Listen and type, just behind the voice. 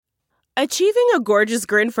Achieving a gorgeous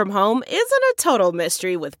grin from home isn't a total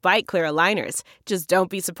mystery with Bite Clear aligners. Just don't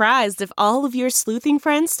be surprised if all of your sleuthing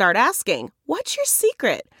friends start asking, "What's your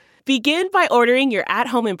secret?" Begin by ordering your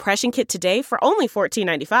at-home impression kit today for only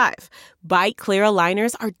 $14.95. Bite Clear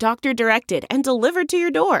aligners are doctor-directed and delivered to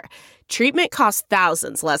your door. Treatment costs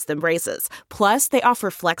thousands less than braces. Plus, they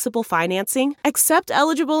offer flexible financing, accept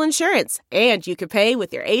eligible insurance, and you can pay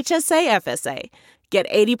with your HSA FSA. Get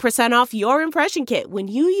 80% off your impression kit when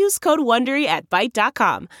you use code WONDERY at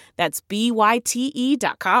Byte.com. That's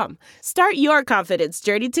BYTE.com. Start your confidence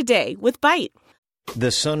journey today with Byte.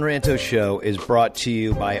 The Son Ranto Show is brought to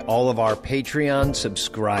you by all of our Patreon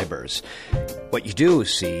subscribers. What you do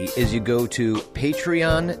see is you go to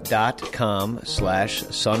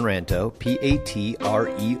patreon.com/sonranto,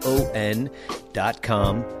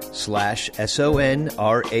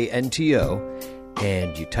 patreon.com/SONRANTO,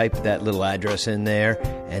 and you type that little address in there,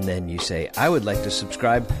 and then you say, I would like to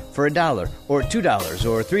subscribe for $1 or $2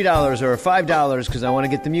 or $3 or $5 because I want to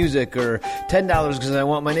get the music, or $10 because I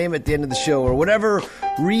want my name at the end of the show, or whatever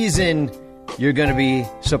reason you're going to be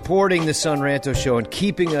supporting the Son Ranto Show and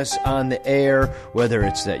keeping us on the air, whether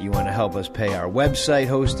it's that you want to help us pay our website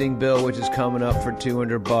hosting bill, which is coming up for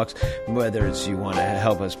 $200, whether it's you want to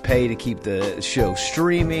help us pay to keep the show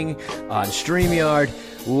streaming on StreamYard.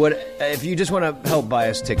 If you just want to help buy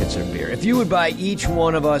us tickets or beer, if you would buy each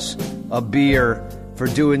one of us a beer for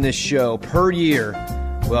doing this show per year,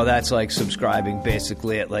 well, that's like subscribing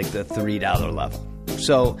basically at like the $3 level.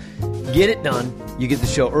 So get it done. You get the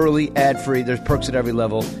show early, ad-free. There's perks at every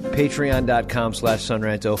level.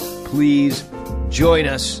 Patreon.com/sonranto. Please join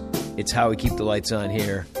us. It's how we keep the lights on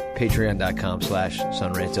here.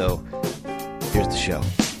 Patreon.com/sonranto. Here's the show.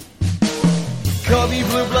 Cubby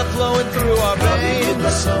blue blood flowing through our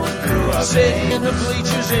veins, sitting in the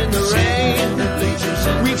bleachers in the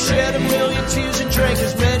rain. We've shed a million tears and drank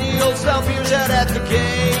as many old style beers out at the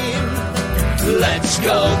game. Let's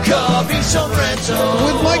go, Cubby, Son Ranto.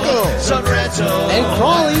 With Michael. Son Ranto. And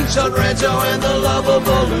Crawley. Son Ranto and the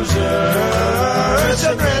lovable loser.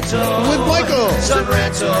 Son Ranto. With Michael. Son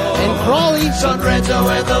Ranto. And Crawley. Son Ranto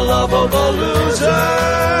and the lovable losers.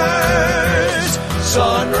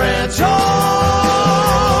 Son Ranto.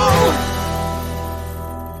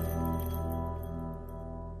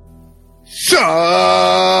 Son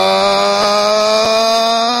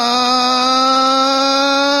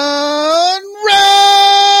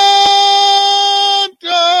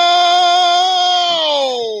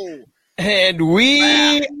Ranto! And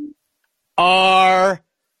we are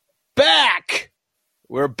back.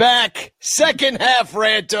 We're back. Second half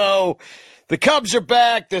Ranto. The Cubs are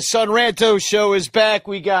back. The Son Ranto Show is back.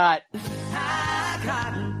 We got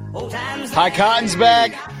High Cotton's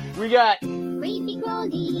back. We got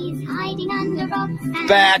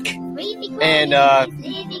back, and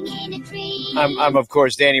I'm of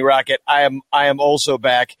course Danny Rocket. I am also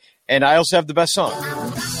back, and I also have the best song.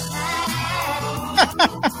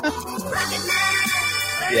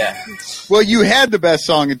 Yeah. Well, you had the best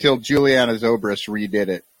song until Juliana Zobris redid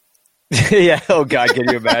it. Yeah. Oh God, can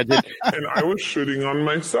you imagine? And I was shitting on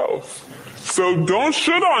myself. So don't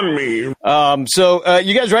shit on me. So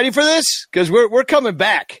you guys ready for this? Because we're coming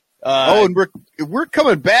back. And we're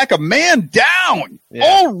coming back a man down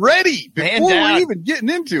already before we're even getting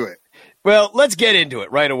into it. Well, let's get into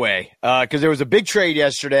it right away because there was a big trade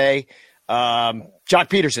yesterday. Jock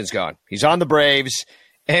Peterson's gone. He's on the Braves,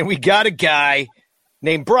 and we got a guy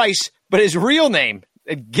named Bryce, but his real name,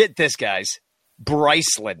 get this, guys,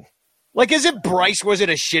 Bryceland. Like, is it Bryce? Was it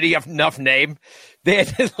a shitty enough name? They had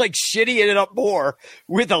to, like, shitty it up more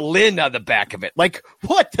with a Lynn on the back of it. Like,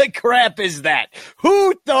 what the crap is that?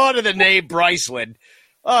 Who thought of the name Bryceland?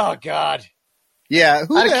 Oh, God. Yeah.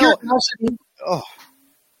 Who the hell?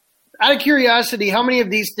 Out of curiosity, how many of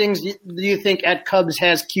these things do you think at Cubs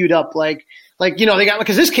has queued up? Like they got,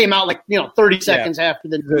 because this came out 30 seconds after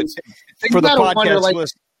the news. For the podcast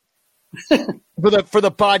list. For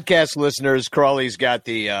the podcast listeners, Crawley's got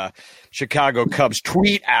the Chicago Cubs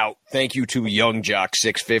tweet out. Thank you to Young Jock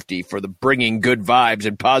 650 for the bringing good vibes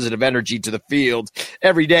and positive energy to the field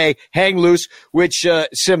every day. Hang loose, which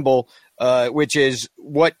symbol, which is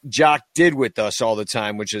what Jock did with us all the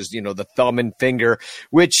time, which is the thumb and finger,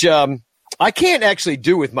 which I can't actually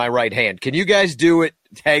do with my right hand. Can you guys do it?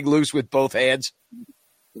 Hang loose with both hands.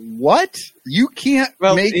 What? You can't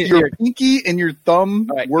make your pinky and your thumb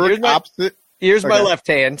work opposite? Here's my left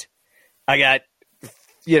hand. I got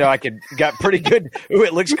I got pretty good. Ooh,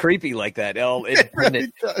 it looks creepy like that.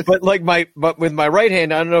 But with my right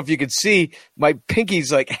hand, I don't know if you could see, my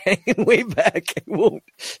pinky's like hanging way back. It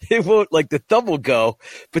won't like the thumb will go,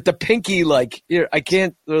 but the pinky, like, I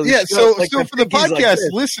can't really. Yeah. So for the podcast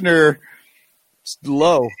listener, it's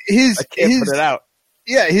low. I can't put it out.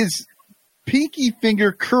 Yeah. His pinky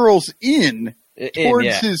finger curls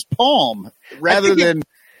towards his palm rather than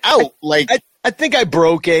out. I think I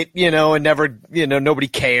broke it, and never, nobody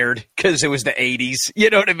cared because it was the 80s.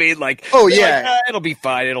 You know what I mean? Like, oh yeah, it'll be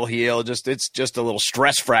fine. It'll heal. It's just a little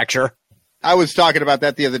stress fracture. I was talking about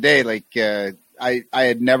that the other day. Like, I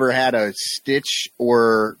had never had a stitch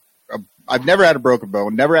I've never had a broken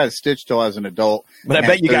bone, never had a stitch till I was an adult. But I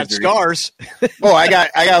bet you got scars. Oh, I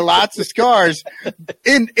got lots of scars.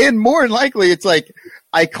 And more than likely, it's like,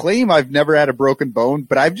 I claim I've never had a broken bone,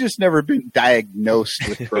 but I've just never been diagnosed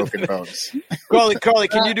with broken bones. Carly,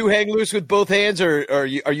 can you do hang loose with both hands, or are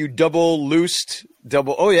you double loosed?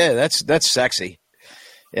 Oh yeah, that's sexy.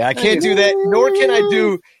 Yeah, I can't do that. Nor can I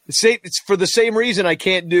do it's for the same reason I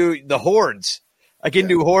can't do the horns. I can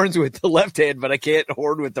do horns with the left hand, but I can't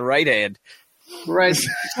horn with the right hand. Right.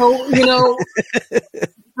 So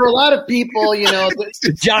for a lot of people,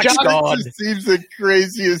 Jock's gone. Seems the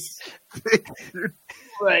craziest thing.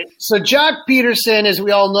 Right. So Jock Peterson, as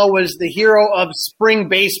we all know, was the hero of spring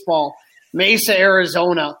baseball, Mesa,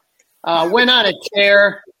 Arizona. Went on a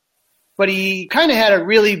tear, but he kind of had a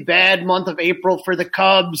really bad month of April for the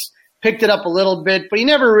Cubs, picked it up a little bit, but he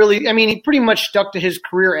never really – he pretty much stuck to his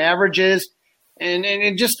career averages. And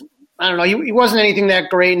it just – I don't know. He wasn't anything that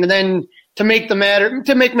great. And then to make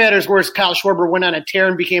matters worse, Kyle Schwarber went on a tear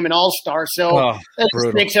and became an all-star. So that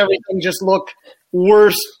just makes everything just look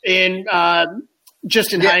worse in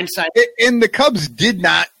just in hindsight. And the Cubs did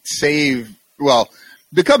not save – well,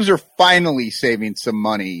 the Cubs are finally saving some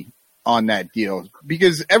money on that deal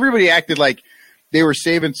because everybody acted like they were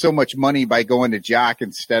saving so much money by going to Jock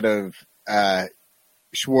instead of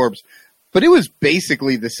Schwarbs. But it was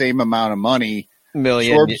basically the same amount of money.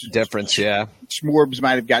 Million difference, yeah. Schwarbs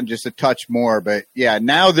might have gotten just a touch more, but yeah,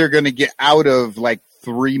 now they're going to get out of like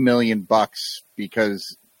 $3 million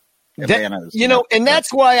because Atlanta's. And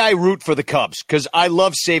that's why I root for the Cubs, because I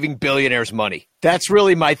love saving billionaires money. That's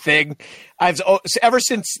really my thing. Ever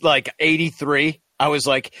since like 83, I was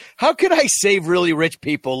like, how could I save really rich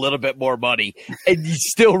people a little bit more money and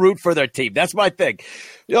still root for their team? That's my thing.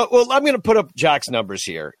 Well, I'm going to put up Jock's numbers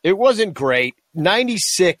here. It wasn't great.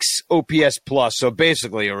 96 OPS plus, so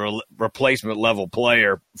basically a replacement level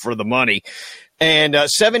player for the money. And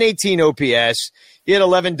 718 OPS. He had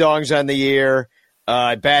 11 dongs on the year.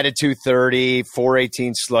 Batted 230,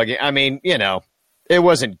 418 slugging. I mean, it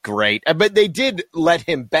wasn't great. But they did let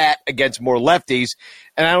him bat against more lefties,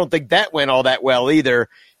 and I don't think that went all that well either.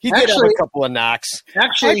 He did have a couple of knocks.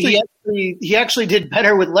 Actually, he actually did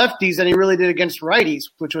better with lefties than he really did against righties,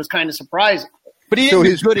 which was kind of surprising. But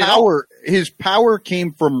his power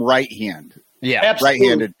came from right hand. Yeah, absolutely.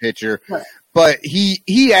 Right-handed pitcher. Right. But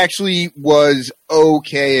he actually was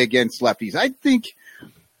okay against lefties. I think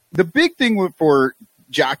the big thing for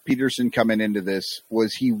Jock Peterson coming into this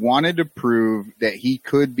was he wanted to prove that he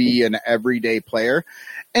could be an everyday player.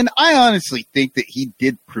 And I honestly think that he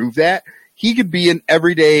did prove that. He could be an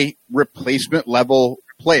everyday replacement level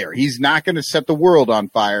player. He's not going to set the world on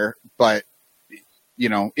fire, but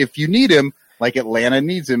if you need him, like Atlanta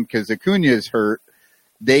needs him because Acuna is hurt,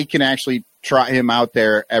 they can actually trot him out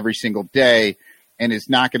there every single day, and it's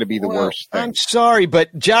not going to be the worst thing. I'm sorry,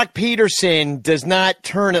 but Jock Peterson does not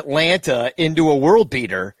turn Atlanta into a world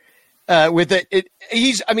beater. Acuna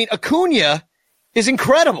is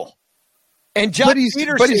incredible, and Jock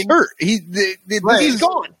Peterson, but he's hurt. He's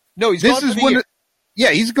gone. No, he's gone for the year.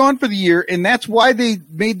 Yeah, he's gone for the year, and that's why they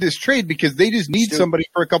made this trade, because they just need somebody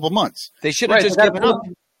for a couple months. They should have just given up.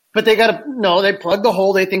 But they they plugged the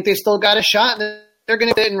hole. They think they still got a shot, and they're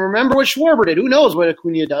going to. And remember what Schwarber did. Who knows what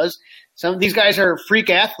Acuna does? Some of these guys are freak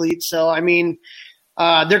athletes, so they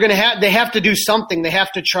have to do something. They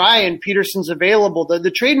have to try, and Peterson's available.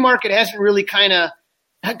 The trade market hasn't really kind of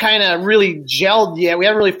really gelled yet. We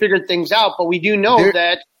haven't really figured things out, but we do know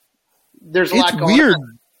that there's a lot going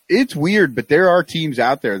on. It's weird, but there are teams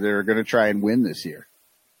out there that are going to try and win this year.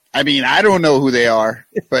 I mean, I don't know who they are,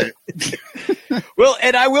 but well,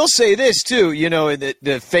 and I will say this too.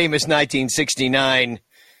 The famous 1969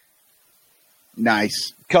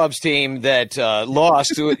 nice Cubs team that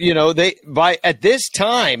lost. At this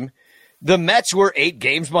time, the Mets were 8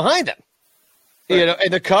 games behind them.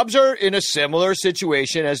 And the Cubs are in a similar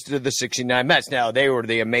situation as to the 69 Mets. Now, they were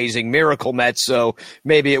the amazing miracle Mets, so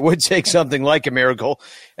maybe it would take something like a miracle.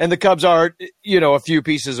 And the Cubs are, a few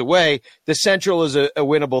pieces away. The Central is a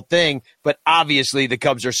winnable thing, but obviously the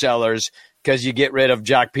Cubs are sellers because you get rid of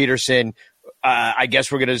Jock Peterson. I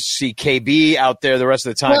guess we're going to see KB out there the rest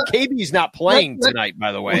of the time. KB's not playing tonight,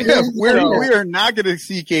 by the way. Yeah, we are not going to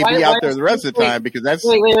see KB out there the rest of the time because that's.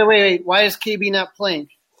 Wait. Why is KB not playing?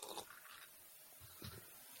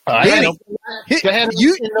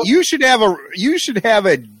 You should have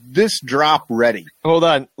this drop ready. Hold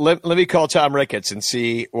on. Let me call Tom Ricketts and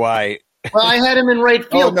see why. Well, I had him in right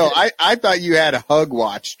field. Oh, no, I thought you had a hug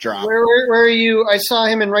watch drop. Where are you? I saw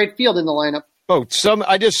him in right field in the lineup. Oh,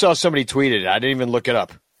 I just saw somebody tweeted it. I didn't even look it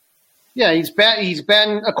up. Yeah, he's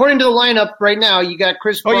batting. According to the lineup right now, you got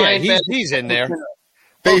Chris Bryant. Yeah, he's in there.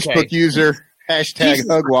 Facebook user, hashtag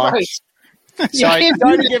hug watch. Sorry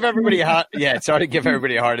to give everybody a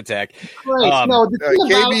heart attack. Right.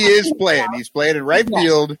 KB is playing. He's playing in right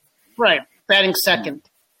field. Right, batting second.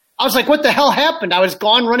 I was like, what the hell happened? I was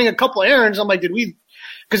gone running a couple errands. I'm like,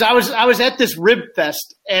 because I was at this rib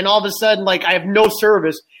fest, and all of a sudden, like, I have no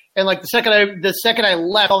service. And like the second I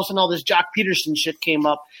left, all of a sudden all this Jock Peterson shit came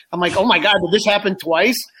up. I'm like, oh my God, did this happen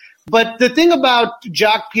twice? But the thing about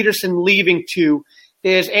Jock Peterson leaving too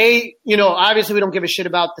is obviously we don't give a shit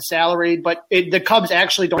about the salary, but the Cubs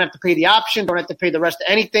actually don't have to pay the option, don't have to pay the rest of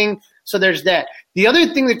anything. So there's that. The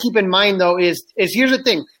other thing to keep in mind though is here's the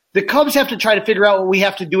thing. The Cubs have to try to figure out what we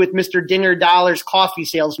have to do with Mr. Dinger Dollars coffee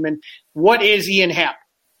salesman. What is Ian Happ?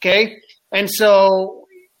 Okay. And so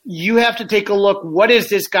you have to take a look. What is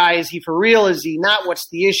this guy? Is he for real? Is he not? What's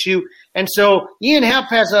the issue? And so Ian Happ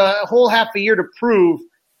has a whole half a year to prove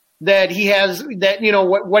that he has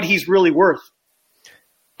what he's really worth.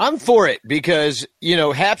 I'm for it because,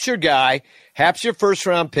 Happ's your guy. Happ's your first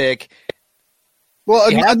round pick. Well,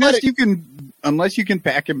 unless you can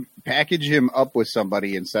package him up with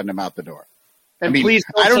somebody and send him out the door. And please,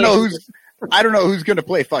 I don't know who's going to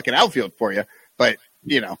play fucking outfield for you, but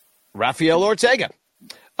Rafael Ortega.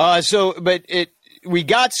 We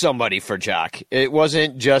got somebody for Jock. It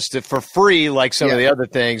wasn't just for free like some of the other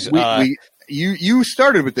things. You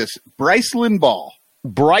started with this. Brycelyn Ball.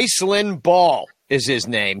 Brycelyn Ball is his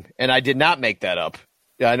name, and I did not make that up.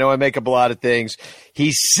 I know I make up a lot of things.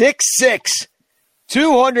 He's 6'6",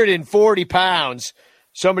 240 pounds.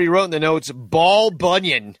 Somebody wrote in the notes, Ball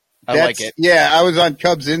Bunyan. I like it. Yeah, I was on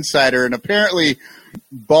Cubs Insider, and apparently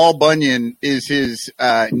Ball Bunyan is his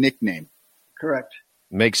nickname. Correct.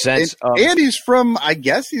 Makes sense. And he's from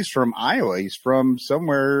Iowa. He's from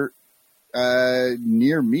somewhere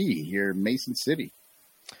near me here, Mason City.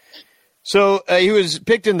 So he was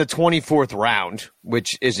picked in the 24th round,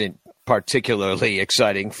 which isn't particularly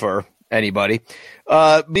exciting for anybody.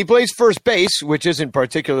 He plays first base, which isn't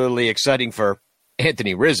particularly exciting for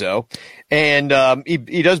Anthony Rizzo. And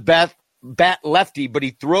he does bat lefty, but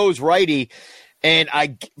he throws righty. And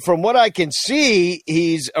from what I can see,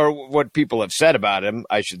 or what people have said about him,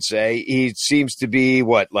 I should say, he seems to be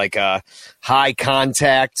like a high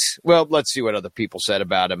contact. Well, let's see what other people said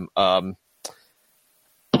about him.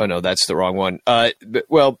 Oh no, that's the wrong one.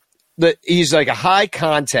 He's like a high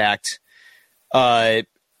contact, but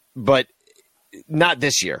not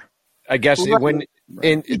this year. I guess he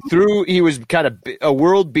was kind of a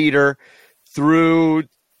world beater through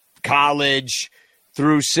college.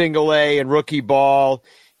 Through single A and rookie ball,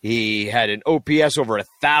 he had an OPS over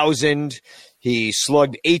 1,000. He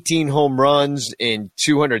slugged 18 home runs in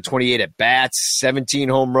 228 at bats, 17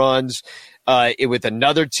 home runs. With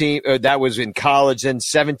another team that was in college, then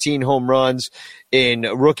 17 home runs in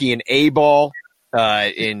rookie and A ball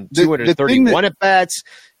in 231 at bats.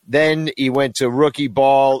 Then he went to rookie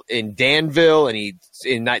ball in Danville, and he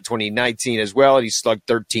in 2019 as well, and he slugged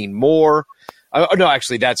 13 more. No,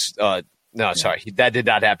 actually, that's. No, sorry, that did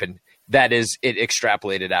not happen. That is it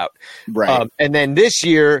extrapolated out. Right. And then this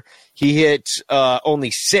year, he hit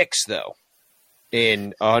only 6, though,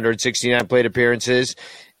 in 169 plate appearances.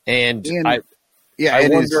 And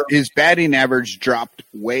his batting average dropped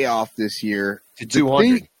way off this year. To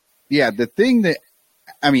 200. The thing that,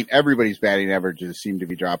 everybody's batting averages seem to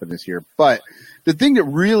be dropping this year. But the thing that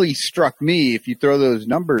really struck me, if you throw those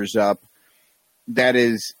numbers up, that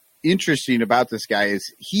is interesting about this guy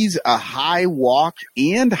is he's a high walk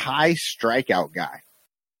and high strikeout guy.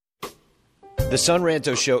 The Son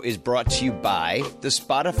Ranto Show is brought to you by the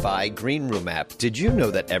Spotify Green Room app. Did you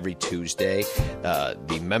know that every Tuesday,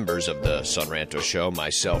 the members of the Son Ranto Show,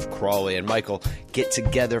 myself, Crawley, and Michael, get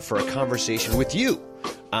together for a conversation with you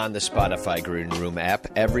on the Spotify Green Room app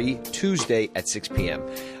every Tuesday at 6 p.m.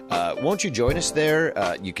 Won't you join us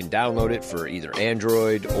there? You can download it for either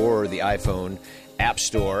Android or the iPhone App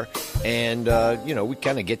Store, and we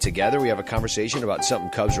kind of get together. We have a conversation about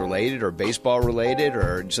something Cubs related or baseball related,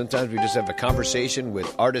 or sometimes we just have a conversation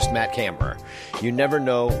with artist Matt Camber. You never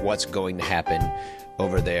know what's going to happen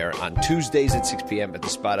over there on Tuesdays at 6 p.m. at the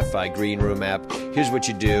Spotify Green Room app. Here's what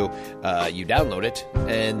you do. You download it,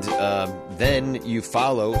 and then you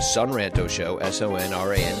follow Ranto Show,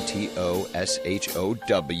 SONRANTOSHOW,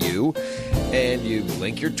 and you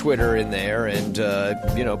link your Twitter in there, and,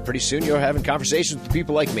 pretty soon you're having conversations with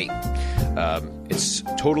people like me. It's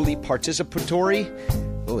totally participatory.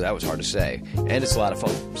 Oh, that was hard to say. And it's a lot of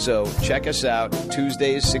fun. So check us out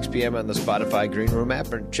Tuesdays, 6 p.m. on the Spotify Green Room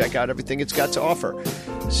app, and check out everything it's got to offer.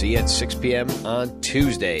 See you at 6 p.m. on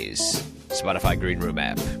Tuesdays. Spotify Green Room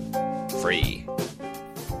app. Free.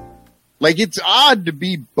 Like, it's odd to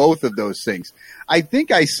be both of those things. I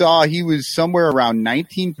think I saw he was somewhere around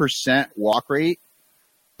 19% walk rate,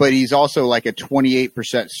 but he's also like a 28%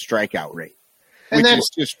 strikeout rate, which is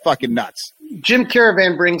just fucking nuts. Jim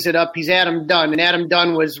Caravan brings it up. He's Adam Dunn, and Adam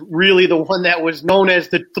Dunn was really the one that was known as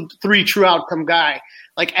the three true outcome guy.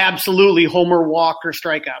 Like, absolutely homer, walk, or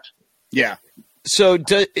strikeout. Yeah. So,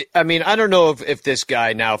 I don't know if this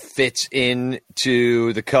guy now fits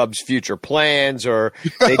into the Cubs' future plans, or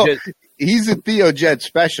they just... He's a Theo Jet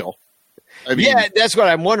special. Yeah, that's what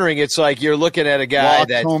I'm wondering. It's like you're looking at a guy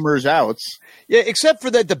that homers outs. Yeah, except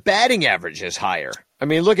for that the batting average is higher. I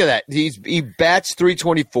mean, look at that. He bats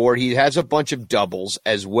 .324. He has a bunch of doubles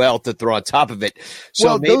as well to throw on top of it.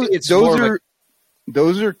 So maybe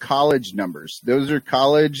those are college numbers. Those are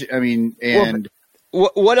college.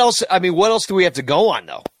 What else? I mean, what else do we have to go on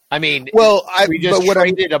though? I mean, we just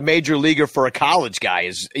traded a major leaguer for a college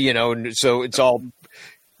guy. So it's all.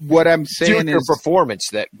 What I'm saying is performance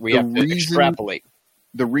that we have to extrapolate.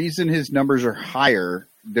 The reason his numbers are higher,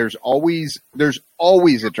 there's always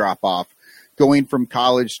a drop off going from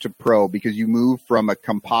college to pro, because you move from a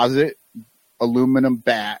composite aluminum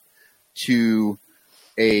bat to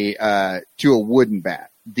a wooden bat.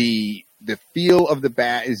 The feel of the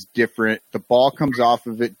bat is different. The ball comes off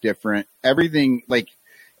of it different. Everything, like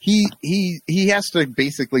he has to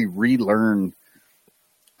basically relearn.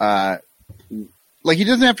 Like, he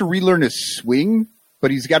doesn't have to relearn his swing,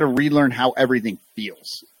 but he's got to relearn how everything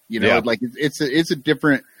feels. Like it's a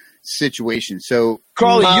different situation. So,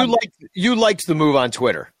 Carly, you liked the move on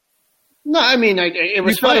Twitter. No, I mean, it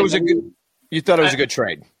was. You thought it was a good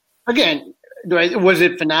trade. Again, was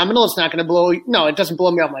it phenomenal? It's not going to blow. No, it doesn't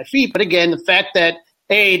blow me off my feet. But again, the fact that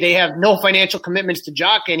they have no financial commitments to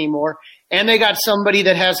Jock anymore, and they got somebody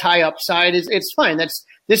that has high upside, it's fine.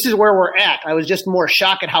 This is where we're at. I was just more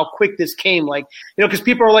shocked at how quick this came. Like, because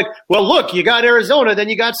people are like, well, look, you got Arizona, then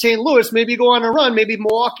you got St. Louis, maybe you go on a run, maybe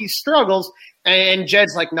Milwaukee struggles. And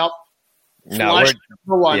Jed's like, nope. No, we're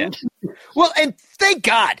number one. Yeah. Well, and thank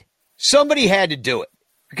God somebody had to do it,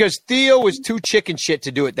 because Theo was too chicken shit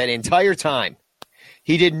to do it that entire time.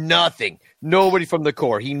 He did nothing. Nobody from the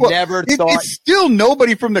core. He never thought. It's still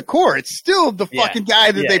nobody from the core. It's still the fucking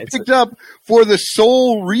guy that they picked up for the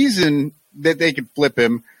sole reason that they could flip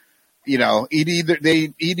him. He'd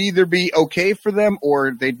either be okay for them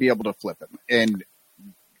or they'd be able to flip him. And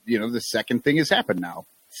the second thing has happened now.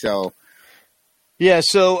 So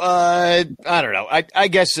I don't know. I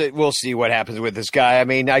guess we'll see what happens with this guy. I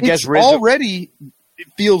mean, I guess already it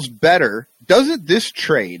feels better. Doesn't this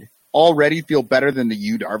trade already feel better than the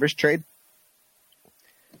Yu Darvish trade?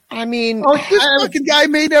 I mean, this fucking guy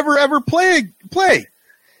may never ever play,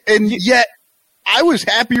 and yet I was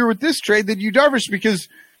happier with this trade than Yu Darvish, because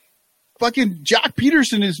fucking Jock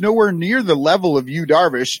Peterson is nowhere near the level of Yu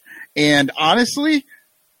Darvish, and honestly,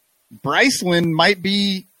 Bryceland might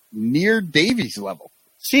be near Davies' level.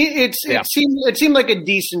 See, it seemed like a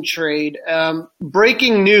decent trade.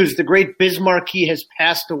 Breaking news: the great Biz Marquee has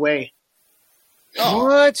passed away. Oh.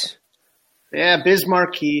 What? Yeah, Biz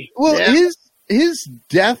Marquee. Well, his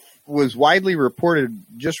death was widely reported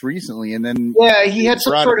just recently, and then he had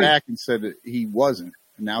some brought sort it of back and said that he wasn't.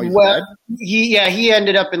 And now he's dead. He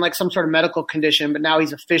ended up in like some sort of medical condition, but now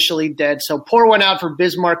he's officially dead. So pour one out for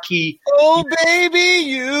Biz Marquee. Oh baby,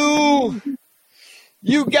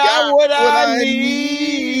 you got what I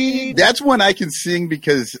need. That's one I can sing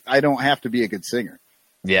because I don't have to be a good singer.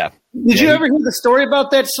 Yeah. Did you ever hear the story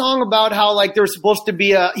about that song, about how like there was supposed to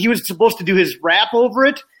be he was supposed to do his rap over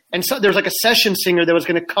it, and so there's like a session singer that was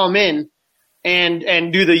going to come in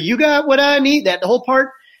and do the "You Got What I Need," the whole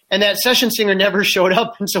part, And that session singer never showed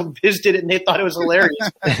up, and so Biz did it, and they thought it was hilarious.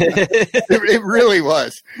 It really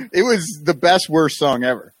was. It was the best, worst song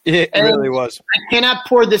ever. It really was. I cannot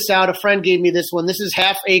pour this out. A friend gave me this one. This is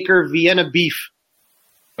Half Acre Vienna Beef.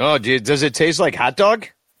 Oh, dude, does it taste like hot dog?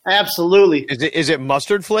 Absolutely. Is it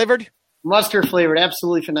mustard flavored? Mustard flavored.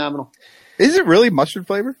 Absolutely phenomenal. Is it really mustard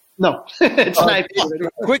flavored? No, it's not.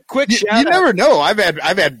 Quick shout You out. never know. I've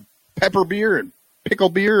had pepper beer and pickle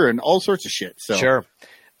beer and all sorts of shit. So Sure.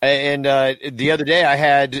 And the other day I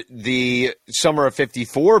had the Summer of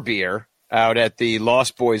 54 beer out at the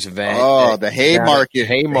Lost Boys event. Oh, the Haymarket.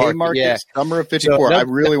 Haymarket, yeah. Summer of 54. So, I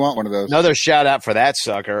really want one of those. Another shout out for that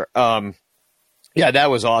sucker. Yeah, that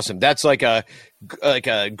was awesome. That's like a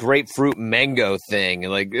grapefruit mango thing,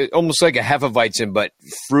 like almost like a Hefeweizen, but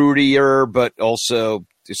fruitier, but also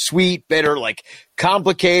sweet, bitter, like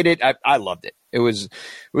complicated. I loved it. It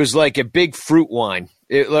was like a big fruit wine.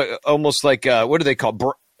 Almost like what do they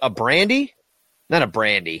call a brandy? Not a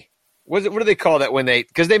brandy. What do they call that when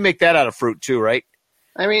because they make that out of fruit too, right?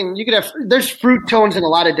 I mean, you could have. There's fruit tones in a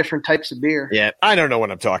lot of different types of beer. Yeah, I don't know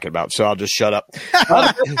what I'm talking about, so I'll just shut up.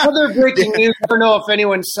 Other breaking news. I don't know if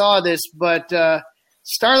anyone saw this, but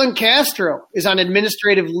Starlin Castro is on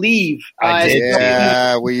administrative leave. I did.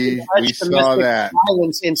 Yeah, we saw that.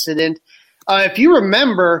 Violence incident. If you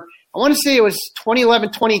remember, I want to say it was 2011,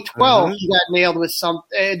 2012. He got nailed with some.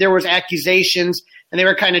 There was accusations, and they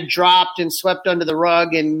were kind of dropped and swept under the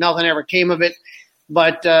rug, and nothing ever came of it.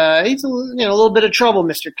 But he's a little bit of trouble,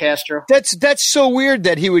 Mr. Castro. That's so weird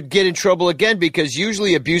that he would get in trouble again, because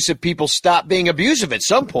usually abusive people stop being abusive at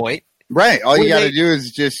some point. Right. All you got to do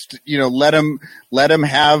is just let them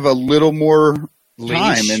have a little more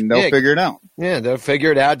time, and they'll figure it out. Yeah, they'll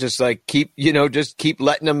figure it out. Just like keep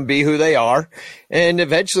letting them be who they are, and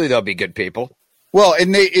eventually they'll be good people. Well,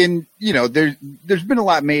 and there's been a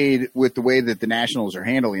lot made with the way that the Nationals are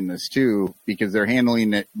handling this too, because they're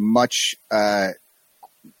handling it much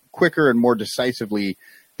quicker and more decisively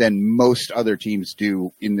than most other teams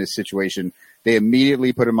do in this situation. They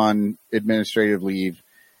immediately put him on administrative leave,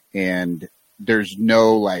 and there's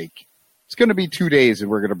no it's going to be 2 days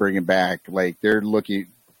and we're going to bring him back. Like they're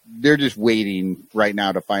just waiting right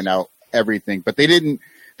now to find out everything. But they didn't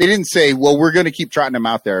say, well, we're going to keep trotting him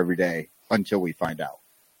out there every day until we find out.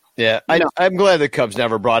 Yeah, I'm glad the Cubs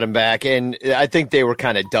never brought him back, and I think they were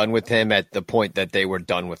kind of done with him at the point that they were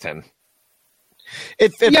done with him.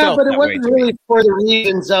 It but it wasn't really for the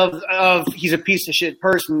reasons of he's a piece of shit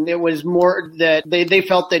person. It was more that they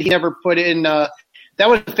felt that he never put in. That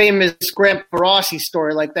was the famous Grandpa Rossi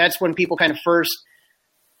story. Like that's when people kind of first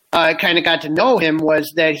kind of got to know him,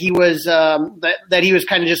 was that he was that he was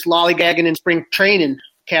kind of just lollygagging in spring training.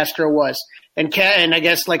 Castro was, and I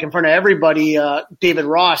guess like in front of everybody, David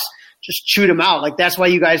Ross just chewed him out. Like that's why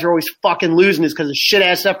you guys are always fucking losing, is because of shit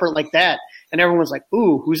ass effort like that. And everyone was like,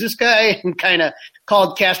 ooh, who's this guy? And kind of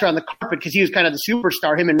called Castro on the carpet because he was kind of the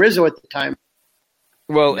superstar, him and Rizzo at the time.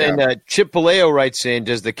 Well, yeah. And Chip Paleo writes in,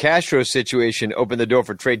 does the Castro situation open the door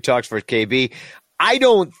for trade talks for KB? I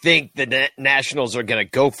don't think the Nationals are going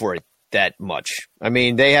to go for it that much. I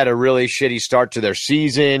mean, they had a really shitty start to their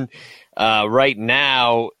season. Right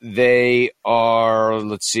now, they are,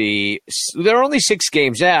 they're only 6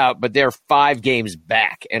 games out, but they're 5 games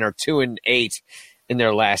back and are 2-8. In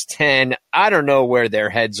their last 10. I don't know where their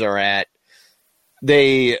heads are at.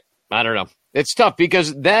 I don't know. It's tough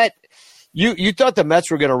because you thought the Mets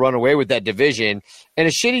were going to run away with that division, and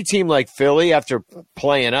a shitty team like Philly, after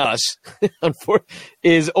playing us,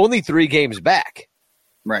 is only 3 games back.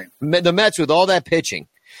 Right. The Mets with all that pitching.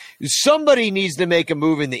 Somebody needs to make a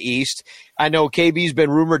move in the East. I know KB's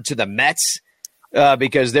been rumored to the Mets.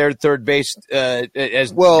 Because their third base,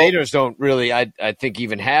 Nationals don't really, I think,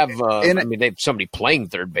 even have. They have somebody playing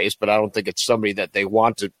third base, but I don't think it's somebody that they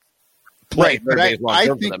want to play third base long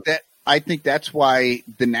term for them. I think that's why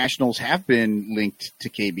the Nationals have been linked to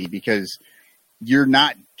KB, because you're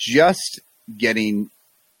not just getting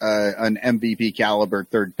an MVP caliber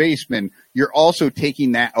third baseman, you're also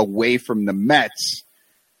taking that away from the Mets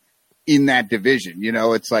in that division.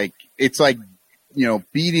 It's like.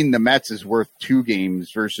 Beating the Mets is worth 2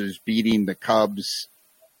 games versus beating the Cubs,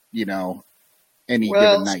 any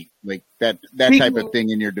given night. Like that type of thing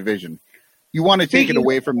in your division. You want to take it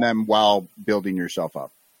away from them while building yourself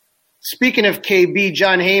up. Speaking of KB,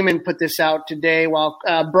 John Heyman put this out today. While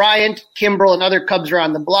Bryant, Kimbrel, and other Cubs are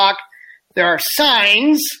on the block, there are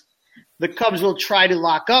signs the Cubs will try to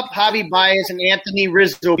lock up Javi Baez and Anthony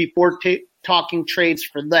Rizzo before talking trades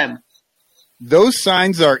for them. Those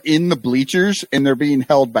signs are in the bleachers, and they're being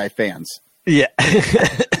held by fans. Yeah.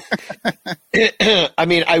 I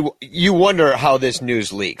mean, you wonder how this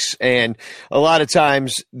news leaks, and a lot of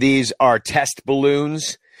times these are test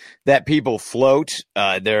balloons that people float.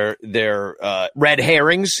 They're red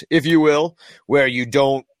herrings, if you will, where you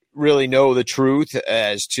don't really know the truth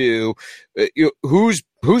as to who's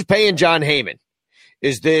paying John Heyman.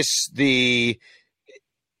 Is this the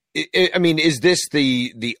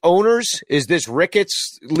owners? Is this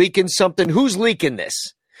Ricketts leaking something? Who's leaking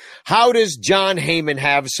this? How does John Heyman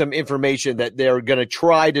have some information that they're going to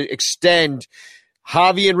try to extend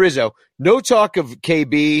Javi and Rizzo? No talk of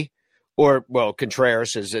KB or, well,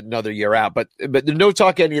 Contreras is another year out, but no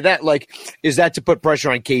talk any of that. Like, is that to put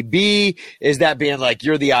pressure on KB? Is that being like,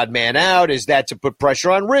 you're the odd man out? Is that to put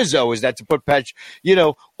pressure on Rizzo? Is that to put pressure,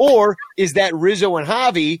 or is that Rizzo and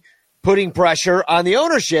Javi putting pressure on the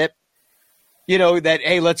ownership? That,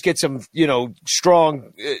 hey, let's get some,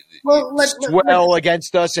 strong swell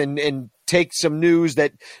against us and take some news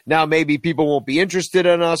that now maybe people won't be interested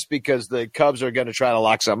in us because the Cubs are going to try to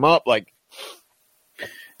lock some up. Like,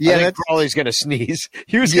 yeah, I think Crawley's going to sneeze.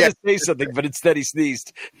 He was going to say something, but instead he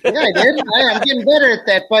sneezed. Yeah, I did. I'm getting better at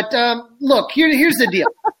that. But look, here's the deal,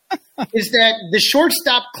 is that the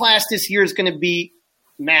shortstop class this year is going to be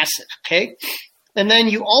massive, okay? And then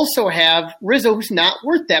you also have Rizzo, who's not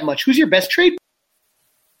worth that much. Who's your best trade?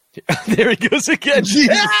 There he goes again. Chew!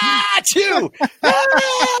 Chew!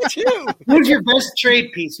 Who's your best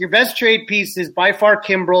trade piece? Your best trade piece is by far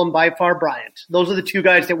Kimbrel and by far Bryant. Those are the two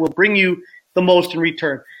guys that will bring you the most in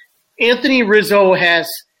return. Anthony Rizzo has,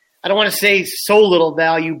 I don't want to say so little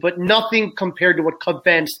value, but nothing compared to what Cub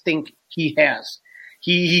fans think he has.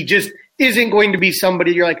 He just isn't going to be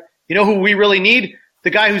somebody you're like, who we really need? The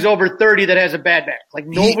guy who's over 30 that has a bad back. Like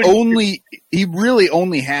nobody. He really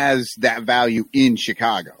only has that value in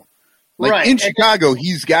Chicago. Like right. In Chicago,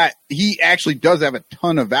 he actually does have a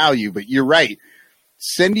ton of value, but you're right.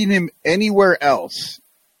 Sending him anywhere else,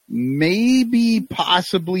 maybe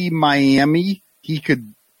possibly Miami, he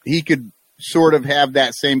could sort of have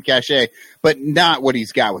that same cachet, but not what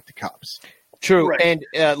he's got with the Cubs. True, right.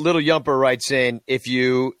 And Little Yumper writes in, if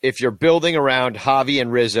you're building around Javi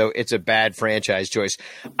and Rizzo, it's a bad franchise choice.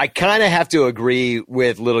 I kind of have to agree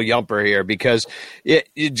with Little Yumper here because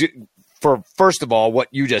first of all, what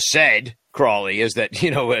you just said, Crawley, is that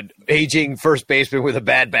an aging first baseman with a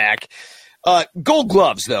bad back. Gold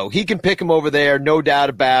Gloves, though, he can pick him over there, no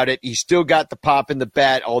doubt about it. He's still got the pop in the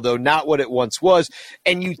bat, although not what it once was.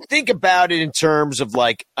 And you think about it in terms of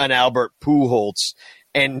like an Albert Pujols.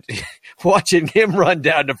 And watching him run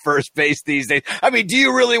down to first base these days. I mean, do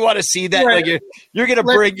you really want to see that? Right. Like we're going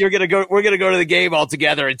to go to the game all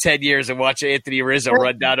together in 10 years and watch Anthony Rizzo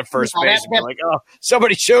run down to first base. And be like, oh,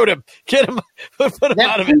 somebody showed him. Get him, put him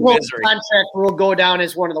out of his misery. That contract will go down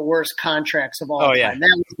as one of the worst contracts of all time. Yeah.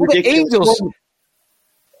 That was ridiculous.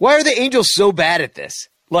 Why are the Angels so bad at this?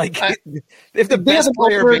 Like, if the best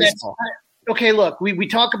player in baseball. Okay, look, we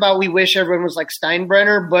talk about we wish everyone was like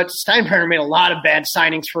Steinbrenner, but Steinbrenner made a lot of bad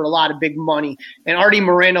signings for a lot of big money. And Artie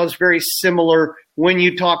Moreno is very similar when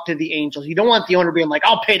you talk to the Angels. You don't want the owner being like,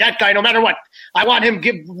 I'll pay that guy no matter what. I want him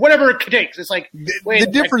to give whatever it takes. It's like the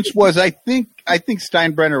difference was I think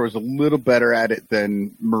Steinbrenner was a little better at it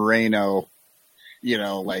than Moreno. You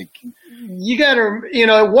got to,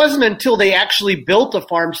 it wasn't until they actually built a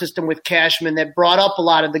farm system with Cashman that brought up a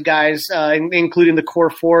lot of the guys, including the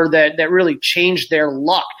core four, that really changed their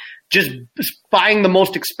luck. Just buying the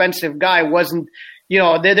most expensive guy wasn't, they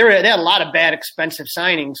had a lot of bad expensive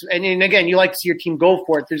signings. And again, you like to see your team go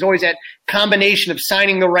for it. There's always that combination of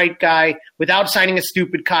signing the right guy without signing a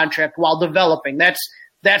stupid contract while developing. That's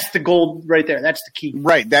the goal right there. That's the key.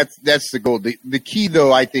 Right. That's the goal. The key,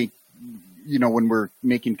 though, I think, when we're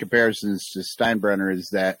making comparisons to Steinbrenner is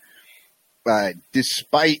that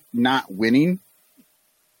despite not winning,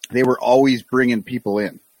 they were always bringing people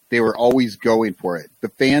in. They were always going for it. The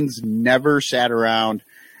fans never sat around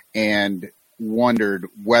and wondered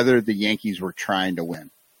whether the Yankees were trying to win,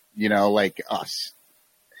 like us.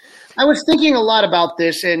 I was thinking a lot about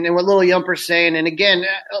this and what Little Yumper's saying. And again,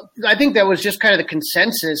 I think that was just kind of the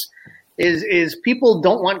consensus is people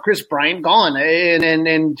don't want Chris Bryant gone.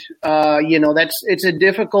 And it's a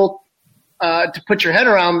difficult to put your head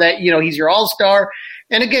around that, he's your all-star.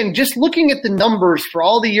 And again, just looking at the numbers for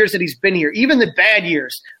all the years that he's been here, even the bad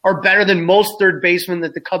years are better than most third basemen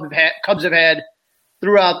that the Cubs have had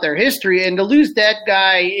throughout their history. And to lose that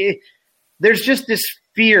guy, there's just this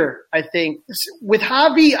fear, I think. With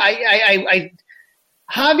Javi,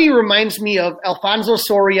 Javi reminds me of Alfonso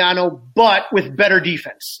Soriano, but with better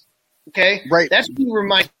defense. Okay? Right. That's what he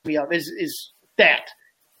reminds me of is that.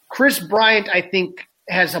 Chris Bryant, I think,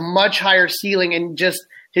 has a much higher ceiling and just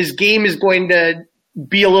his game is going to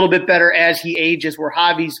be a little bit better as he ages, where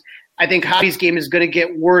I think Javi's game is going to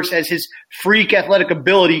get worse as his freak athletic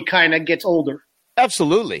ability kind of gets older.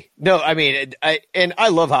 Absolutely. No, I mean, I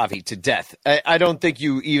love Javi to death. I don't think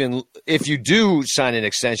if you do sign an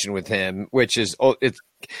extension with him, which is, it's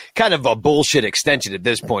kind of a bullshit extension at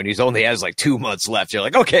this point. He only has like 2 months left. You're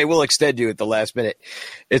like, okay, we'll extend you at the last minute.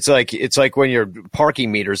 It's like when your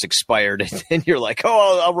parking meter's expired and you're like,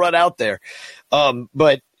 oh, I'll run out there.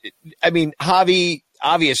 But I mean, Javi,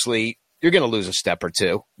 obviously you're going to lose a step or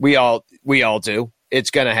two. We all do. It's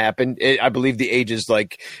going to happen. I believe the age is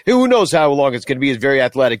like, who knows how long it's going to be. He's a very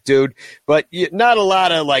athletic dude, but not a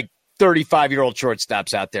lot of like 35-year-old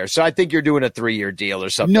shortstops out there. So I think you're doing a 3-year deal or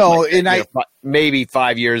something. No, like and maybe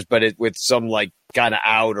 5 years, but with some like kind of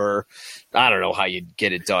out, or I don't know how you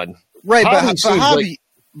get it done. Right. But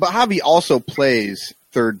Javi also plays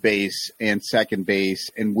third base and second base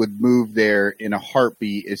and would move there in a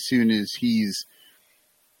heartbeat as soon as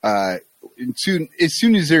as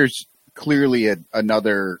soon as there's clearly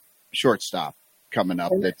another shortstop coming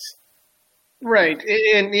up. That's right.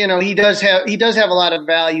 And he does have a lot of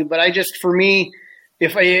value, but for me,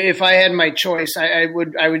 if I had my choice, I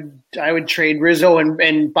would trade Rizzo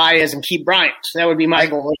and Baez and keep Bryant. So that would be my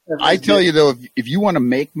goal. I tell you though, if you want to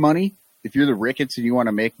make money, if you're the Ricketts and you want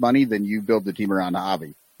to make money, then you build the team around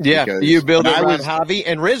Javi. Yeah, you build it around Javi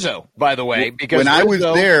and Rizzo, by the way. Because when I was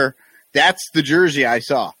there, that's the jersey I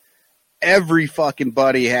saw. Every fucking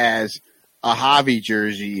buddy has a Javi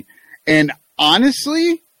jersey. And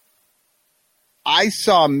honestly, I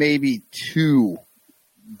saw maybe 2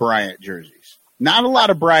 Bryant jerseys. Not a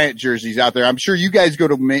lot of Bryant jerseys out there. I'm sure you guys go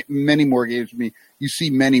to many more games with me. You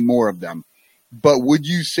see many more of them. But would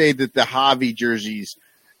you say that the Javi jerseys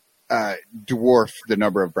dwarf the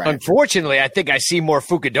number of Bryant? Unfortunately, I think I see more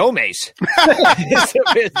Fukudomes.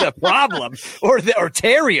 It's the problem, or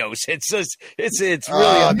Terrios. It's really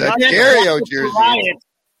the Terrio jersey.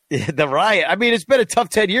 The Riot. I mean, it's been a tough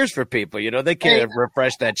 10 years for people. They can't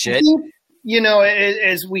refresh that shit.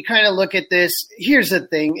 As we kind of look at this, here's the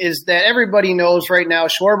thing: is that everybody knows right now.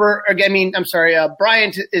 Bryant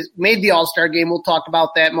made the All-Star game. We'll talk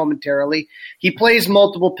about that momentarily. He plays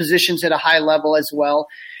multiple positions at a high level as well.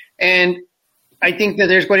 And I think that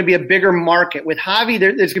there's going to be a bigger market. With Javi,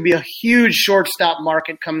 there's going to be a huge shortstop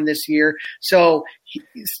market coming this year. So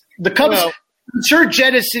the Cubs, I'm sure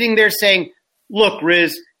Jed is sitting there saying, look,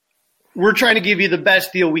 Riz, we're trying to give you the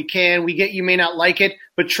best deal we can. You may not like it,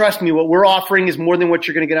 but trust me, what we're offering is more than what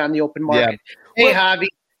you're going to get on the open market. Yeah. Hey, Javi,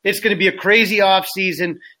 it's going to be a crazy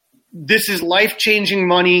offseason. This is life-changing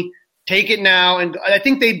money. Take it now. And I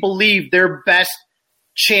think they believe their best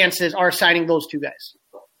chances are signing those 2 guys.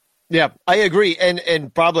 Yeah, I agree,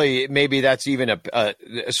 and probably maybe that's even a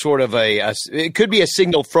sort of it could be a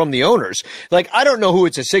signal from the owners. Like, I don't know who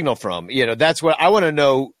it's a signal from. That's what I want to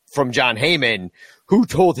know from John Heyman, who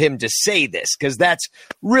told him to say this, because that's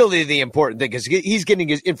really the important thing, because he's getting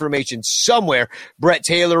his information somewhere. Brett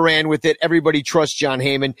Taylor ran with it. Everybody trusts John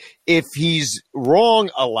Heyman. If he's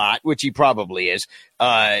wrong a lot, which he probably is,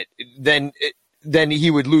 then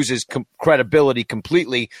he would lose his credibility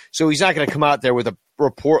completely. So he's not going to come out there with a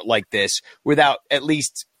report like this without at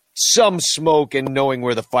least some smoke and knowing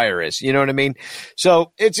where the fire is. You know what I mean?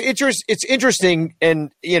 So it's interesting.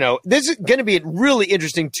 And, this is going to be a really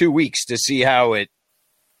interesting 2 weeks to see how it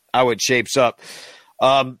shapes up.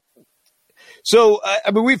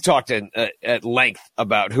 We've talked at length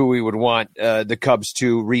about who we would want the Cubs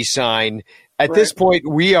to re-sign. At this point,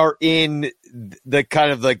 we are in the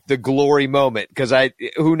kind of like the glory moment, because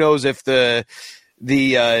who knows if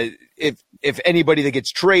if anybody that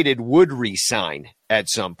gets traded would re-sign at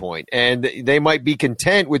some point, and they might be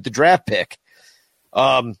content with the draft pick.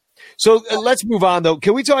 So let's move on, though.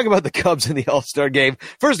 Can we talk about the Cubs in the All-Star game?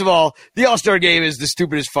 First of all, the All-Star game is the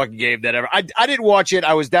stupidest fucking game that ever. I didn't watch it.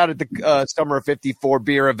 I was down at the Summer of 54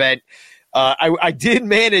 beer event. I did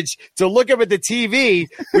manage to look up at the TV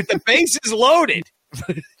with the bases loaded.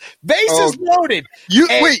 Loaded. You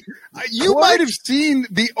might have seen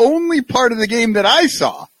the only part of the game that I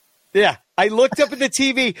saw. Yeah. I looked up at the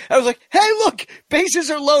TV. I was like, hey, look, bases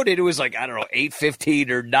are loaded. It was like, I don't know, 8:15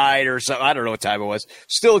 or 9 or something. I don't know what time it was.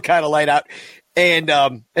 Still kind of light out. And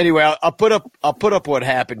anyway, I'll put up what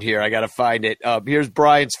happened here. I got to find it. Here's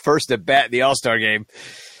Bryant's first at bat in the All-Star game.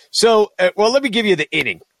 So, let me give you the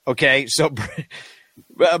inning. Okay. So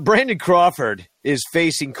Brandon Crawford is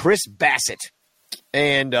facing Chris Bassett.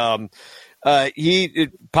 And he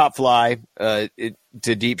pop fly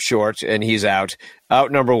to deep short, and he's out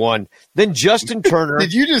number 1. Then Justin Turner.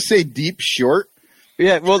 Did you just say deep short?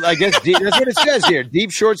 Yeah, well, I guess that's what it says here.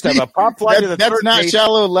 Deep shortstop, a pop fly to the That's third not base.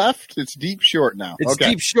 shallow left. It's deep short now. It's okay.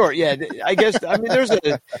 deep short. Yeah, I guess. I mean, there's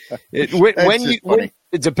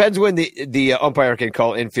it depends when the umpire can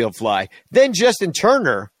call infield fly. Then Justin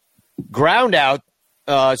Turner ground out.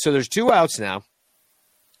 So there's 2 outs now.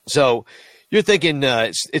 So you're thinking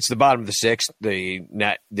it's the bottom of the 6th. The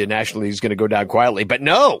National League is going to go down quietly, but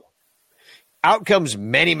no. Out comes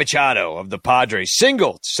Manny Machado of the Padres.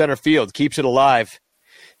 Single to center field, keeps it alive.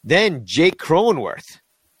 Then Jake Cronenworth.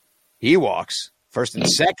 He walks first and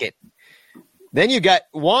second. Then you got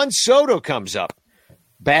Juan Soto comes up.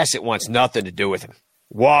 Bassett wants nothing to do with him.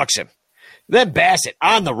 Walks him. Then Bassett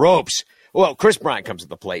on the ropes. Well, Chris Bryant comes to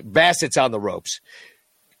the plate. Bassett's on the ropes.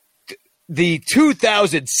 The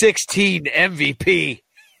 2016 MVP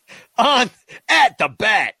at the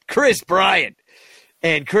bat, Chris Bryant.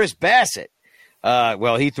 And Chris Bassett.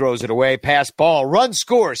 He throws it away, pass ball, run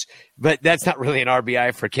scores, but that's not really an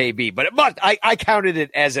RBI for KB. But it must. I counted it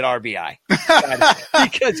as an RBI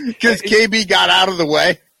because KB got out of the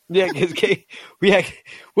way. Yeah, because he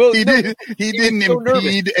didn't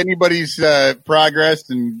impede anybody's progress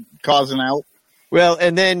and cause an out. Well,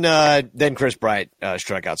 and then Chris Bryant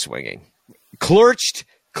struck out swinging, clurched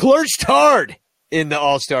hard in the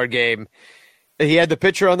All-Star game. He had the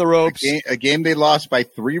pitcher on the ropes. A game they lost by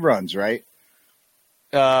 3 runs, right?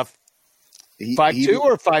 5-2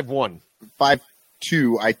 or 5-1?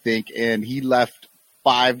 5-2, I think, and he left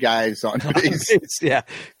 5 guys on base. Yeah,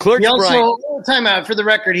 Clerk. He also, time out for the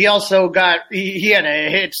record. He also got he had a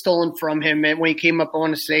hit stolen from him when he came up. I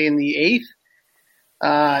want to say in the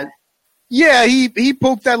 8th. Yeah, he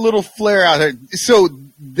poked that little flare out there. So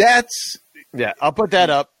that's I'll put that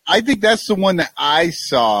up. I think that's the one that I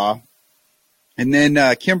saw. And then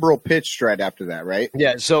Kimbrel pitched right after that, right?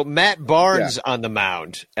 Yeah, so Matt Barnes on the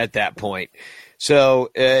mound at that point. So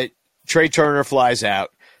Trey Turner flies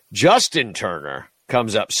out. Justin Turner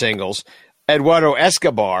comes up singles. Eduardo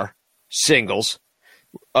Escobar singles.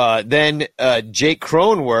 Then Jake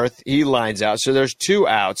Cronenworth, he lines out. So there's 2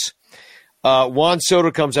 outs. Juan Soto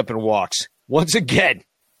comes up and walks. Once again,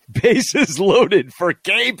 bases loaded for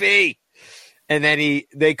KB. And then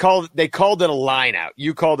they called it a line out.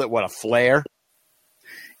 You called it what, a flare?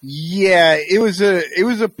 Yeah, it was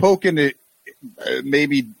a poke in it.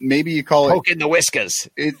 Maybe you call it poke in the whiskers.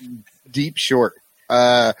 Deep short.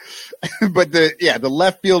 But the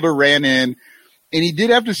left fielder ran in, and he did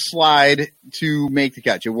have to slide to make the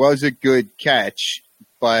catch. It was a good catch,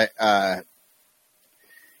 but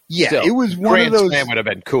Still, it was one of Grand those. Slam would have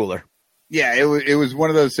been cooler. Yeah, it was one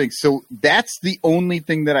of those things. So that's the only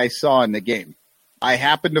thing that I saw in the game. I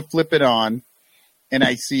happened to flip it on, and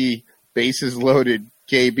I see bases loaded.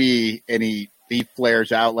 KB, and he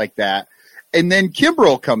flares out like that. And then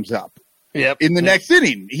Kimbrel comes up in the next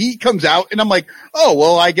inning. He comes out, and I'm like, oh,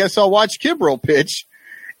 well, I guess I'll watch Kimbrel pitch.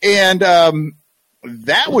 And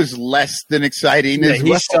that was less than exciting as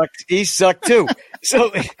well. He sucked too.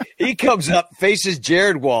 So he comes up, faces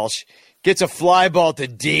Jared Walsh, gets a fly ball to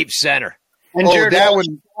deep center. And Jared Walsh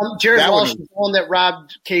is the one that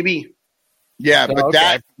robbed KB. Yeah, but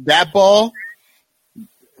that ball –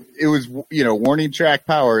 it was, warning track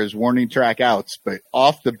power is warning track outs, but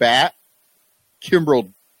off the bat,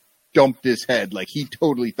 Kimbrel dumped his head. Like, he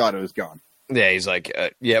totally thought it was gone. Yeah, he's like,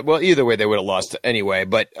 well, either way, they would have lost anyway.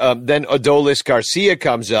 But then Adolis Garcia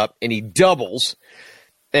comes up, and he doubles.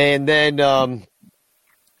 And then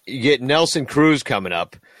you get Nelson Cruz coming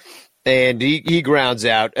up, and he grounds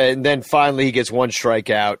out. And then finally he gets 1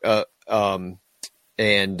 strikeout.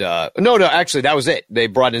 Actually, that was it. They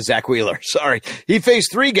brought in Zach Wheeler. Sorry, he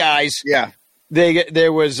faced 3 guys. Yeah, because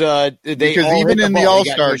even in the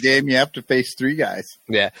All-Star game, you have to face 3 guys.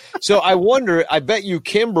 Yeah. So I wonder. I bet you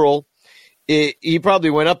Kimbrel, he probably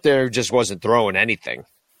went up there and just wasn't throwing anything.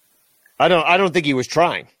 I don't think he was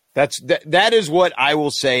trying. That is what I will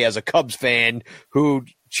say as a Cubs fan who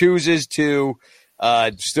chooses to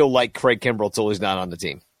still like Craig Kimbrel till he's not on the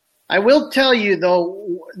team. I will tell you though,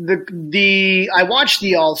 I watched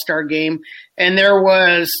the All-Star game, and there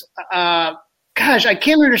was I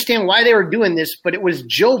can't understand why they were doing this, but it was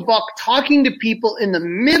Joe Buck talking to people in the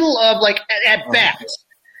middle of at bats,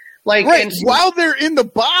 while they're in the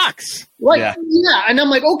box, and I'm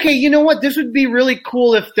like, okay, you know what? This would be really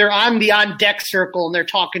cool if they're on the on deck circle and they're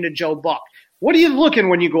talking to Joe Buck. What are you looking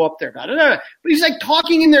when you go up there? But he's like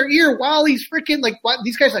talking in their ear while he's freaking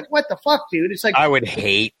these guys what the fuck, dude? It's like I would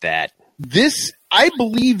hate that. I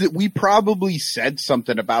believe that we probably said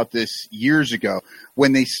something about this years ago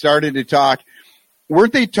when they started to talk.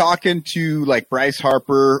 Weren't they talking to Bryce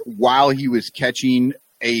Harper while he was catching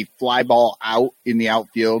a fly ball out in the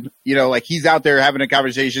outfield? He's out there having a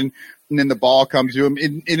conversation. and then the ball comes to him.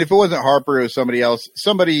 And if it wasn't Harper, it was somebody else.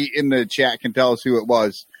 Somebody in the chat can tell us who it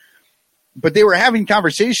was. But they were having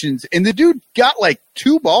conversations, and the dude got like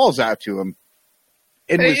 2 balls out to him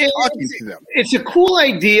and was talking to them. It's a cool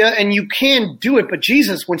idea, and you can do it. But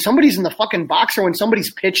Jesus, when somebody's in the fucking box or when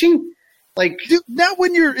somebody's pitching, like dude, not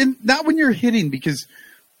when you're hitting, because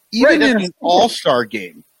even in an all-star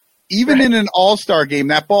game, in an all-star game,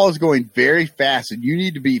 that ball is going very fast, and you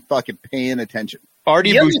need to be fucking paying attention.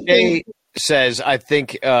 Artie Boucher says, I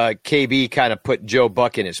think KB kind of put Joe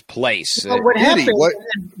Buck in his place. What happened?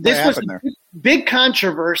 This was there? Big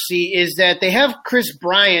controversy is that they have Chris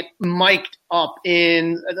Bryant mic'd up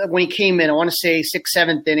when he came in. I want to say 6th,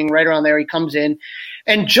 7th inning, right around there. He comes in,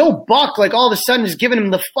 and Joe Buck, like all of a sudden, is giving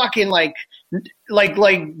him the fucking like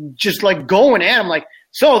just like going at him, like,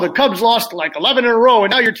 so the Cubs lost like 11 in a row,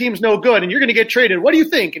 and now your team's no good, and you're going to get traded. What do you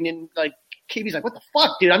think? And then like KB's like, what the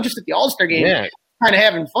fuck, dude? I'm just at the All-Star game, kind of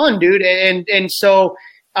having fun, dude. And so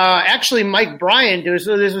actually, Mike Bryant, this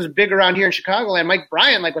was big around here in Chicagoland. Mike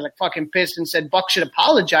Bryant was like fucking pissed and said Buck should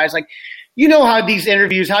apologize. Like, you know how these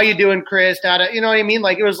interviews, how you doing, Chris? You know what I mean?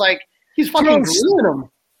 Like, it was like he's fucking grilling him.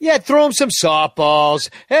 Yeah, throw him some softballs.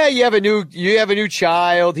 Hey, you have a new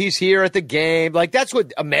child. He's here at the game. Like, that's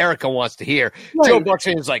what America wants to hear. Right. Joe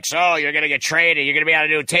Buxton's like, so you're gonna get traded. You're gonna be on a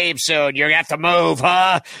new team soon. You're gonna have to move,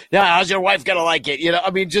 huh? Now, how's your wife gonna like it? You know, I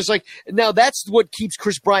mean, just like now, that's what keeps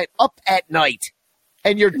Chris Bryant up at night.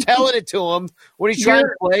 And you're telling it to him when he's trying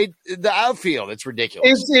to play the outfield. It's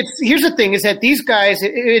ridiculous. Here's the thing: is that these guys,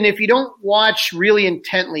 and if you don't watch really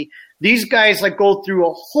intently, these guys like go through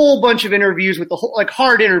a whole bunch of interviews with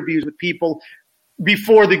hard interviews with people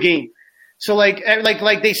before the game. So like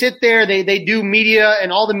they sit there, they do media,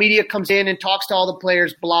 and all the media comes in and talks to all the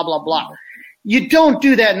players, blah blah blah. You don't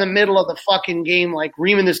do that in the middle of the fucking game, like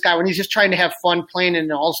reaming this guy when he's just trying to have fun playing in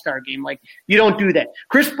an all-star game. Like, you don't do that.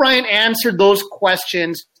 Chris Bryant answered those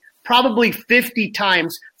questions probably 50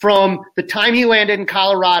 times from the time he landed in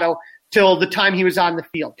Colorado till the time he was on the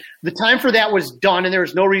field. The time for that was done, and there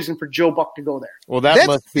was no reason for Joe Buck to go there. Well, that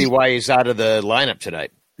must be why he's out of the lineup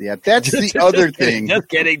tonight. Yeah, that's the other thing.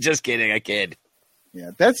 Just kidding. I kid.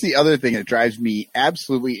 Yeah, that's the other thing that drives me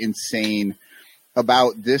absolutely insane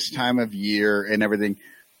about this time of year and everything.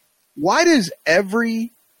 Why does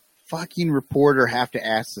every fucking reporter have to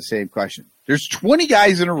ask the same question? There's 20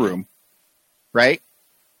 guys in a room, right?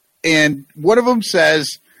 And one of them says,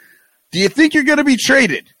 do you think you're going to be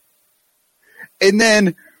traded? And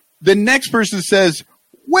then the next person says,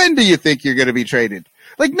 when do you think you're going to be traded?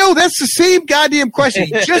 Like, no, that's the same goddamn question.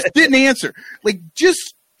 He just didn't answer. Like,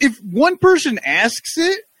 just if one person asks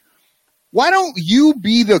it, why don't you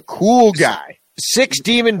be the cool guy? Six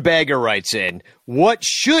Demon Bagger writes in, what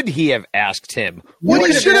should he have asked him? What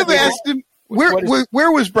he should have asked him,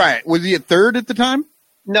 where was Bryant? Was he at third at the time?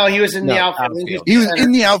 No, he was in the outfield. He was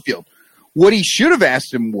in the outfield. What he should have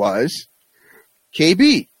asked him was,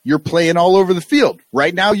 KB, you're playing all over the field.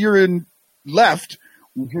 Right now you're in left.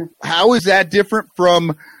 Mm-hmm. How is that different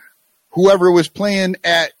from whoever was playing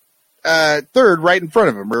at third right in front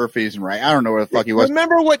of him, or if he's right? I don't know where the fuck he was.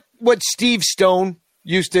 Remember what Steve Stone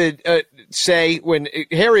used to say when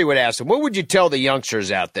Harry would ask him, what would you tell the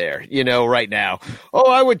youngsters out there, right now? Oh,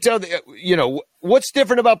 I would tell what's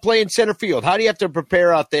different about playing center field? How do you have to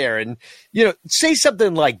prepare out there? And, say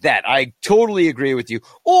something like that. I totally agree with you.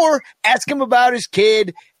 Or ask him about his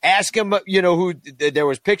kid. Ask him, who there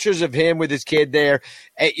was pictures of him with his kid there.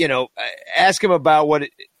 Ask him about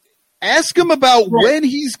Ask him about when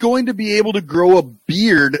he's going to be able to grow a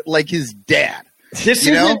beard like his dad. This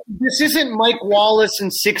isn't Mike Wallace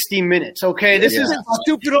in 60 Minutes, okay? This is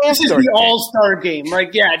stupid All-Star. This is the All-Star game. Like,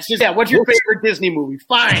 it's just what's your favorite Disney movie?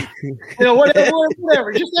 Fine.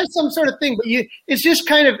 Whatever. Just have some sort of thing. But it's just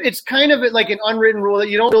kind of like an unwritten rule that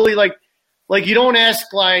you don't really like you don't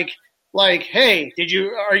ask like, hey,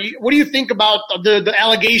 what do you think about the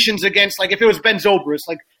allegations against, like, if it was Ben Zobrist,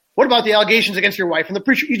 like, what about the allegations against your wife and the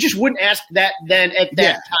preacher? You just wouldn't ask that then at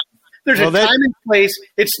that time. There's a time and place.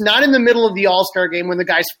 It's not in the middle of the All-Star game when the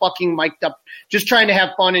guy's fucking mic'd up, just trying to have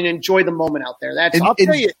fun and enjoy the moment out there. I'll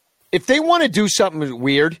tell you, if they want to do something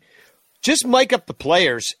weird, just mic up the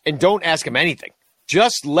players and don't ask them anything.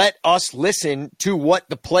 Just let us listen to what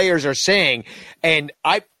the players are saying, and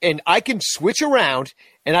I can switch around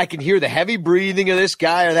and I can hear the heavy breathing of this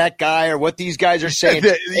guy or that guy or what these guys are saying.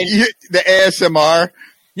 the ASMR.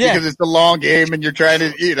 Yeah, because it's a long game and you're trying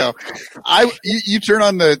to, you turn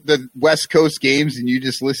on the West Coast games and you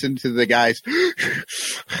just listen to the guys.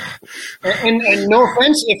 and no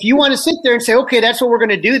offense, if you want to sit there and say, okay, that's what we're going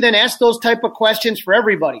to do, then ask those type of questions for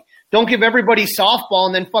everybody. Don't give everybody softball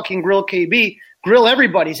and then fucking grill KB. grill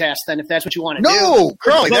everybody's ass then if that's what you want to do. No,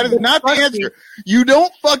 Crowley, that is not the Trust me. answer. You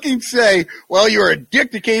don't fucking say, well, you're a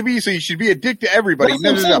dick to KB, so you should be a dick to everybody. That's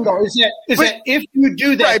what I'm saying, though, is that if you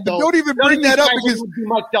do that, Right, but though, don't even none bring of these that up guys because- would be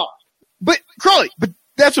mic'd up. But, Crowley, but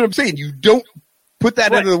that's what I'm saying. You don't put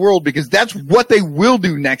that Right. into the world because that's what they will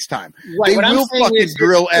do next time. Right, They what I'm will saying fucking is-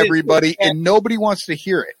 grill is- everybody, and nobody wants to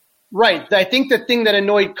hear it. Right. I think the thing that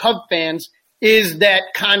annoyed Cub fans is that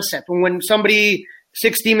concept. And when somebody,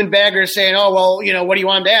 6 demon baggers saying, oh, well, you know, what do you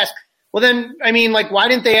want to ask? Well, then, I mean, like, why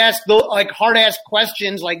didn't they ask hard-ass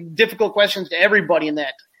questions, like difficult questions to everybody in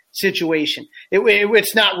that situation?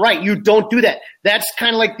 It's not right. You don't do that. That's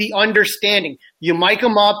kind of like the understanding. You mic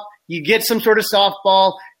them up, you get some sort of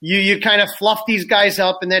softball, you kind of fluff these guys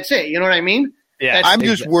up, and that's it. You know what I mean? Yeah, I'm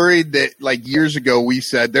just worried that, like, years ago we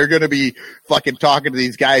said they're going to be fucking talking to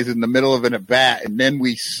these guys in the middle of an at-bat, and then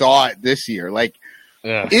we saw it this year. Like,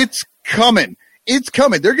 it's coming. It's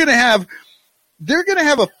coming. They're going to have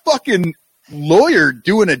a fucking lawyer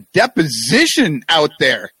doing a deposition out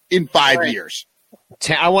there in 5 years.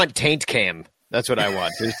 I want taint cam. That's what I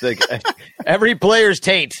want. It's like, every player's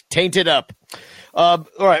tainted up. All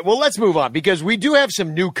right, well, let's move on because we do have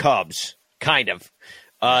some new Cubs, kind of.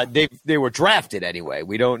 They were drafted anyway.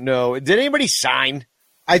 We don't know. Did anybody sign?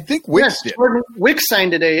 I think Wicks did. Wicks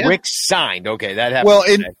signed today, yeah. Wicks signed. Okay, that happened. Well,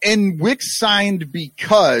 today. and Wicks signed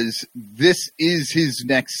because this is his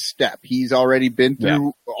next step. He's already been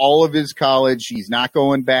through all of his college. He's not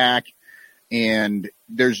going back, and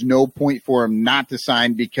there's no point for him not to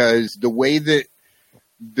sign because the way that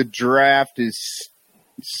the draft is,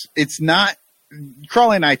 it's not.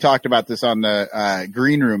 Crawley and I talked about this on the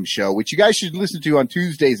Green Room show, which you guys should listen to on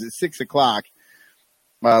Tuesdays at 6:00.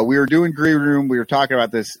 We were doing Green Room. We were talking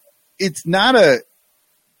about this. It's not a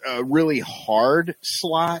really hard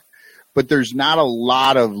slot, but there's not a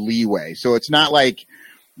lot of leeway. So it's not like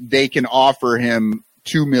they can offer him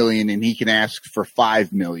 $2 million and he can ask for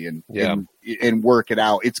 $5 million and work it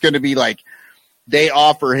out. It's going to be like they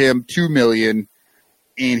offer him $2 million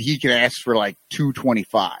and he can ask for like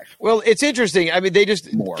 $225. Well, it's interesting. I mean, they just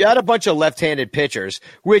got a bunch of left-handed pitchers,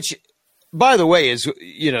 which, by the way, is,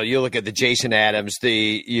 you know, you look at the Jason Adams,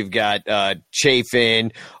 you've got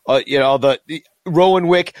Chafin, all the Rowan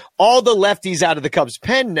Wick, all the lefties out of the Cubs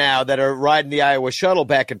pen now that are riding the Iowa shuttle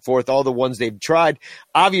back and forth, all the ones they've tried.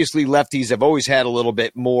 Obviously, lefties have always had a little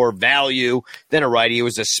bit more value than a righty. It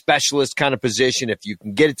was a specialist kind of position. If you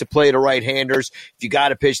can get it to play to right-handers, if you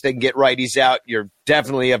got a pitch that can get righties out, you're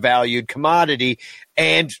definitely a valued commodity.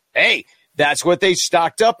 And, hey, that's what they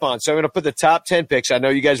stocked up on. So I'm going to put the top 10 picks. I know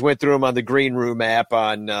you guys went through them on the Green Room app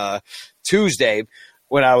on Tuesday.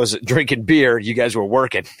 When I was drinking beer, you guys were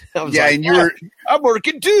working. I was like, and you were. I'm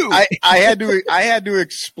working too. I had to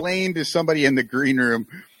explain to somebody in the Green Room.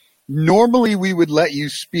 Normally we would let you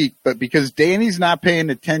speak, but because Danny's not paying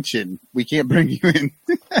attention, we can't bring you in.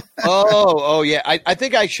 Oh yeah. I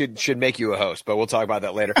think I should make you a host, but we'll talk about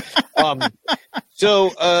that later.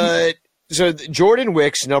 So Jordan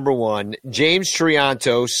Wicks, number one, James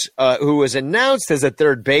Triantos, who was announced as a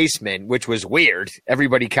third baseman, which was weird.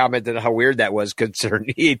 Everybody commented how weird that was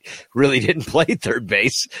considering he really didn't play third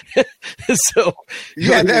base. So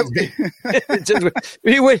Yeah,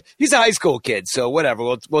 he's a high school kid, so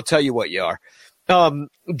whatever. We'll tell you what you are.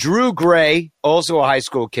 Drew Gray, also a high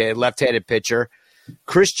school kid, left-handed pitcher.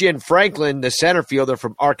 Christian Franklin, the center fielder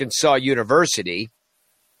from Arkansas University.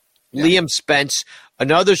 Yeah. Liam Spence,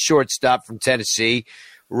 another shortstop from Tennessee.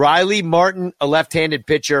 Riley Martin, a left-handed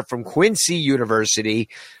pitcher from Quincy University.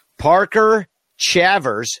 Parker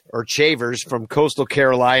Chavers from Coastal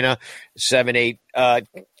Carolina, 7'8".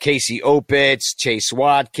 Casey Opitz, Chase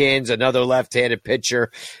Watkins, another left-handed pitcher.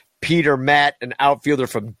 Peter Matt, an outfielder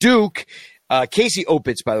from Duke. Casey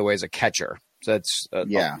Opitz, by the way, is a catcher. So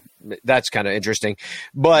that's kind of interesting.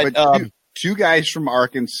 But two guys from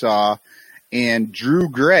Arkansas. And Drew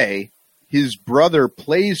Gray, his brother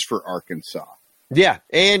plays for Arkansas. Yeah,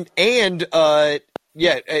 and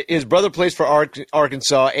his brother plays for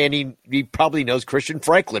Arkansas, and he probably knows Christian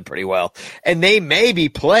Franklin pretty well. And they may be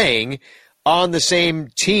playing on the same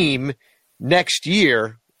team next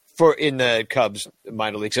year in the Cubs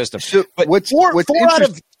minor league system. So, but what's four out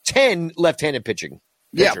of 10 left-handed pitching.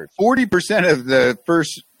 Yeah, 40% of the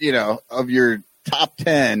first, of your top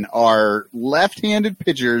 10 are left-handed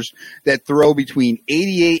pitchers that throw between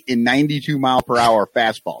 88 and 92 mile per hour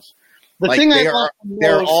fastballs.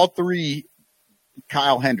 They're all three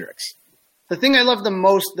Kyle Hendricks. The thing I love the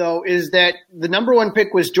most, though, is that the number one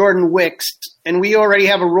pick was Jordan Wicks, and we already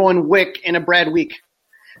have a Rowan Wick and a Brad Week.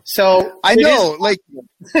 So I know,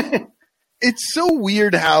 it's so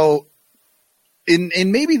weird how,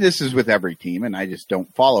 and maybe this is with every team, and I just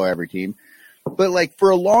don't follow every team. But like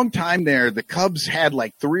for a long time there, the Cubs had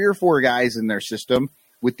like 3 or 4 guys in their system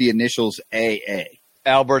with the initials AA.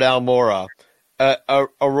 Albert Almora.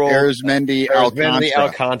 Arizmendi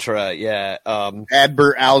Alcantara. Yeah.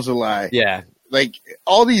 Adbert Alzolay. Yeah. Like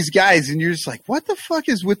all these guys, and you're just like, what the fuck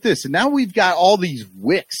is with this? And now we've got all these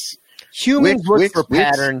wicks. Humans look for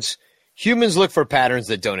patterns. Humans look for patterns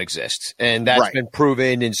that don't exist, and that's been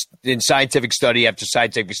proven in scientific study after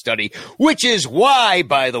scientific study, which is why,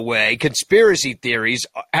 by the way, conspiracy theories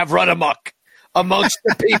have run amok amongst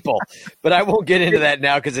the people. But I won't get into that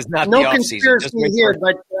now because it's not the off-season. Conspiracy here,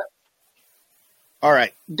 but all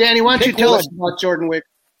right. Danny, why don't you tell us about Jordan Wicks?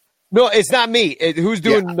 No, it's not me. Who's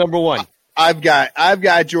doing number one? I've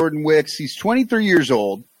got Jordan Wicks. He's 23 years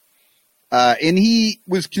old. And he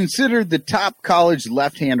was considered the top college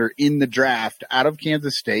left-hander in the draft out of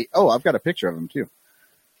Kansas State. Oh, I've got a picture of him too.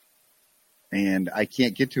 And I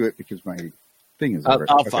can't get to it because my thing is over.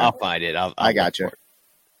 I'll find it. I got you.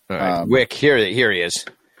 All right. Wick, here he is.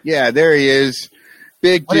 Yeah, there he is.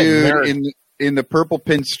 Big dude in the purple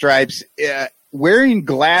pinstripes, wearing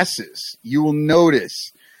glasses. You will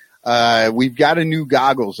notice we've got a new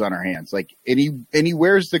goggles on our hands. Like, and he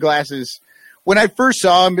wears the glasses. When I first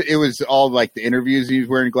saw him, it was all like the interviews. He was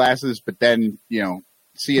wearing glasses, but then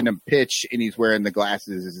seeing him pitch and he's wearing the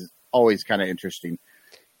glasses is always kind of interesting.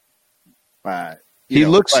 He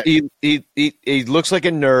looks like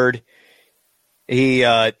a nerd.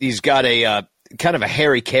 He's got a kind of a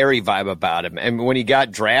Harry Carey vibe about him. And when he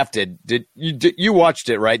got drafted, you watched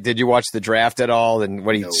it, right? Did you watch the draft at all? And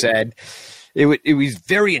what he said? It was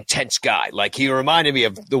very intense guy. Like he reminded me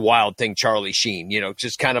of the Wild Thing, Charlie Sheen.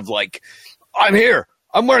 Just kind of like, I'm here.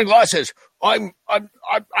 I'm wearing glasses. I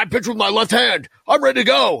pitch with my left hand. I'm ready to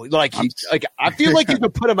go. Like I feel like you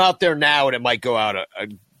could put him out there now and it might go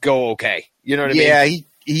okay. You know what I mean?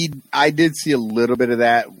 Yeah, I did see a little bit of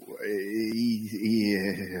that. He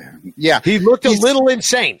looked a little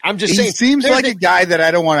insane. I'm just saying. He seems like a guy that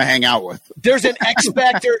I don't want to hang out with. There's an X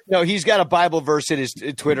factor. No, he's got a Bible verse in his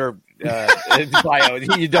Twitter bio.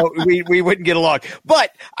 We wouldn't get along.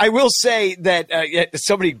 But I will say that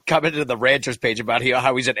somebody commented on the Ranchers page about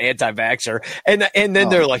how he's an anti-vaxxer, and then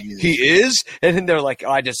they're like, he is, and then they're like,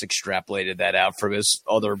 I just extrapolated that out from his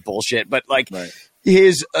other bullshit. But like. Right.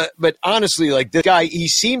 But honestly, like this guy, he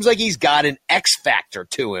seems like he's got an X factor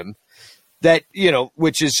to him that,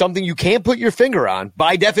 which is something you can't put your finger on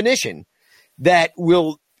by definition, that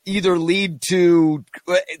will either lead to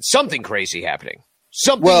something crazy happening.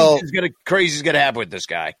 Something crazy is going to happen with this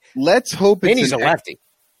guy. Let's hope and he's a lefty.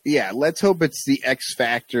 Yeah, let's hope it's the X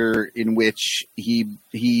factor in which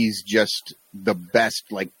he's just the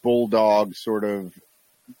best, like, bulldog sort of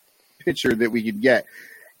pitcher that we could get.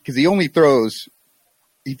 Because he throws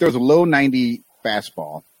a low 90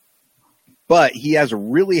 fastball, but he has a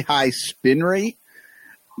really high spin rate,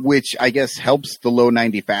 which I guess helps the low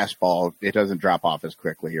 90 fastball. It doesn't drop off as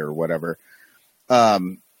quickly or whatever.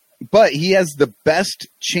 But he has the best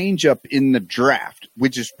changeup in the draft,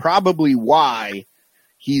 which is probably why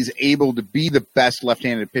he's able to be the best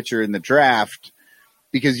left-handed pitcher in the draft,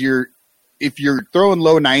 because if you're throwing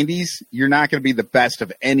low 90s, you're not going to be the best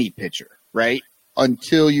of any pitcher, right?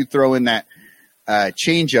 Until you throw in that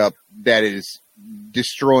changeup that is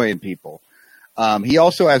destroying people. He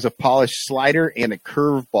also has a polished slider and a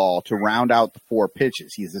curveball to round out the 4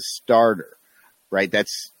 pitches. He's a starter, right?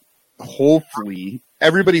 That's hopefully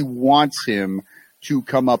everybody wants him to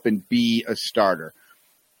come up and be a starter.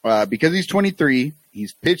 Because he's 23,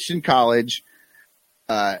 he's pitched in college.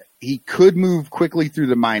 He could move quickly through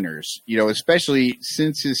the minors, especially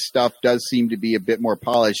since his stuff does seem to be a bit more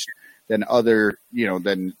polished than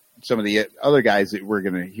than some of the other guys that we're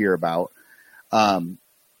going to hear about.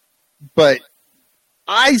 But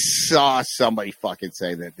I saw somebody fucking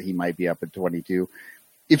say that he might be up at 22.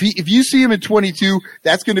 If you see him at 22,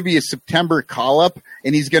 that's going to be a September call-up,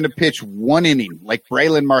 and he's going to pitch 1 inning like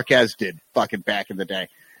Braylon Marquez did fucking back in the day.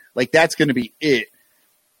 Like, that's going to be it.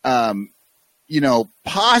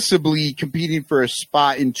 Possibly competing for a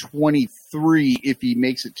spot in 23 if he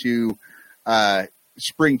makes it to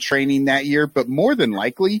spring training that year, but more than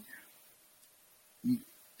likely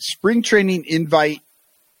spring training invite,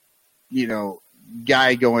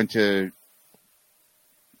 guy going to,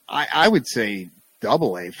 I would say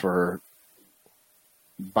AA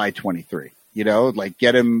by 23, like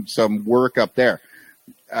get him some work up there,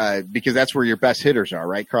 because that's where your best hitters are,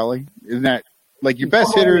 right, Carly? Isn't that like your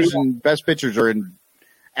best hitters and best pitchers are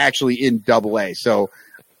actually in AA? So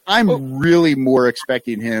I'm really more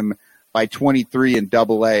expecting him by 23 in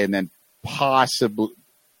AA, and then possibly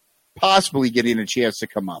getting a chance to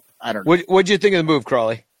come up. I don't know. What'd you think of the move,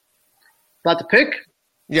 Crawley? About the pick?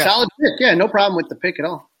 Yeah. Solid pick. Yeah, no problem with the pick at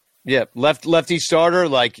all. Yeah, lefty starter,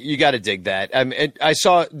 like you got to dig that. I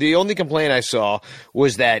saw the only complaint I saw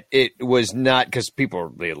was that it was not because people were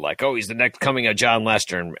really like, "Oh, he's the next coming of John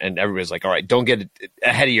Lester," and everybody's like, "All right, don't get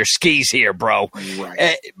ahead of your skis here, bro."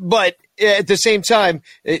 Right. But at the same time,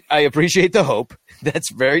 I appreciate the hope.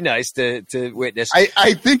 That's very nice to witness.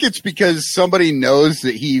 I think it's because somebody knows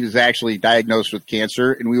that he was actually diagnosed with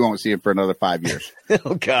cancer, and we won't see him for another 5 years.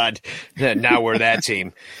 Oh God, now we're that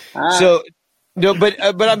team. So. No, but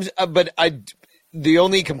the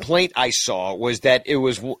only complaint I saw was that it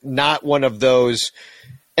was not one of those,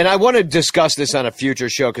 and I want to discuss this on a future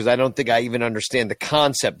show because I don't think I even understand the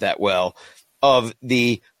concept that well of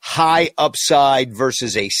the high upside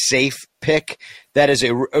versus a safe pick. That is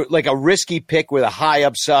a risky pick with a high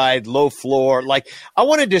upside, low floor. Like I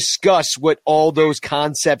want to discuss what all those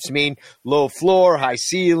concepts mean: low floor, high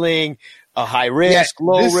ceiling, a high risk,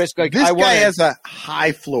 low risk. Like this guy has a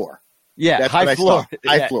high floor. Yeah, that's high floor.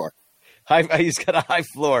 High floor. He's got a high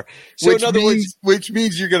floor. So which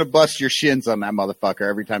means you're going to bust your shins on that motherfucker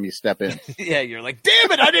every time you step in. Yeah, you're like,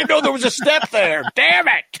 damn it, I didn't know there was a step there. Damn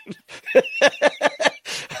it.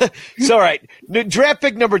 It's all right. Draft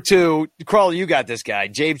pick number 2. Crawley, you got this guy.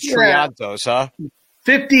 James Triantos, huh?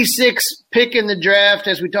 56 pick in the draft,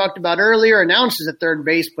 as we talked about earlier, announces at third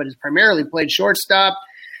base, but has primarily played shortstop.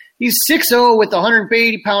 He's 6'0" with a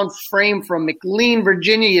 180-pound frame from McLean,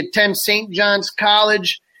 Virginia. He attends St. John's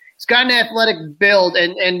College. He's got an athletic build.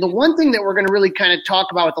 And the one thing that we're going to really kind of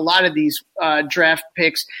talk about with a lot of these draft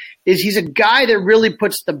picks is he's a guy that really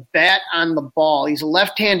puts the bat on the ball. He's a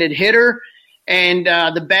left-handed hitter, and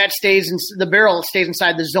the barrel stays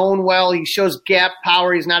inside the zone well. He shows gap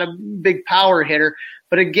power. He's not a big power hitter.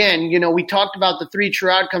 But again, we talked about the 3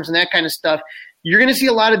 true outcomes and that kind of stuff. You're going to see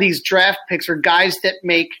a lot of these draft picks are guys that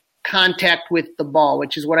make contact with the ball,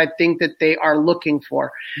 which is what I think that they are looking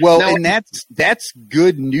for. Well, now, and that's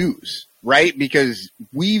good news, right? Because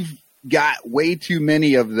we've got way too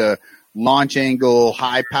many of the launch angle,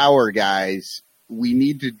 high power guys. We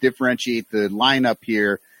need to differentiate the lineup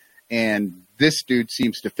here, and this dude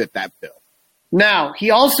seems to fit that bill. Now,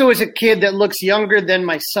 he also is a kid that looks younger than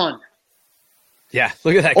my son. Yeah,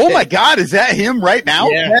 look at that kid. Oh, my my God, is that him right now?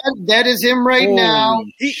 Yeah. That is him right now.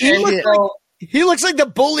 He looks like the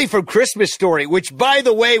bully from Christmas Story, which, by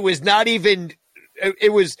the way, was not even –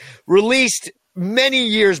 it was released many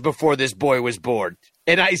years before this boy was born.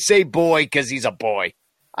 And I say boy because he's a boy.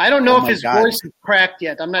 I don't know if his voice is cracked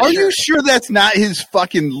yet. I'm not sure. Are you sure that's not his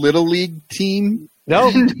fucking Little League team?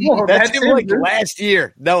 No, that's him like last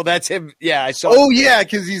year. No, that's him. Yeah, I saw. Oh, yeah,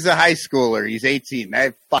 because he's a high schooler. He's 18.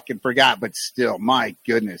 I fucking forgot, but still, my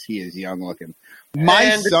goodness, he is young looking.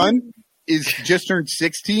 My son is just turned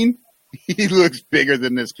 16. He looks bigger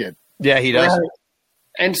than this kid. Yeah, he does.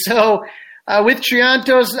 And so with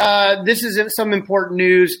Triantos, this is some important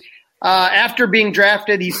news. After being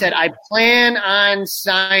drafted, he said, I plan on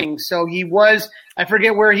signing. So he was – I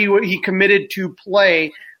forget where he committed to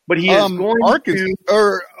play, but he is going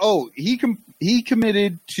to – he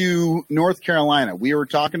committed to North Carolina. We were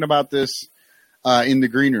talking about this in the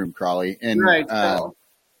green room, Crawley. And, right.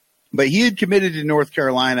 But he had committed to North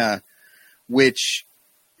Carolina, which –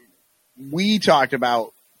 we talked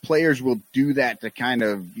about players will do that to kind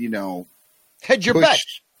of, hedge your bet.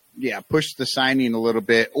 Yeah, push the signing a little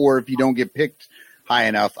bit. Or if you don't get picked high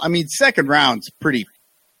enough. I mean, second round's pretty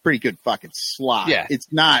good fucking slot. Yeah.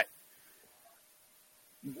 It's not.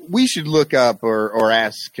 We should look up or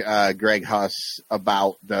ask Greg Huss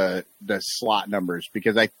about the slot numbers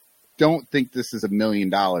because I don't think this is $1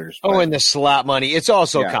 million. Oh, and the slot money. It's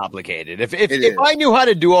also complicated. If I knew how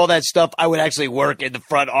to do all that stuff, I would actually work in the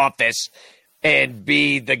front office and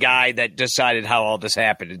be the guy that decided how all this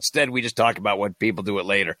happened. Instead, we just talk about when people do it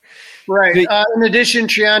later. Right. In addition,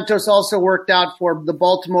 Triantos also worked out for the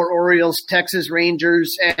Baltimore Orioles, Texas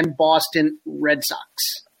Rangers, and Boston Red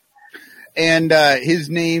Sox. And his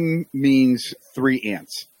name means 3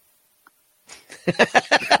 ants.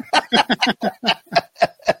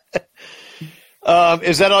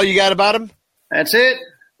 Is that all you got about him? That's it.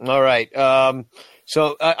 All right.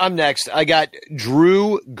 So I'm next. I got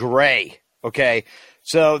Drew Gray. Okay.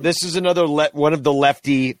 So this is another one of the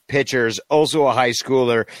lefty pitchers, also a high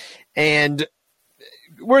schooler. And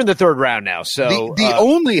we're in the 3rd round now. So the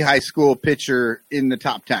only high school pitcher in the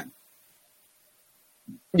top 10.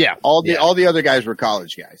 Yeah. All the other guys were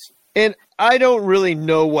college guys. And I don't really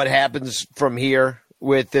know what happens from here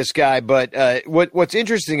with this guy, but what's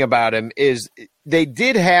interesting about him is they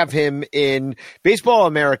did have him in Baseball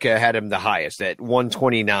America had him the highest at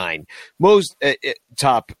 129. Most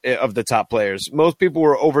top of the top players. Most people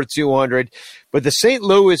were over 200, but the St.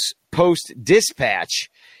 Louis Post-Dispatch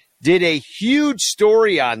did a huge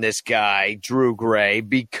story on this guy, Drew Gray,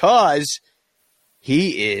 because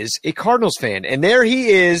he is a Cardinals fan. And there he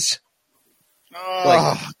is.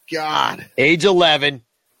 Oh, God. Age 11,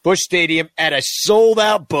 Busch Stadium at a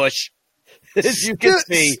sold-out Busch. As you can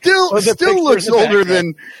see. Still looks older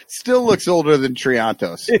than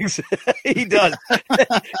Triantos. He does.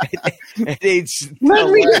 At age Let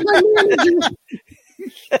me get my manager.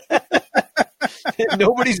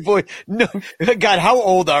 Nobody's voice. No, God, how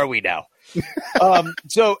old are we now?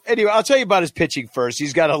 So anyway, I'll tell you about his pitching first.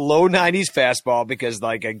 He's got a low 90s fastball because,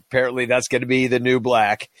 like, apparently that's going to be the new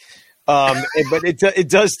black. But it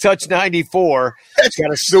does touch 94.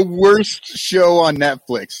 That's the worst show on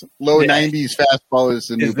Netflix. Low 90s fastball is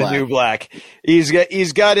the new black. He's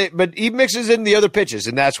got it, but he mixes in the other pitches,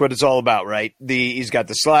 and that's what it's all about, right? He's got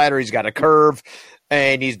the slider, he's got a curve,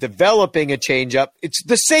 and he's developing a changeup. It's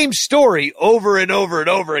the same story over and over and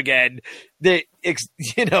over again.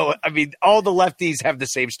 All the lefties have the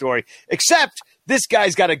same story, except this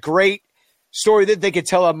guy's got a great story that they could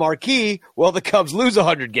tell on marquee. Well, the Cubs lose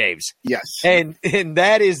 100 games. Yes. And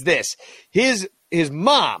that is this. His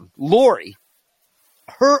mom, Lori,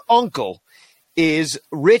 her uncle is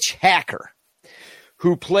Rich Hacker,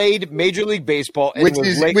 who played Major League Baseball. And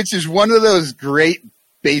which is one of those great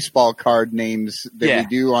baseball card names that we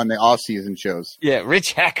do on the off-season shows. Yeah,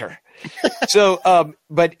 Rich Hacker. So,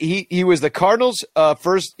 but he was the Cardinals'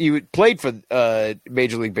 first. He played for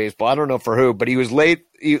Major League Baseball. I don't know for who, but he was later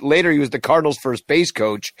he was the Cardinals' first base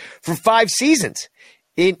coach for 5 seasons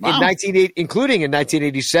in 1980, including in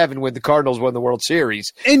 1987 when the Cardinals won the World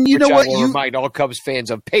Series. And you know what? I will remind all Cubs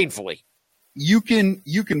fans of painfully. You can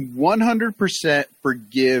 100%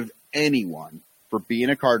 forgive anyone for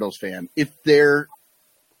being a Cardinals fan if their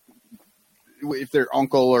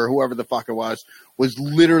uncle or whoever the fuck it was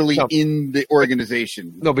literally in the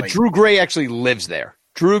organization. No, but Drew Gray actually lives there.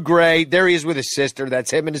 Drew Gray, there he is with his sister.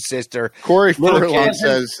 That's him and his sister. Corey Furlong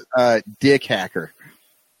says, Dick Hacker.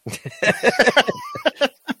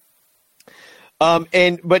 But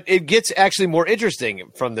it gets actually more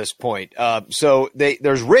interesting from this point. So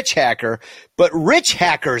there's Rich Hacker, but Rich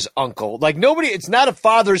Hacker's uncle, like it's not a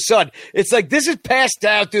father's son. It's like this is passed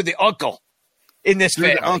down through the uncle in this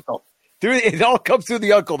family. The uncle. It all comes through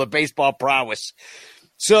the uncle, the baseball prowess.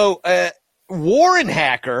 So Warren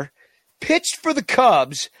Hacker pitched for the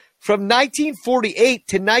Cubs from 1948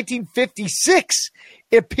 to 1956,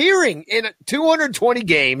 appearing in 220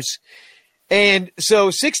 games. And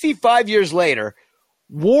so 65 years later,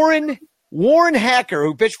 Warren Hacker,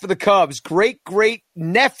 who pitched for the Cubs, great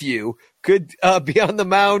nephew, could be on the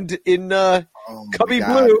mound in Cubby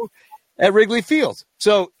Blue at Wrigley Field.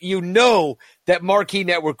 So you know that Marquee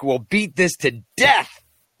Network will beat this to death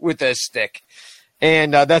with a stick.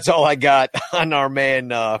 And that's all I got on our man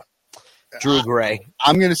Drew Gray.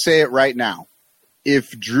 I'm going to say it right now.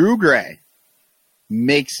 If Drew Gray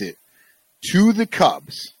makes it to the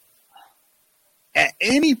Cubs, at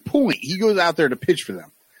any point he goes out there to pitch for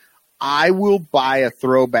them, I will buy a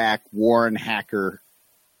throwback Warren Hacker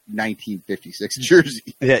 1956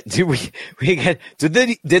 jersey. Yeah, did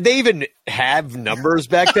they even have numbers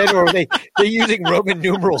back then, or were they using Roman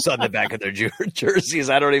numerals on the back of their jerseys?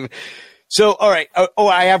 I don't even. So, all right.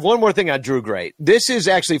 I have one more thing on Drew Gray. This is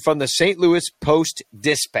actually from the St. Louis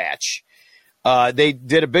Post-Dispatch. They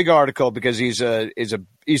did a big article because he's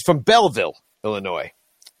from Belleville, Illinois,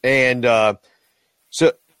 and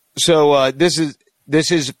so this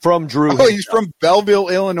is from Drew. Oh, he's from Belleville,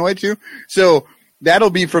 Illinois, too. So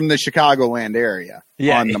that'll be from the Chicagoland area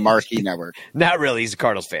on the Marquee Network. Not really. He's a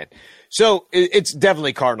Cardinals fan. So it's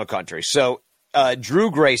definitely Cardinal country. So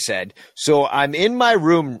Drew Gray said, so I'm in my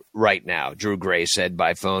room right now, Drew Gray said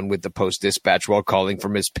by phone with the Post-Dispatch while calling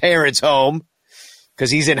from his parents' home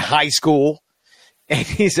because he's in high school. And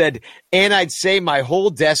he said, and I'd say my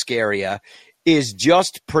whole desk area is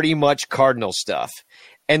just pretty much Cardinal stuff.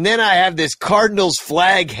 And then I have this Cardinals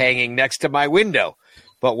flag hanging next to my window.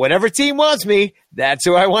 But whatever team wants me, that's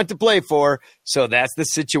who I want to play for. So that's the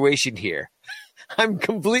situation here. I'm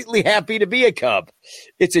completely happy to be a Cub.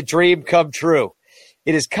 It's a dream come true.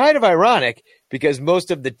 It is kind of ironic because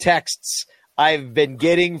most of the texts I've been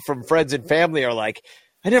getting from friends and family are like,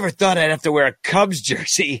 I never thought I'd have to wear a Cubs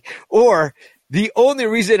jersey, or the only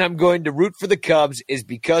reason I'm going to root for the Cubs is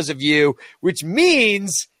because of you, which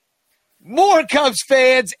means more Cubs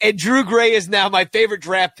fans, and Drew Gray is now my favorite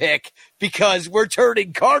draft pick because we're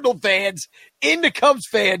turning Cardinal fans into Cubs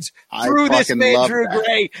fans through this man, Drew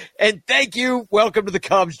Gray. And thank you. Welcome to the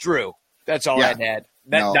Cubs, Drew. That's all I had.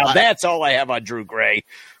 That's all I have on Drew Gray.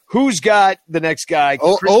 Who's got the next guy?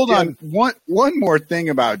 Hold on. One more thing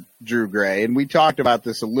about Drew Gray, and we talked about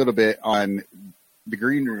this a little bit on the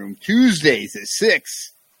Green Room, Tuesdays at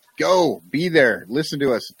 6. Go, be there, listen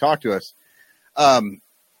to us, talk to us.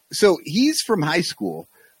 So he's from high school,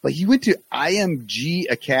 but he went to IMG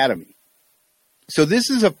Academy. So this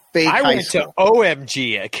is a fake high school. I went to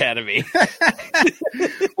OMG Academy.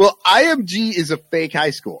 Well, IMG is a fake high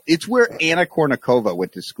school. It's where Anna Kournikova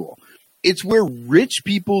went to school. It's where rich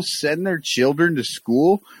people send their children to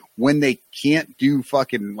school when they can't do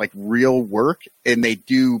fucking like real work, and they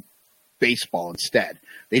do baseball instead.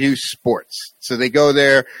 They do sports. So they go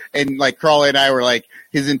there, and like Crawley and I were like,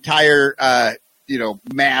 his entire,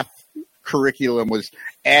 math curriculum was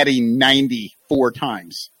adding 94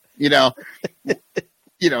 times,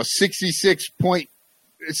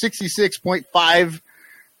 66.5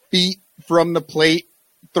 feet from the plate,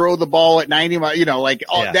 throw the ball at 90 miles,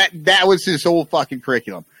 that was his whole fucking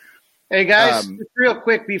curriculum. Hey guys, just real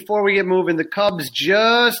quick before we get moving, the Cubs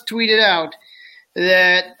just tweeted out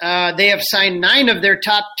that they have signed 9 of their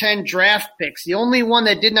top 10 draft picks. The only one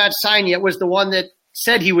that did not sign yet was the one that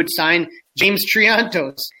said he would sign, James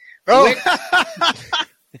Triantos. Oh.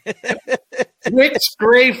 Wicks,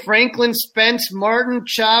 Gray, Franklin, Spence, Martin,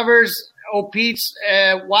 Chavez, Opitz,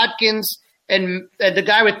 Watkins, and the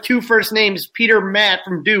guy with 2 first names, Peter Matt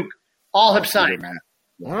from Duke, all have signed.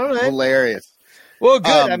 All right. Hilarious. Well,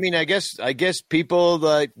 good. I mean, I guess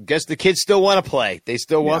people, guess the kids still want to play. They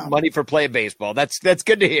still want money for playing baseball. That's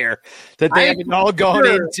good to hear that they haven't all gone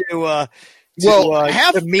into.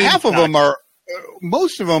 Half of them are,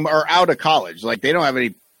 most of them are out of college. Like they don't have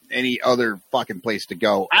any other fucking place to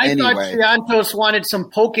go. I thought Triantos wanted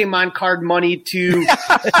some Pokemon card money to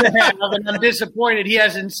have, and I'm disappointed he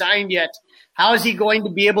hasn't signed yet. How is he going to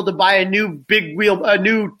be able to buy a new big wheel, a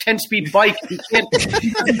new 10-speed bike? He can't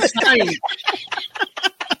sign.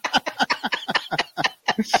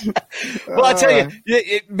 Well, I'll tell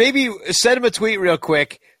you, maybe send him a tweet real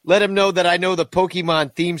quick. Let him know that I know the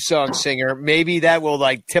Pokemon theme song singer. Maybe that will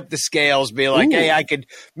tip the scales. Be like, hey, I could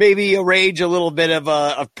maybe arrange a little bit of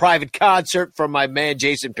a private concert from my man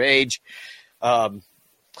Jason Page.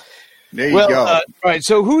 There you go. All right.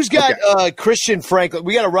 So who's got Christian Franklin?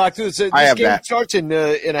 We got to rock through this. This game starts in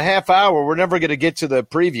a half hour. We're never going to get to the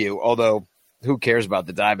preview. Although, who cares about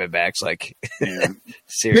the Diamondbacks?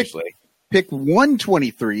 Seriously. Pick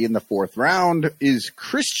 123 in the 4th round is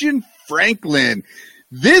Christian Franklin.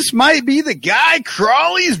 This might be the guy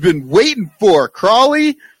Crawley's been waiting for.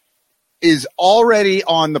 Crawley is already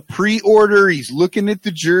on the pre-order. He's looking at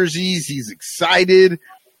the jerseys. He's excited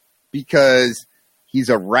because he's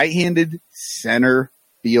a right-handed center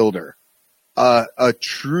fielder, a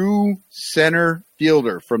true center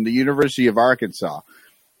fielder from the University of Arkansas.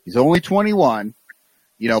 He's only 21.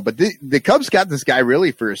 But the Cubs got this guy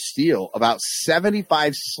really for a steal, about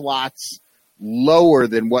 75 slots lower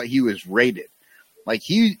than what he was rated. Like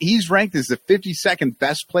he's ranked as the 52nd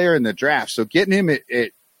best player in the draft. So getting him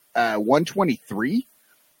at 123,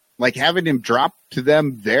 like having him drop to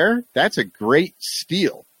them there, that's a great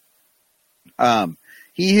steal.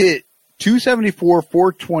 He hit 274,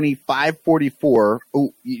 420, 544.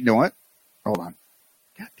 Oh, you know what? Hold on.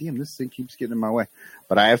 God damn, this thing keeps getting in my way.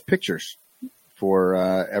 But I have pictures for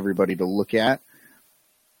everybody to look at.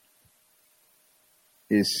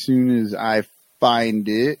 As soon as I find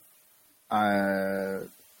it,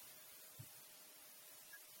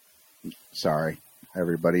 sorry,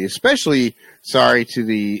 everybody. Especially sorry to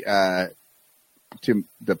the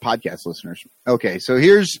podcast listeners. Okay, so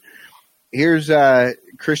here's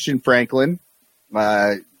Christian Franklin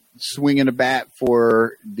swinging a bat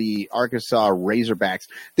for the Arkansas Razorbacks.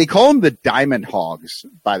 They call them the Diamond Hogs,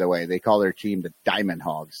 by the way. They call their team the Diamond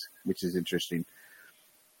Hogs, which is interesting.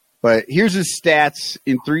 But here's his stats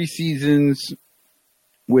in 3 seasons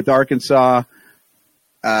with Arkansas.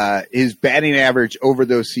 His batting average over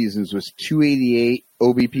those seasons was 288,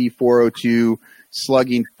 OBP 402,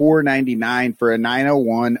 slugging 499 for a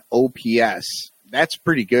 901 OPS. That's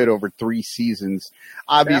pretty good over 3 seasons.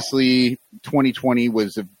 Obviously, 2020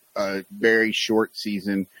 was a very short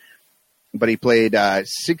season, but he played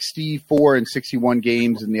 64 and 61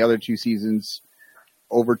 games in the other 2 seasons,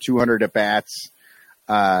 over 200 at bats.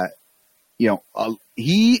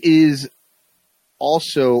 He is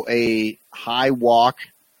also a high walk,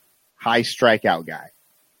 high strikeout guy,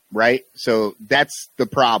 right? So that's the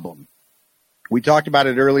problem. We talked about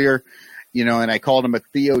it earlier, and I called him a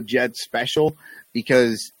Theo Jed special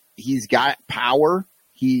because he's got power.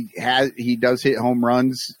 He does hit home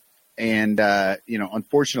runs, and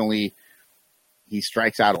unfortunately, he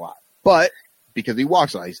strikes out a lot. But because he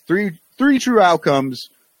walks a lot, he's three true outcomes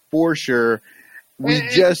for sure. We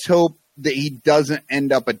just hope that he doesn't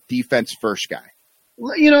end up a defense first guy.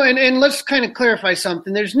 and let's kind of clarify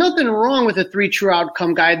something. There's nothing wrong with a 3 true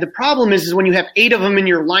outcome guy. The problem is when you have 8 of them in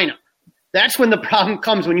your lineup. That's when the problem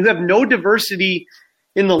comes. When you have no diversity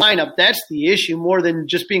in the lineup, that's the issue more than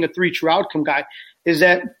just being a 3 true outcome guy, is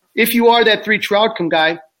that if you are that 3 true outcome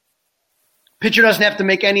guy, pitcher doesn't have to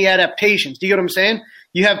make any adaptations. Do you get what I'm saying?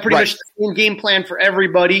 You have pretty much the same game plan for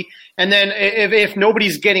everybody. And then if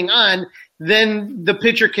nobody's getting on, then the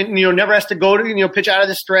pitcher can, never has to go to, pitch out of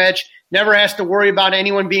the stretch, never has to worry about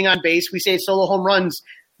anyone being on base. We say solo home runs.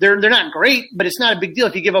 They're not great, but it's not a big deal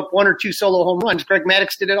if you give up 1 or 2 solo home runs. Greg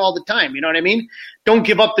Maddux did it all the time. You know what I mean? Don't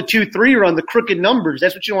give up the 2-3 run, the crooked numbers.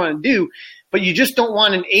 That's what you want to do. But you just don't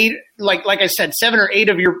want an 8, like I said, 7 or 8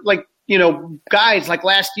 of your, guys like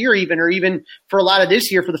last year even, or even for a lot of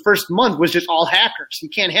this year for the first month was just all hackers. You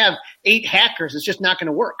can't have 8 hackers. It's just not going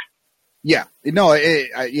to work. Yeah, no,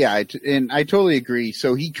 and I totally agree.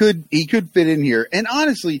 So he could fit in here. And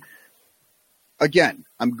honestly, again,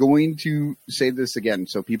 I'm going to say this again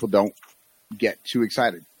so people don't get too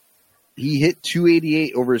excited. He hit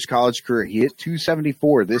 288 over his college career. He hit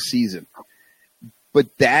 274 this season.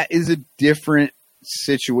 But that is a different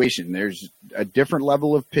situation. There's a different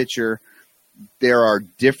level of pitcher. There are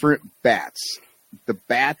different bats. The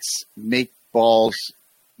bats make balls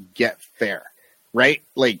get fair, right?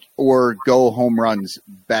 Or go home runs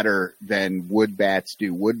better than wood bats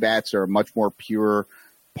do. Wood bats are a much more pure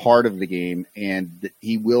part of the game, and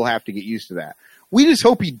he will have to get used to that. We just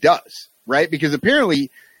hope he does, right? Because apparently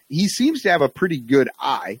he seems to have a pretty good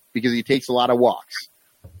eye because he takes a lot of walks.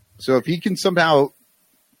 So if he can somehow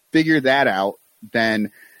figure that out,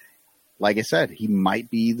 then, like I said, he might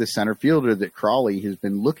be the center fielder that Crawley has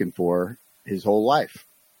been looking for his whole life.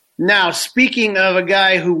 Now, speaking of a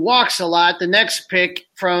guy who walks a lot, the next pick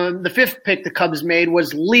from the 5th pick the Cubs made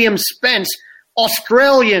was Liam Spence,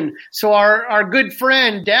 Australian. So our good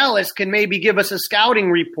friend Dallas can maybe give us a scouting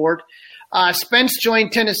report. Spence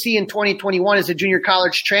joined Tennessee in 2021 as a junior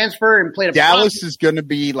college transfer and played a Dallas is going to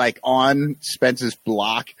be on Spence's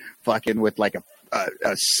block, fucking with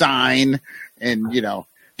a sign, and welcome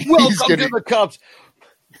to the Cubs.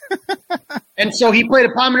 And so he played a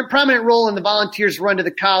prominent role in the Volunteers' run to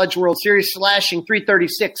the College World Series, slashing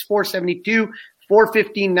 .336, .472,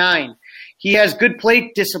 .459. He has good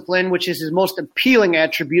plate discipline, which is his most appealing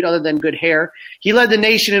attribute other than good hair. He led the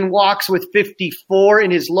nation in walks with 54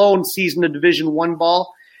 in his lone season of Division I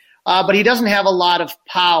ball. But he doesn't have a lot of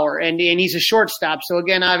power, and he's a shortstop. So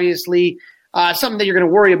again, obviously, something that you're going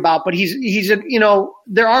to worry about. But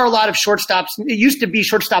there are a lot of shortstops. It used to be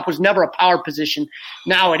shortstop was never a power position.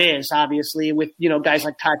 Now it is, obviously, with guys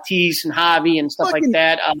like Tatis and Javi and stuff like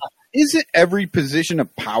that. Isn't every position a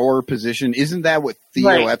power position? Isn't that what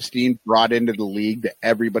Theo Epstein brought into the league, that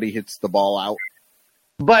everybody hits the ball out?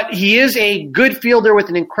 But he is a good fielder with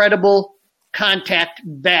an incredible contact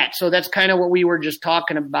bat. So that's kind of what we were just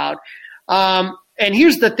talking about. And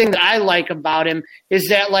here's the thing that I like about him is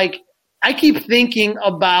that, I keep thinking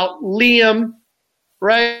about Liam,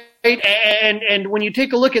 right? And when you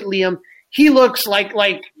take a look at Liam, he looks like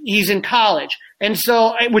he's in college. And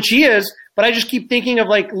so, which he is, but I just keep thinking of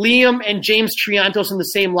Liam and James Triantos in the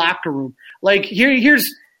same locker room. Here's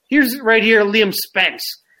right here, Liam Spence.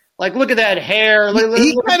 Look at that hair.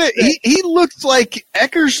 He looks like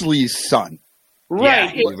Eckersley's son. Right. Yeah,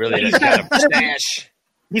 he really does got a stash.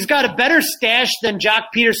 He's got a better stash than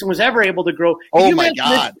Jock Peterson was ever able to grow. Oh my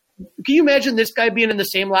God. Can you imagine this guy being in the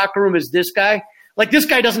same locker room as this guy? This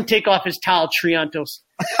guy doesn't take off his towel, Triantos.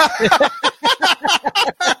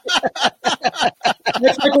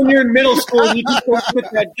 It's like when you're in middle school and you just go with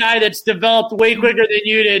that guy that's developed way quicker than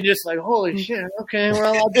you did, and just holy shit, okay,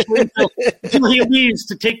 well, I'll just wait until he leaves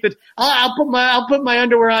to take the. I'll put my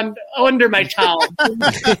underwear on under my towel.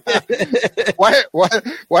 Why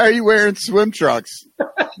are you wearing swim trunks?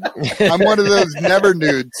 I'm one of those never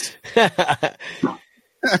nudes.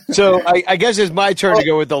 So I guess it's my turn to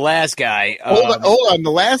go with the last guy. Hold on.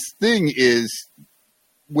 The last thing is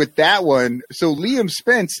with that one. So Liam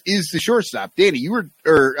Spence is the shortstop. Danny, you were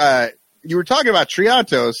talking about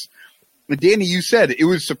Triantos. Danny, you said it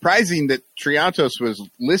was surprising that Triantos was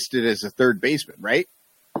listed as a third baseman, right?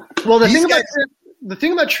 Well, the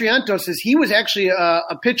thing about Triantos is he was actually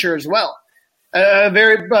a pitcher as well, a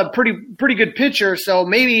very pretty good pitcher. So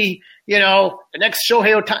maybe. The next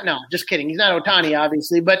Shohei Ohtani. No, just kidding. He's not Ohtani,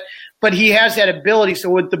 obviously, but he has that ability. So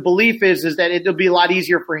what the belief is that it'll be a lot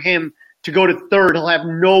easier for him to go to third. He'll have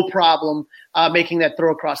no problem making that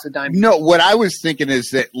throw across the diamond. No, what I was thinking is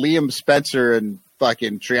that Liam Spencer and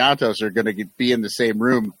fucking Triantos are going to be in the same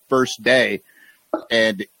room first day,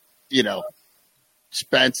 and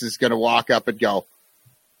Spence is going to walk up and go,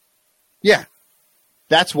 "Yeah,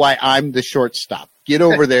 that's why I'm the shortstop." get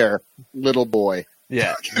over there, little boy.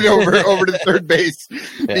 Yeah. Get over to third base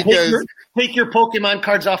because take your Pokemon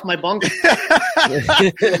cards off my bunk. Because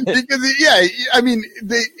I mean,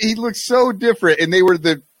 he looks so different, and they were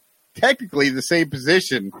technically the same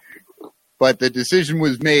position, but the decision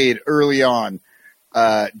was made early on.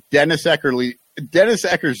 Dennis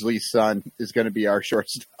Eckersley's son is going to be our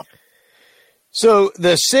shortstop. So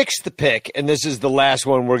the sixth pick, and this is the last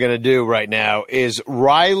one we're going to do right now, is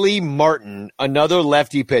Riley Martin, another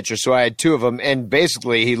lefty pitcher. So I had two of them, and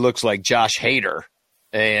basically he looks like Josh Hader,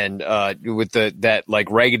 and with that like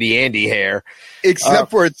Raggedy Andy hair, except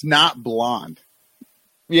for it's not blonde.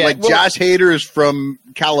 Yeah, Josh Hader is from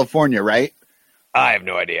California, right? I have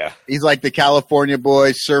no idea. He's like the California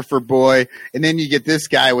boy, surfer boy, and then you get this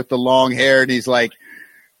guy with the long hair, and he's like,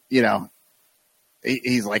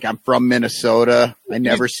 he's like, I'm from Minnesota. I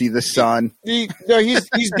never see the sun. He's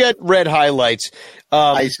got red highlights.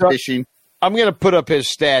 Ice fishing. I'm going to put up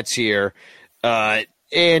his stats here,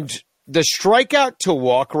 and the strikeout to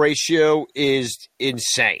walk ratio is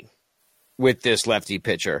insane with this lefty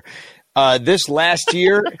pitcher. This last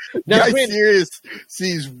year, Guy Serious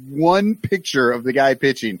sees one picture of the guy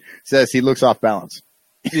pitching, says he looks off balance.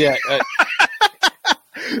 Yeah.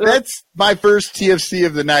 That's my first TFC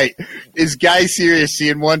of the night. Is Guy Serious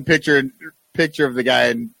seeing one picture of the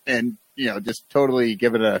guy and just totally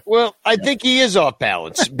give it a. Well, I think he is off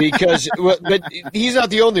balance because, but he's not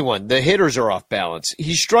the only one. The hitters are off balance.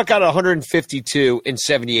 He struck out 152 in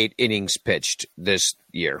 78 innings pitched this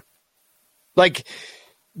year. Like,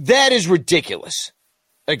 that is ridiculous.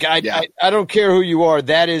 Like, I don't care who you are.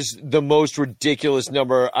 That is the most ridiculous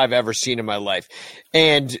number I've ever seen in my life.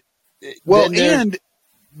 And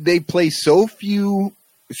they play so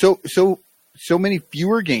many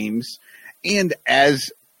fewer games, and as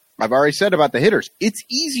I've already said about the hitters, it's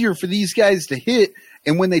easier for these guys to hit,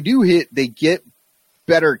 and when they do hit, they get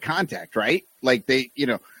better contact, right? Like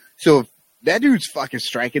so if that dude's fucking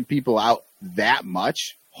striking people out that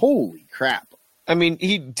much, holy crap. I mean,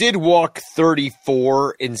 he did walk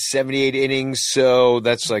 34 in 78 innings, so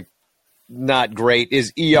that's like not great.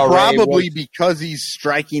 His ERA probably because he's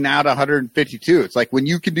striking out 152. It's like when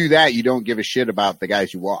you can do that, you don't give a shit about the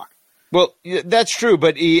guys you walk. Well, that's true,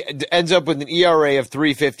 but he ends up with an ERA of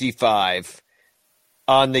 3.55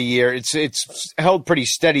 on the year. It's held pretty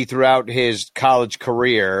steady throughout his college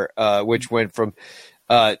career, which went from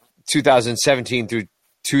 2017 through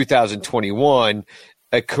 2021.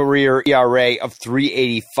 A career ERA of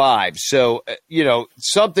 3.85. So,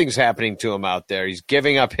 something's happening to him out there. He's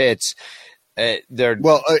giving up hits.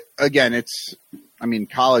 Again,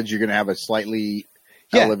 college, you're going to have a slightly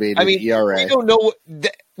elevated ERA. We don't know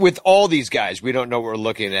with all these guys. We don't know what we're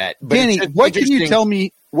looking at. But Danny, what can you tell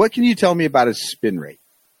me? What can you tell me about his spin rate?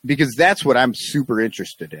 Because that's what I'm super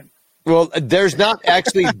interested in. Well, there's not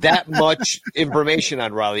actually that much information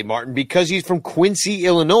on Riley Martin because he's from Quincy,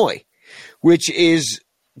 Illinois, which is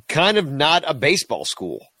kind of not a baseball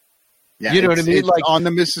school. Yeah, you know what I mean? It's like on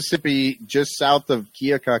the Mississippi, just south of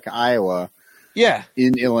Keokuk, Iowa. Yeah.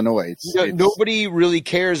 In Illinois. Nobody really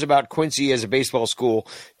cares about Quincy as a baseball school.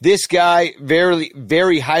 This guy, very,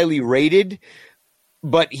 very highly rated,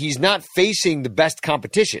 but he's not facing the best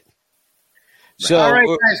competition. So, all right,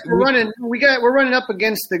 guys, we're running up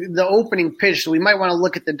against the opening pitch, so we might want to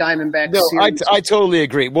look at the Diamondbacks. No, I totally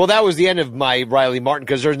agree. Well, that was the end of my Riley Martin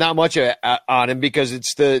because there's not much on him because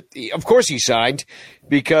of course he signed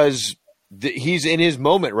because he's in his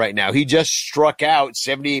moment right now. He just struck out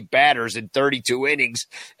 78 batters in 32 innings,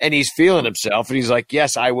 and he's feeling himself, and he's like,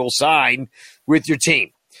 yes, I will sign with your team.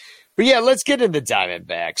 But, yeah, let's get into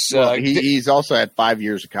Diamondbacks. Well, he's also had 5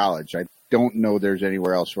 years of college. I don't know there's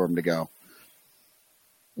anywhere else for him to go.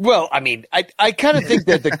 Well, I mean, I kind of think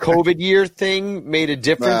that the COVID year thing made a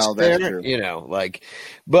difference there. True.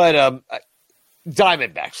 But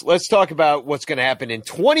Diamondbacks. Let's talk about what's going to happen in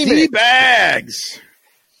 20 minutes. T-Bags!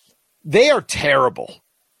 They are terrible.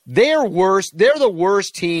 They're worse. They're the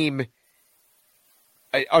worst team.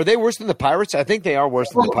 Are they worse than the Pirates? I think they are worse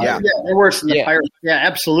than the Pirates. Yeah, they're worse than the Pirates. Yeah,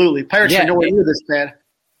 absolutely. Pirates are nowhere near this bad.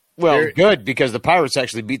 Well, good, because the Pirates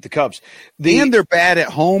actually beat the Cubs. And they're bad at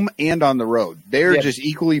home and on the road. They're just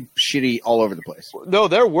equally shitty all over the place. No,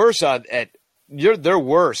 they're worse they're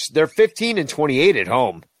worse. They're 15-28 at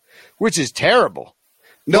home, which is terrible.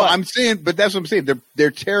 No, but that's what I'm saying.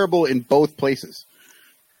 They're terrible in both places.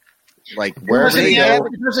 Like wherever they go,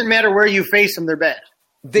 it doesn't matter where you face them; they're bad.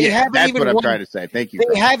 That's what I'm trying to say. Thank you.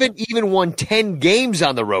 They haven't even won 10 games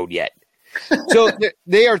on the road yet. So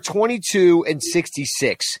they are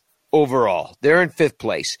 22-66 overall. They're in 5th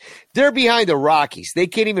place. They're behind the Rockies. They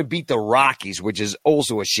can't even beat the Rockies, which is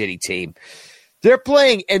also a shitty team. They're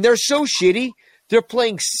playing, and they're so shitty. They're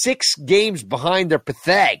playing 6 games behind their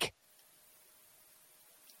Pathag.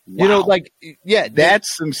 Wow. You know, like, yeah.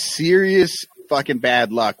 That's some serious fucking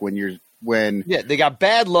bad luck when Yeah, they got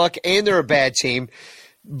bad luck and they're a bad team.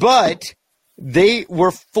 But they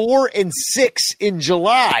were 4-6 in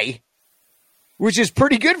July, which is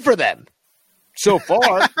pretty good for them so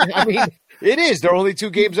far. I mean, it is. They're only 2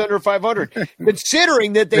 games under 500,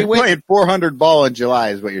 considering that they went playing 400 ball in July,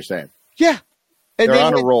 is what you're saying. Yeah, and They're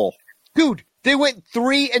on a roll, dude. They went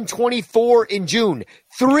 3-24 in June.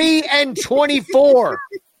 3-24.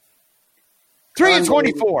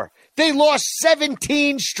 3-24. They lost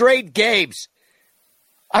 17 straight games.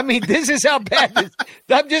 I mean, this is how bad this.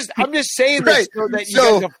 I'm just saying this so that you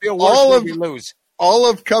guys don't feel worse when we lose. All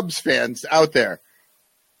of Cubs fans out there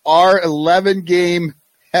are 11-game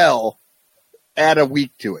hell add a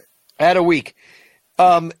week to it. Add a week.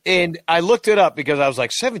 And I looked it up because I was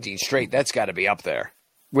like, 17 straight, that's got to be up there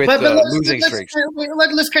with losing streaks.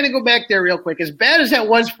 Let's kind of go back there real quick. As bad as that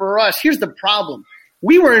was for us, here's the problem.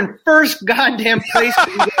 We were in first goddamn place.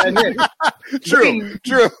 True.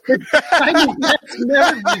 Diamondbacks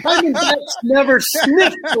never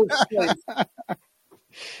sniffed those place.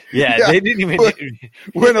 Yeah, they didn't even.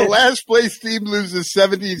 When a last place team loses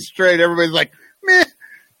 17 straight, everybody's like, meh.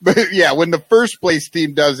 But yeah, when the first place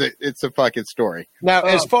team does it, it's a fucking story. Now,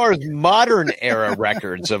 as far as modern era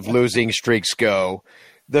records of losing streaks go,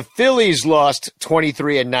 the Phillies lost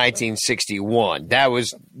 23 in 1961. That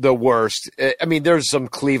was the worst. I mean, there's some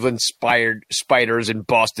Cleveland Spiders and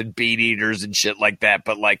Boston Beat Eaters and shit like that,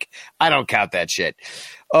 but like, I don't count that shit.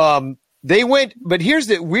 They went, but here's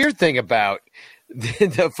the weird thing about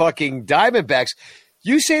the fucking Diamondbacks.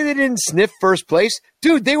 You say they didn't sniff first place?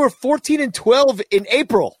 Dude, they were 14-12 in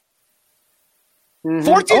April.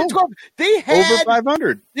 14-12. They had over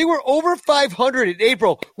 500. They were over 500 in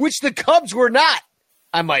April, which the Cubs were not,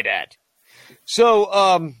 I might add.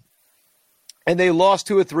 So, and they lost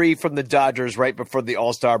 2 or 3 from the Dodgers right before the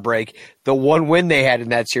All-Star break. The one win they had in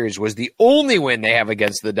that series was the only win they have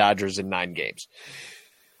against the Dodgers in 9 games.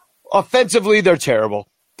 Offensively, they're terrible.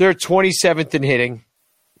 They're 27th in hitting.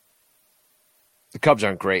 The Cubs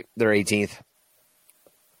aren't great. They're 18th.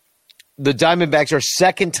 The Diamondbacks are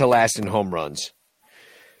second to last in home runs.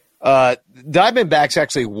 Diamondbacks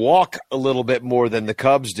actually walk a little bit more than the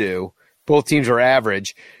Cubs do. Both teams are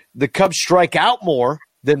average. The Cubs strike out more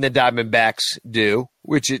than the Diamondbacks do,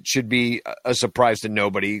 which it should be a surprise to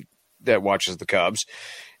nobody that watches the Cubs.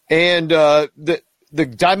 And the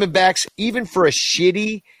Diamondbacks, even for a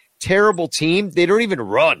shitty, terrible team, they don't even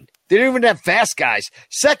run. They don't even have fast guys.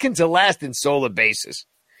 Second to last in stolen bases.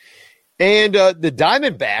 And the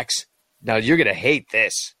Diamondbacks, now you're going to hate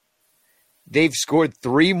this. They've scored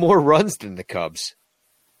 3 more runs than the Cubs.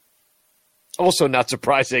 Also not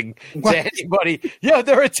surprising to anybody. Yeah,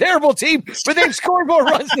 they're a terrible team, but they've scored more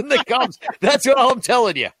runs than the Cubs. That's all I'm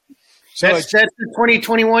telling you. So that's the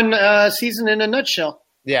 2021 season in a nutshell.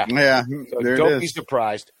 Yeah. Yeah. So don't be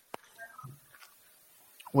surprised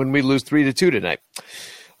when we lose 3-2 tonight.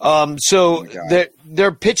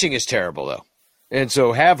 Their pitching is terrible, though. And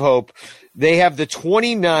so have hope. They have the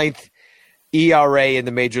 29th ERA in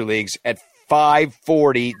the major leagues at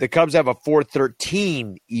 5.40. The Cubs have a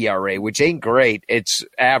 4.13 ERA, which ain't great. It's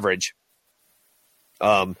average.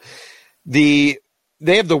 They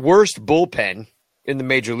have the worst bullpen in the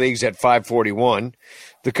major leagues at 5.41.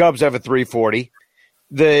 The Cubs have a 3.40.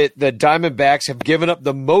 The Diamondbacks have given up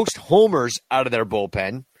the most homers out of their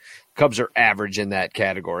bullpen. Cubs are average in that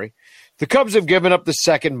category. The Cubs have given up the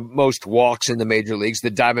second most walks in the major leagues.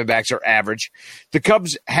 The Diamondbacks are average. The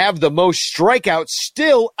Cubs have the most strikeouts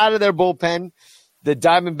still out of their bullpen. The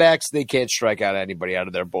Diamondbacks, they can't strike out anybody out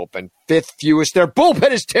of their bullpen. 5th fewest. Their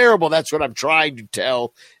bullpen is terrible. That's what I'm trying to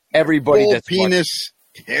tell everybody. Bullpen is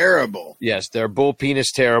terrible. Yes, their bullpen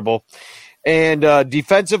is terrible. And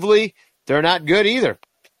defensively, they're not good either.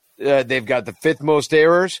 They've got the 5th most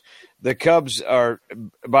errors. The Cubs are,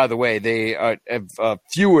 by the way, they have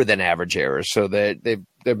fewer than average errors, so they've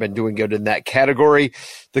been doing good in that category.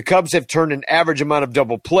 The Cubs have turned an average amount of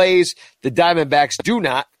double plays. The Diamondbacks do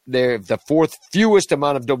not. They're the 4th fewest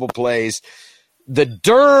amount of double plays. The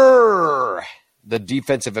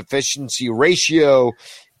defensive efficiency ratio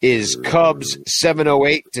is Cubs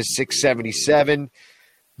 708 to 677.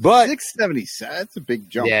 But 677, that's a big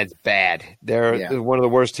jump. Yeah, it's bad. They're one of the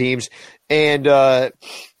worst teams. And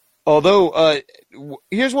although,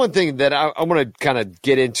 here's one thing that I want to kind of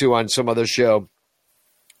get into on some other show.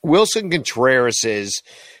 Wilson Contreras'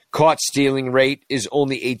 caught stealing rate is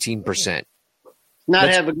only 18%. Not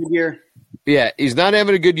have a good year. Yeah, he's not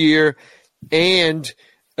having a good year. And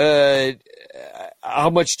how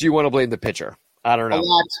much do you want to blame the pitcher? I don't know.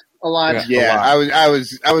 a lot. Yeah, I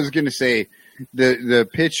was going to say the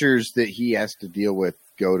pitchers that he has to deal with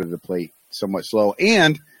go to the plate somewhat slow,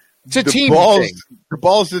 and It's a the team balls, thing. the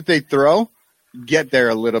balls that they throw get there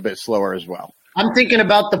a little bit slower as well. I'm thinking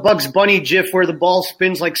about the Bugs Bunny gif where the ball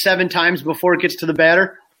spins like 7 times before it gets to the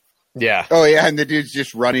batter. Yeah. Oh yeah, and the dude's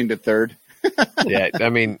just running to third. Yeah, I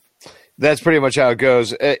mean, that's pretty much how it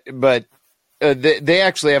goes. But they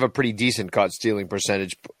actually have a pretty decent caught stealing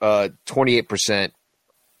percentage, 28%.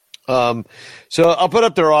 So I'll put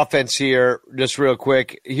up their offense here just real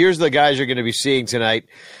quick. Here's the guys you're going to be seeing tonight.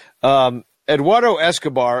 Eduardo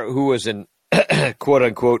Escobar, who was an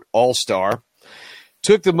quote-unquote all-star,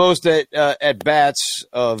 took the most at bats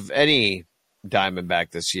of any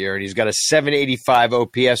Diamondback this year, and he's got a 785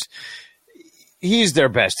 OPS. He's their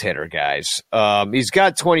best hitter, guys. He's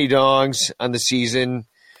got 20 dongs on the season.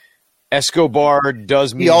 Escobar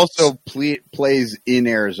does mean... He also plays in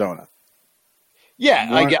Arizona.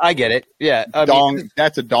 Yeah, I get it. Yeah,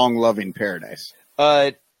 That's a dong-loving paradise.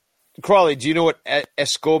 Crawley, do you know what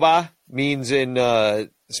Escobar means in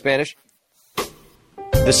Spanish?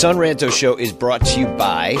 The Sun Ranto Show is brought to you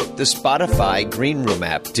by the Spotify Green Room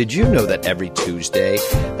app. Did you know that every Tuesday,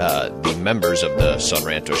 the members of the Sun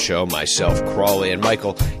Ranto Show, myself, Crawley, and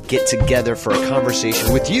Michael, get together for a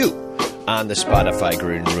conversation with you on the Spotify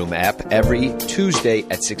Green Room app every Tuesday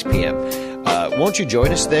at 6 p.m. Won't you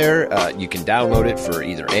join us there? You can download it for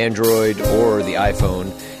either Android or the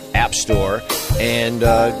iPhone App Store, and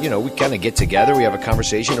we kind of get together. We have a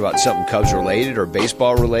conversation about something Cubs related or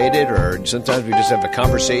baseball related, or sometimes we just have a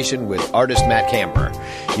conversation with artist Matt Camber.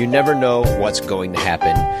 You never know what's going to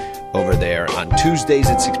happen over there on Tuesdays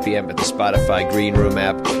at 6 p.m. at the Spotify Green Room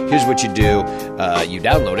app. Here's what you do. You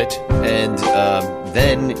download it, and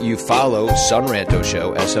then you follow Sun Ranto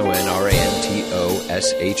Show, SONRANTOSHOW,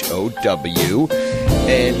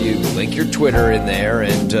 and you link your Twitter in there,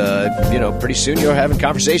 and, pretty soon you're having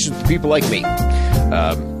conversations with people like me.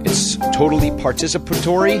 It's totally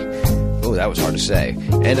participatory. Oh, that was hard to say.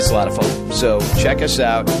 And it's a lot of fun. So check us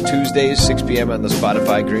out Tuesdays, 6 p.m. on the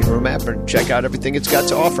Spotify Green Room app, and check out everything it's got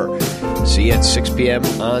to offer. See you at 6 p.m.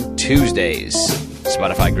 on Tuesdays.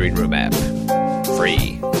 Spotify Green Room app.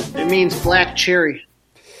 Free. It means black cherry.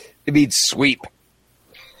 It means sweep.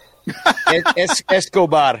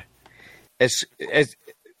 Escobar.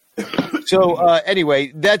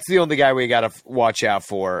 Anyway, that's the only guy we got to watch out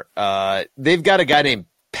for. They've got a guy named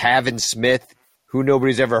Pavin Smith, who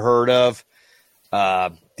nobody's ever heard of.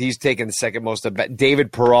 He's taken the second most of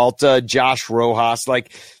David Peralta, Josh Rojas.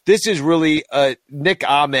 Like, this is really Nick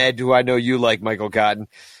Ahmed, who I know you like, Michael Cotton,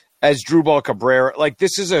 as Drew Ball Cabrera. Like,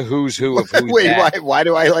 this is a who's who of who's Wait, that. why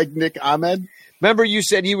do I like Nick Ahmed? Remember you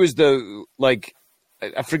said he was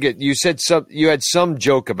I forget, you said you had some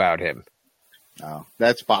joke about him. Oh,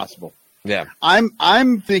 that's possible. Yeah.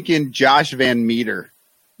 I'm thinking Josh Van Meter.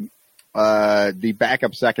 The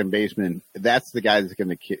backup second baseman, that's the guy that's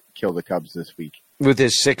going to kill the Cubs this week. With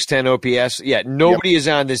his 610 OPS? Yeah, nobody is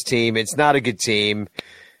on this team. It's not a good team.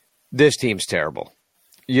 This team's terrible.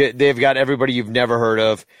 They've got everybody you've never heard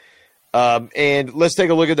of. And let's take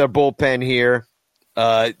a look at their bullpen here.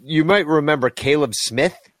 You might remember Caleb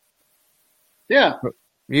Smith. Yeah.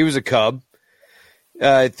 He was a Cub.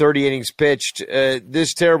 30 innings pitched.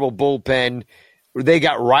 This terrible bullpen. They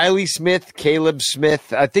got Riley Smith, Caleb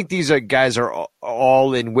Smith. I think these guys are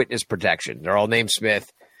all in witness protection. They're all named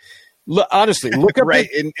Smith. Honestly, look up. Right,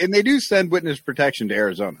 and they do send witness protection to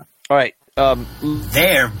Arizona. All right.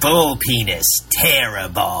 Their bull penis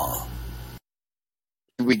terrible.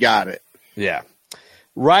 We got it. Yeah.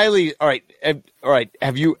 Riley, all right.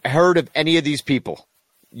 Have you heard of any of these people?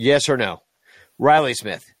 Yes or no? Riley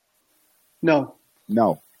Smith. No.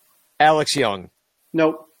 No. Alex Young.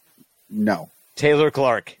 Nope. No. Taylor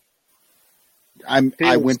Clark. I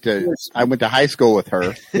went to high school with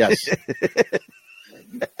her. Yes.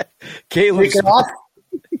 Caleb Take it off.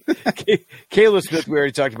 Caleb Smith, we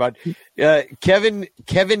already talked about. Kevin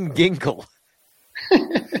Ginkle.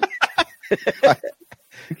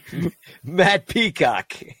 Matt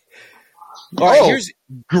Peacock. All right, here's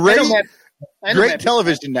great I know Matt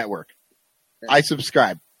television network. I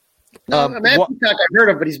subscribe. No, Matt Peacock I've heard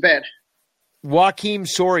of, but he's bad. Joaquim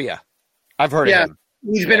Soria. I've heard of him.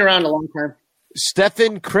 He's been around a long time.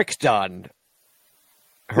 Stefan Crichton.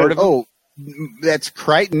 Heard of him? Oh, that's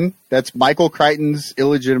Crichton. That's Michael Crichton's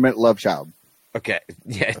illegitimate love child. Okay.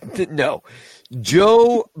 Yeah. No.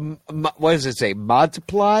 Joe, what does it say?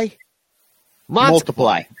 Multiply.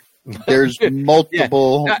 There's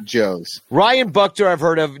multiple Joes. Ryan Buchter, I've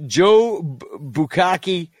heard of. Joe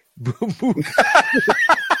Bukaki.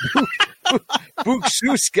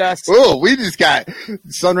 Buksuskas. Oh, we just got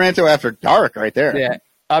Sun Ranto After Dark right there. Yeah.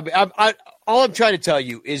 All I'm trying to tell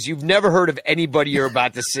you is you've never heard of anybody you're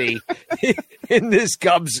about to see in this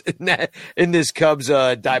Cubs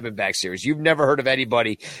Diamondback series. You've never heard of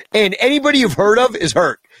anybody, and anybody you've heard of is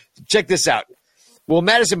hurt. Check this out. Well,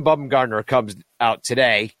 Madison Bumgarner comes out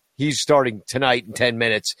today. He's starting tonight in 10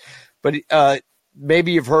 minutes, but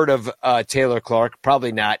maybe you've heard of Taylor Clark.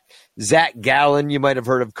 Probably not. Zach Gallen, you might have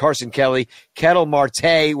heard of. Carson Kelly. Ketel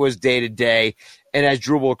Marte was day-to-day. And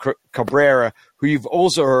Asdrubal Cabrera, who you've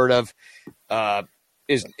also heard of,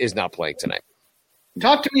 is not playing tonight.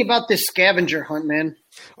 Talk to me about this scavenger hunt, man.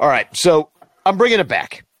 All right, so I'm bringing it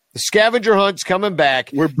back. The scavenger hunt's coming back.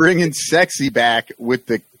 We're bringing sexy back with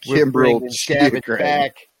the Kimbrel scavenger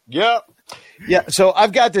back. Yep. Yeah, so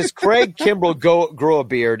I've got this Craig Kimbrel grow a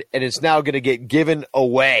beard, and it's now going to get given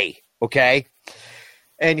away, okay?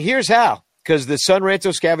 And here's how, because the Sun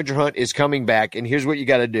Ranto scavenger hunt is coming back, and here's what you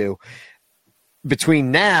got to do. Between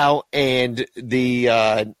now and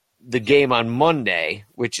the game on Monday,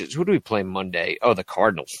 which is, who do we play Monday? Oh, the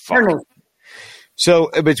Cardinals. Fuck. So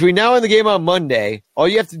between now and the game on Monday, all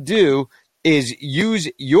you have to do is use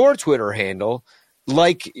your Twitter handle,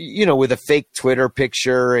 like, with a fake Twitter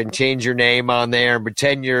picture, and change your name on there and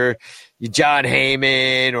pretend you're John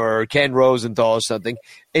Heyman or Ken Rosenthal or something,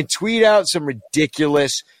 and tweet out some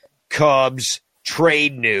ridiculous Cubs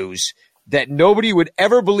trade news that nobody would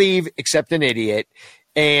ever believe except an idiot.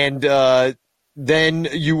 And then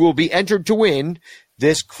you will be entered to win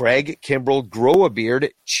this Craig Kimbrel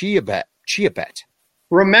Grow-A-Beard Chia Bet.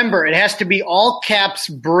 Remember, it has to be all caps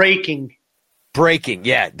breaking. Breaking,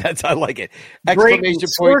 yeah, I like it. Breaking. Exclamation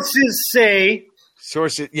point. Sources say.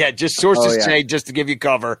 Sources, yeah, just sources say, just to give you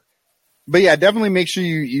cover. But yeah, definitely make sure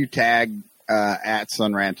you tag at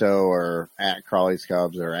Sunranto or at Crawley's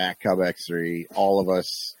Cubs or at CubX3, all of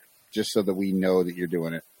us, just so that we know that you're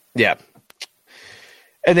doing it. Yeah.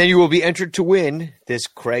 And then you will be entered to win this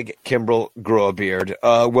Craig Kimbrel Grow-A-Beard.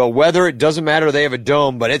 Well, weather, it doesn't matter. They have a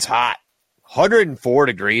dome, but it's hot. 104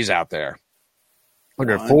 degrees out there.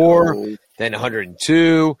 104, then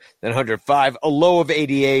 102, then 105, a low of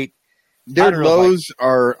 88. Their lows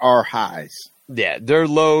are highs. Yeah, their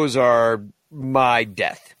lows are my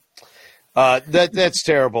death. That's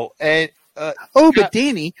terrible. And but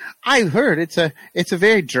Danny, I heard it's a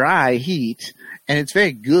very dry heat, and it's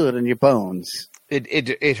very good on your bones.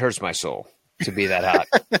 It hurts my soul to be that hot.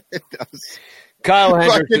 It does. Kyle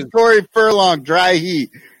Hendricks. Fucking Corey Furlong, dry heat.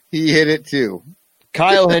 He hit it too.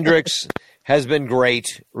 Kyle Hendricks has been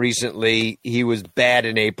great recently. He was bad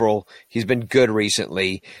in April. He's been good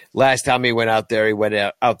recently. Last time he went out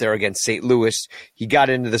there against St. Louis. He got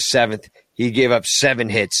into the seventh. He gave up 7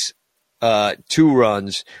 hits, 2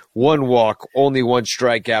 runs, 1 walk, only 1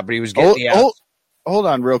 strikeout, but he was getting the outs. Hold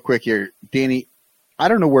on real quick here. Danny, I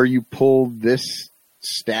don't know where you pulled this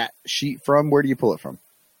stat sheet from. Where do you pull it from?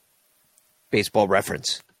 Baseball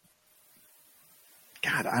Reference.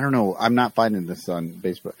 God, I don't know. I'm not finding this on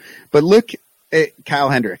Facebook. But look at Kyle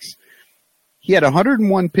Hendricks. He had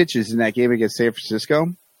 101 pitches in that game against San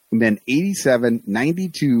Francisco, and then 87,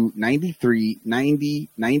 92, 93, 90,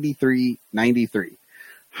 93, 93.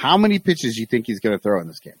 How many pitches do you think he's going to throw in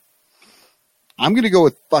this game? I'm going to go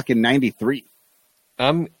with fucking 93.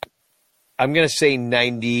 I'm going to say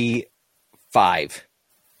 95.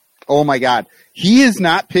 Oh, my God. He has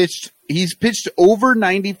not pitched. He's pitched over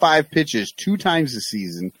 95 pitches 2 times this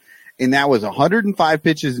season, and that was 105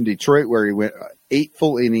 pitches in Detroit where he went 8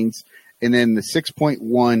 full innings, and then the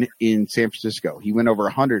 6.1 in San Francisco. He went over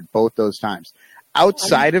 100 both those times.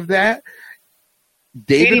 Outside of that,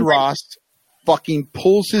 David Ross fucking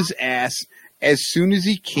pulls his ass as soon as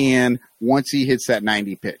he can once he hits that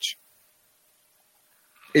 90 pitch.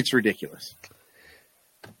 It's ridiculous.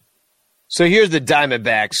 So here's the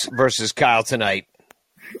Diamondbacks versus Kyle tonight.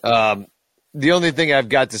 The only thing I've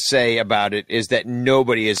got to say about it is that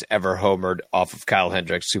nobody has ever homered off of Kyle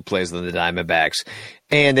Hendricks, who plays on the Diamondbacks.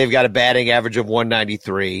 And they've got a batting average of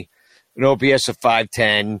 193, an OPS of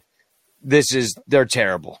 510. They're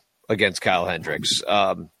terrible against Kyle Hendricks.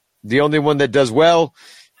 The only one that does well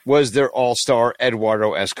was their all-star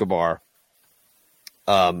Eduardo Escobar.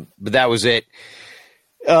 But that was it.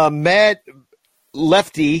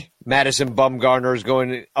 Madison Bumgarner is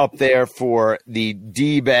going up there for the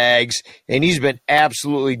D-Bags, and he's been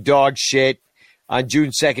absolutely dog shit. On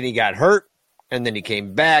June 2nd, he got hurt, and then he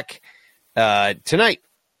came back tonight.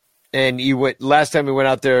 And last time he went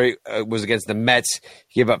out there was against the Mets.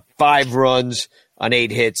 He gave up 5 runs on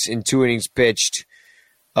 8 hits in 2 innings pitched.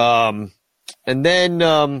 And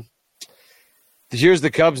then here's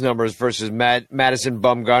the Cubs numbers versus Madison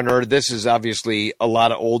Bumgarner. This is obviously a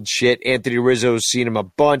lot of old shit. Anthony Rizzo's seen him a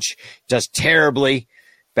bunch, does terribly.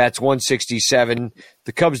 bats 167.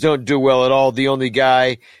 The Cubs don't do well at all. The only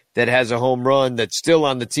guy that has a home run that's still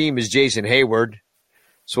on the team is Jason Hayward.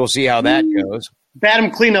 So we'll see how that goes. Bat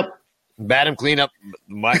him cleanup. We're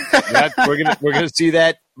gonna see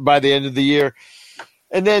that by the end of the year.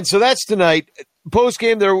 And then so that's tonight. Post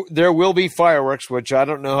game, there will be fireworks, which I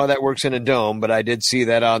don't know how that works in a dome, but I did see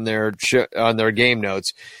that on their game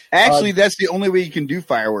notes. Actually, that's the only way you can do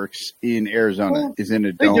fireworks in Arizona is in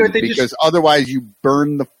a dome because otherwise you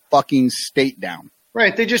burn the fucking state down.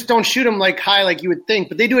 Right, they just don't shoot them like high like you would think,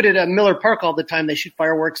 but they do it at Miller Park all the time. They shoot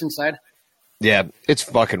fireworks inside. Yeah, it's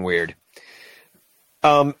fucking weird.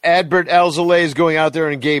 Adbert Alzolay is going out there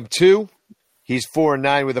in game 2. He's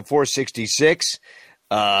 4-9 with a 4.66.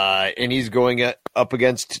 And he's going up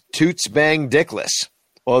against Toots Bang Dickless,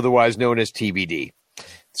 otherwise known as TBD.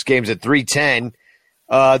 This game's at 3:10.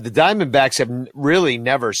 The Diamondbacks have really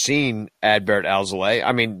never seen Adbert Alzolay.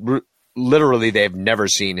 I mean, literally, they've never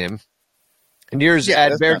seen him. And here's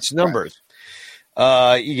Adbert's numbers.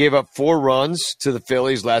 He gave up 4 runs to the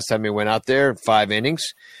Phillies last time he went out there, 5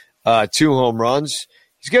 innings, 2 home runs.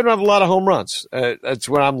 He's giving up a lot of home runs. That's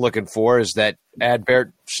what I'm looking for, is that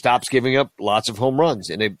Adbert stops giving up lots of home runs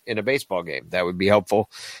in a baseball game. That would be helpful.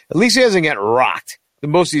 At least he hasn't got rocked. The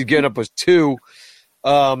most he's given up was 2.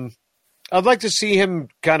 I'd like to see him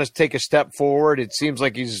kind of take a step forward. It seems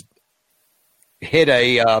like he's hit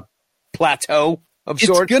a plateau of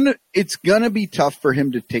sorts. It's gonna be tough for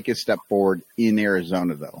him to take a step forward in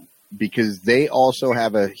Arizona, though, because they also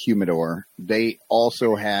have a humidor. They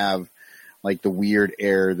also have like the weird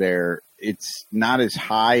air there. It's not as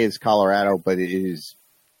high as Colorado, but it is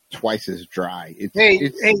twice as dry. It's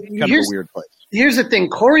kind of a weird place. Here's the thing.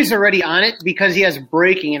 Corey's already on it because he has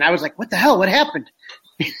breaking, and I was like, what the hell? What happened?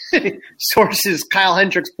 Sources, Kyle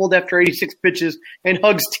Hendricks pulled after 86 pitches and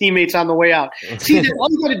hugs teammates on the way out. See,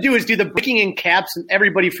 all you got to do is do the breaking in caps, and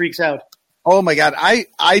everybody freaks out. Oh, my God.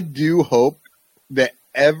 I do hope that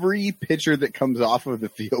every pitcher that comes off of the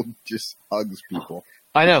field just hugs people.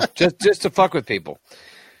 I know, just to fuck with people.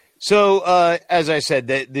 So, as I said,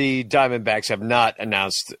 the Diamondbacks have not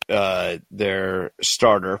announced their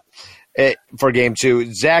starter for Game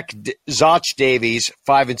 2. Zach Davies,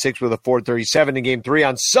 5-6 with a 4.37 in Game 3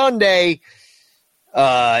 on Sunday,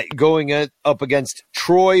 going up against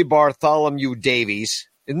Troy Bartholomew Davies.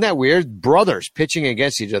 Isn't that weird? Brothers pitching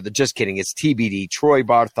against each other. Just kidding. It's TBD. Troy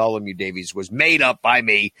Bartholomew Davies was made up by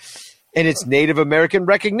me, and it's Native American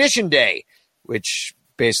Recognition Day, which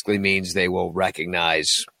basically means they will recognize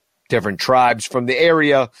different tribes from the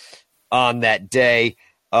area on that day.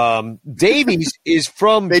 Davies is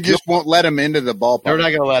from... They just won't let him into the ballpark. They're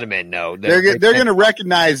not going to let him in, no. They're going to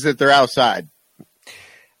recognize that they're outside.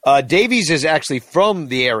 Davies is actually from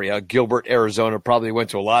the area, Gilbert, Arizona. Probably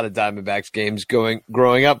went to a lot of Diamondbacks games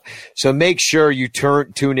growing up. So make sure you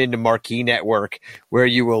tune into Marquee Network, where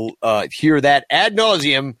you will hear that ad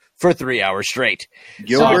nauseum for 3 hours straight.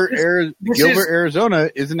 Gilbert, Arizona,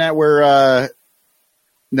 isn't that where?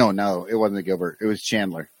 No, it wasn't Gilbert. It was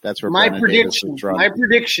Chandler. That's where my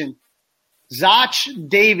prediction. Zach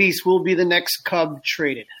Davies will be the next Cub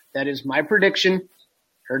traded. That is my prediction.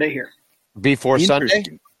 Heard it here. Before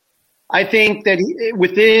Sunday? I think that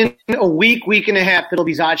within a week and a half, it'll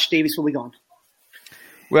be Zach Davies will be gone.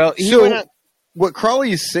 Well, what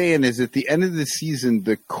Crawley is saying is at the end of the season,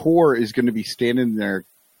 the core is going to be standing there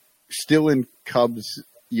still in Cubs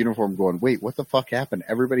uniform going, wait, what the fuck happened?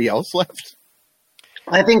 Everybody else left?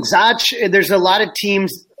 I think Zach, there's a lot of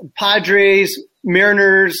teams, Padres,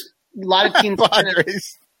 Mariners, a lot of teams.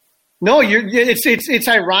 Padres. No, it's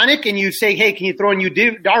ironic, and you say, hey, can you throw in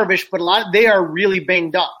Darvish? But they are really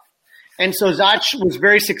banged up. And so Zach was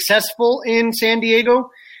very successful in San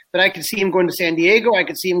Diego, but I could see him going to San Diego. I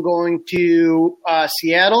could see him going to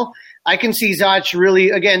Seattle. I can see Zach really,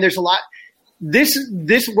 again, there's a lot. This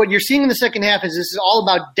what you're seeing in the second half is this is all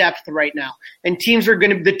about depth right now. And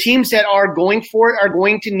the teams that are going for it are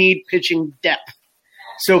going to need pitching depth.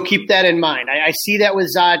 So keep that in mind. I see that with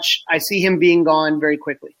Zach. I see him being gone very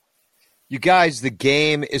quickly. You guys, the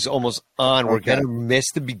game is almost on. Okay. We're going to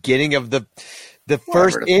miss the beginning of the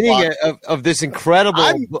first inning of this incredible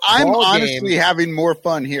I'm honestly having more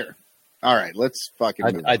fun here. All right, let's fucking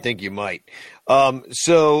move I think you might.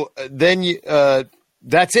 So then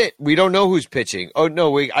that's it. We don't know who's pitching. Oh,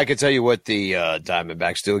 no, I can tell you what the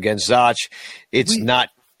Diamondbacks do against Zach. No,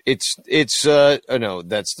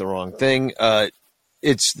 that's the wrong thing.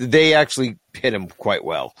 They actually hit him quite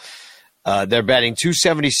well. They're batting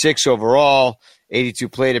 .276 overall, 82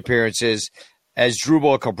 plate appearances. As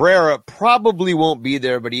Drupal Cabrera probably won't be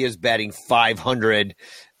there, but he is batting .500.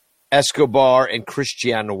 Escobar and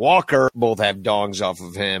Christian Walker both have dongs off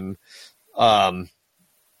of him.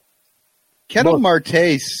 Kettle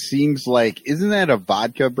Marte seems like, isn't that a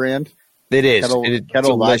vodka brand? It is.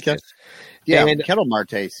 Kettle vodka? Yeah, and Kettle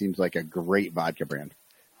Marte seems like a great vodka brand.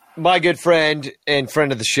 my good friend and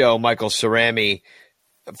friend of the show, Michael Cerami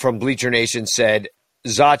from Bleacher Nation, said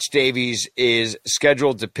Zach Davies is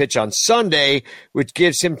scheduled to pitch on Sunday, which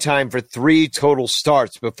gives him time for 3 total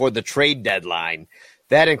starts before the trade deadline.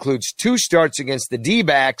 That includes 2 starts against the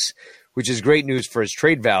D-backs, which is great news for his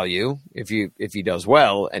trade value if he does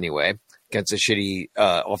well anyway against a shitty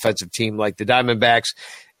offensive team like the Diamondbacks,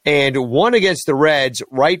 and 1 against the Reds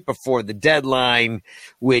right before the deadline,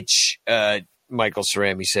 which Michael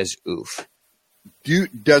Cerami says, oof.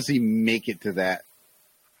 Does he make it to that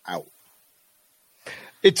out?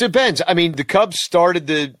 It depends. I mean, the Cubs started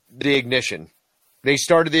the ignition. They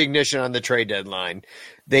started the ignition on the trade deadline.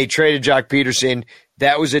 They traded Jock Peterson.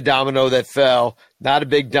 That was a domino that fell. Not a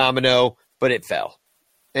big domino, but it fell.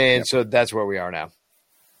 And so that's where we are now.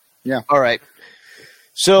 Yeah. All right.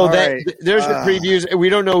 So Right. There's the previews. We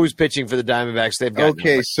don't know who's pitching for the Diamondbacks. They've got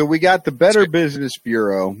So we got the Better Business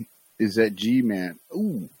Bureau is at G-Man.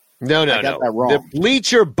 Ooh. No. I got that wrong. The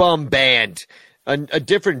Bleacher Bum Band, a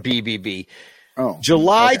different BBB. Oh.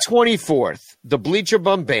 July 24th, the Bleacher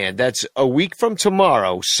Bum Band, that's a week from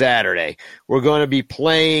tomorrow, Saturday. We're going to be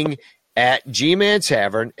playing at G-Man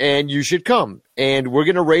Tavern, and you should come. And we're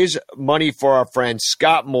going to raise money for our friend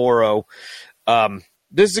Scott Morrow.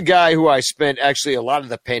 This is a guy who I spent actually a lot of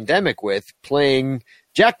the pandemic with playing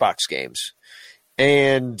Jackbox games.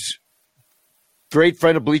 And great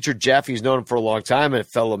friend of Bleacher Jeff. He's known him for a long time and a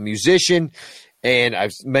fellow musician. And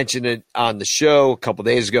I've mentioned it on the show a couple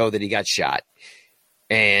days ago that he got shot.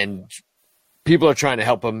 And people are trying to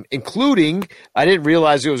help him, including, I didn't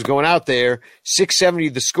realize it was going out there, 670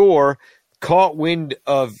 The Score caught wind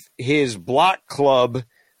of his block club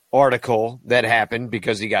article that happened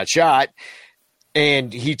because he got shot.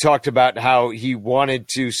 And he talked about how he wanted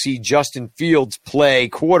to see Justin Fields play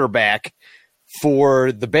quarterback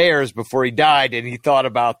for the Bears before he died, and he thought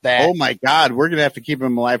about that. Oh, my God. We're going to have to keep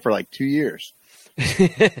him alive for like 2 years.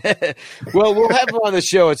 Well, we'll have him on the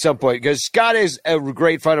show at some point because Scott is a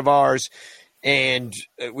great friend of ours, and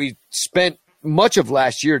we spent much of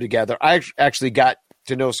last year together. I actually got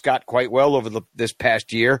to know Scott quite well over this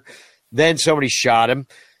past year. Then somebody shot him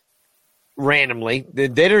randomly. They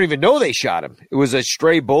don't even know they shot him. It was a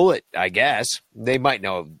stray bullet, I guess. They might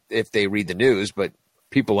know if they read the news, but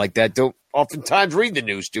people like that don't oftentimes read the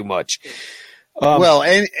news too much. Well,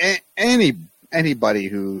 anybody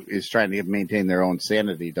who is trying to maintain their own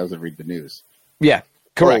sanity doesn't read the news. Yeah,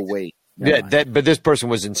 correct. Oh, wait. But this person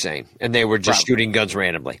was insane, and they were just shooting guns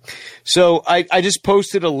randomly. So I just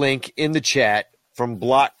posted a link in the chat from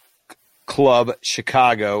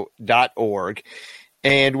blockclubchicago.org,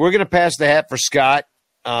 and we're going to pass the hat for Scott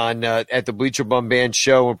on at the Bleacher Bum Band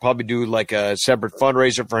show. We'll probably do like a separate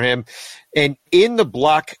fundraiser for him. And in the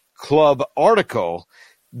Block Club article,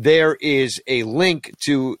 there is a link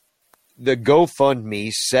to the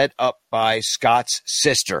GoFundMe set up by Scott's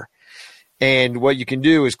sister. And what you can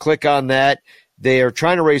do is click on that. They are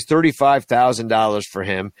trying to raise $35,000 for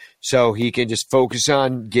him so he can just focus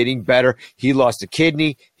on getting better. He lost a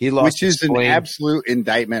kidney. Which is an absolute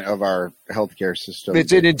indictment of our healthcare system.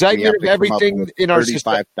 It's an indictment of everything in our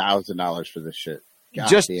system. $35,000 for this shit.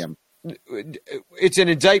 God damn. It's an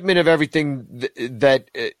indictment of everything that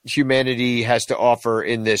humanity has to offer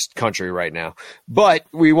in this country right now. But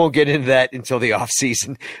we won't get into that until the off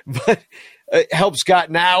season. But help Scott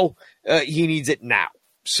now. He needs it now.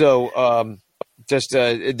 So just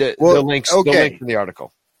the links, the link in the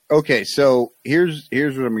article. Okay, so here's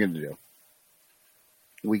what I'm going to do.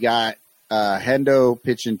 We got Hendo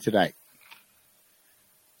pitching tonight.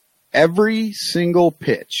 Every single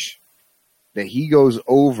pitch that he goes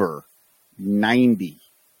over 90,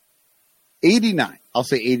 89, I'll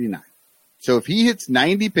say 89. So if he hits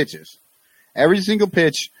 90 pitches, every single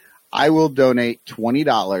pitch, I will donate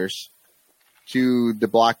 $20 to the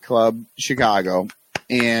Block Club Chicago.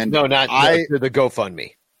 And to the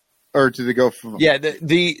GoFundMe. Or to the GoFundMe. Yeah,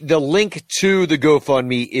 the link to the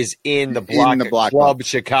GoFundMe is in the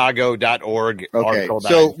blockclubchicago.org article.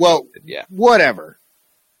 So, whatever.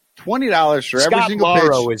 $20 for Scott every single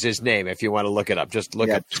Morrow pitch. is his name if you want to look it up. Just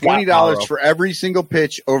look up $20 for every single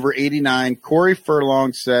pitch over 89. Corey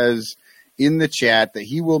Furlong says in the chat that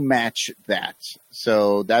he will match that.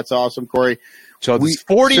 So that's awesome, Corey. So it's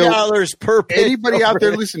 $40 per pitch. Anybody out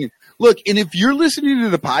there listening, look, and if you're listening to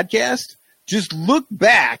the podcast, just look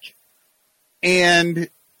back and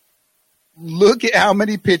look at how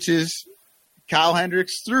many pitches Kyle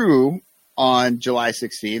Hendricks threw on July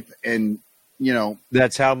 16th and,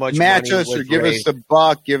 that's how much match money us or was give raised. us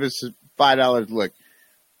 $1, give us $5. Look,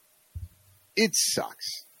 it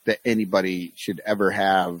sucks that anybody should ever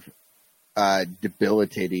have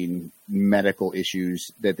debilitating medical issues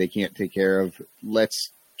that they can't take care of. Let's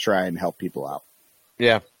try and help people out.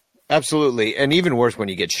 Yeah, absolutely. And even worse when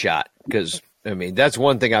you get shot, because, I mean, that's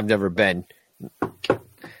one thing I've never been.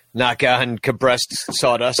 Knock on compressed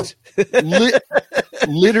sawdust.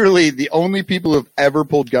 Literally, the only people who've ever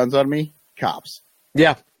pulled guns on me, cops.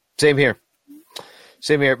 Yeah, same here.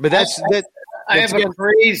 Same here. But I have a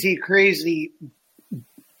crazy.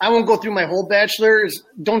 I won't go through my whole bachelor's.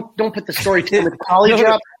 Don't put the story to the collie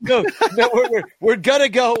drop. No, we're gonna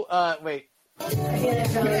go. Wait.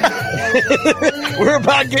 we're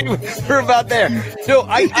about there. No,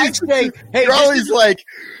 I say, hey, you're always like,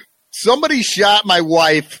 somebody shot my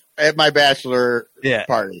wife at my bachelor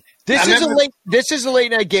party. This is a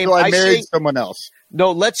late night game. So I married someone else.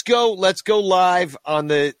 No, let's go live on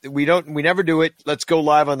the. We never do it. Let's go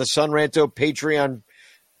live on the Sun Ranto Patreon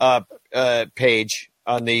page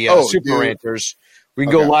on the Super Ranters. We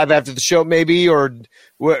can go live after the show, maybe, or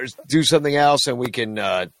do something else, and we can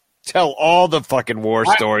tell all the fucking war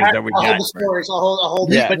stories that we got. I'll hold the stories. I'll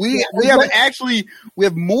hold. Yeah, we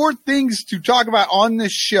have more things to talk about on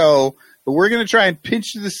this show, but we're going to try and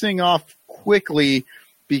pinch this thing off quickly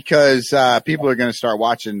because people are going to start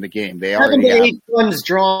watching the game. They already 7 to 8 guns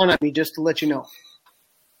drawn on me, just to let you know.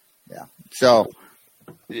 Yeah. So,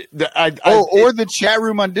 or the chat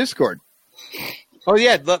room on Discord. Oh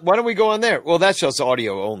yeah, why don't we go on there? Well, that's just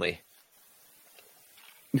audio only.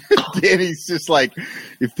 Danny's just like,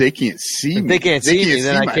 if they can't see me,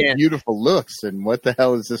 then I can't. Beautiful looks, and what the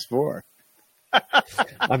hell is this for?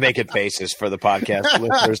 I'm making faces for the podcast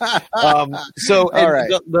listeners. So, all right.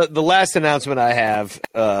 The last announcement I have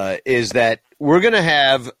is that we're going to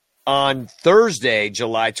have on Thursday,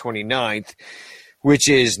 July 29th, which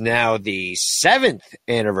is now the 7th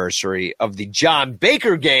anniversary of the John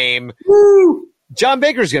Baker game. Woo! John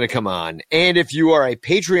Baker's going to come on, and if you are a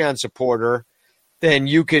Patreon supporter, then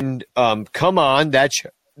you can come on that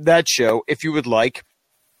show if you would like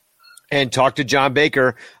and talk to John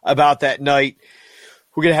Baker about that night.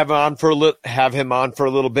 We're gonna have him on for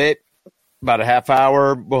a little bit, about a half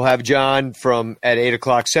hour. We'll have John at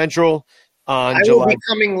 8:00 Central on I July. will be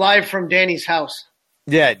coming live from Danny's house.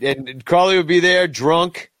 Yeah, and Crawley will be there,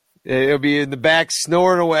 drunk. He'll be in the back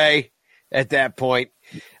snoring away at that point.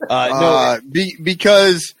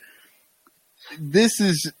 Because this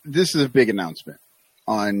is a big announcement.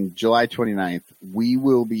 On July 29th, we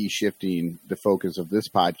will be shifting the focus of this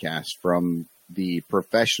podcast from the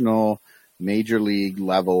professional major league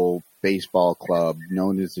level baseball club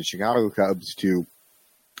known as the Chicago Cubs to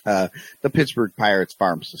the Pittsburgh Pirates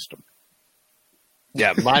farm system.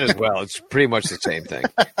 Yeah, might as well. It's pretty much the same thing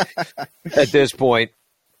at this point.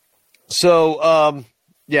 So,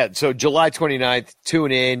 so July 29th,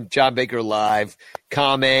 tune in, John Baker Live,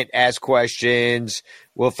 comment, ask questions.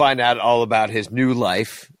 We'll find out all about his new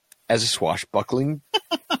life as a swashbuckling.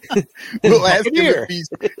 We'll ask him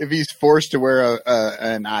if he's forced to wear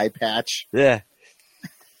an eye patch. Yeah.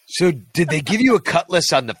 So did they give you a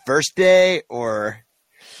cutlass on the first day or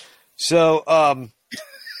so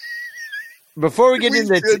before we get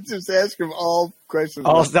into just ask him all questions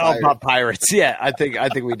all about pirates. Yeah, I think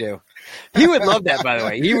we do. He would love that, by the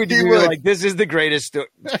way. He would be like, this is the greatest.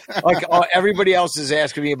 Like everybody else is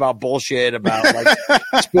asking me about bullshit about like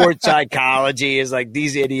sports psychology. Is like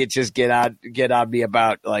these idiots just get on me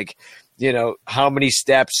about like, how many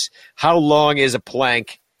steps, how long is a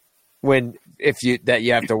plank you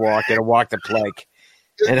have to walk and walk the plank,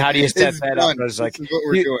 and how do you set that up? I was like, this is what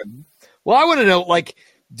we're doing. Well, I want to know, like,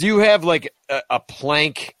 do you have like a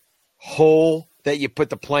plank hole that you put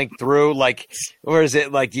the plank through, like, or is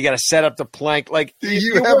it like you got to set up the plank? Like, do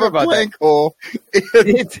you have a plank hole?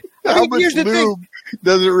 How much lube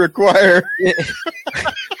does it require?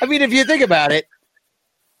 I mean, if you think about it,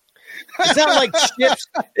 it's not like ships.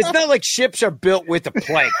 It's not like ships are built with a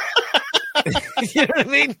plank. You know what I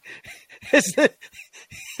mean?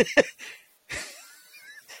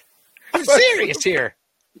 I'm serious here.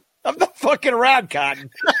 I'm not fucking around, Cotton.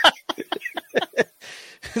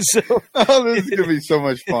 So, this is going to be so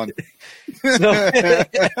much fun. So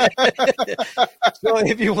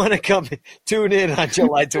if you want to come tune in on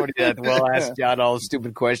July 29th, we'll ask John all the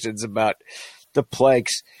stupid questions about the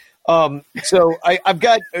planks. So I've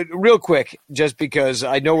got real quick, just because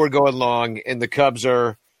I know we're going long and the Cubs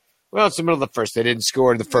are, well, it's the middle of the first. They didn't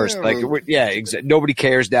score in the first. Nobody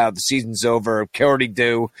cares now. The season's over. Already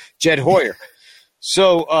do. Jed Hoyer.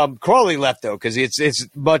 So Crawley left though, because it's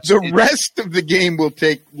much. The rest of the game will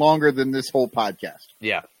take longer than this whole podcast.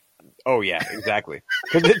 Yeah, Oh, yeah, exactly.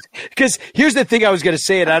 Because here's the thing I was going to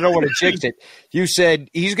say, and I don't want to jinx it. You said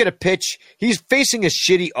he's going to pitch. He's facing a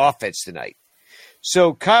shitty offense tonight.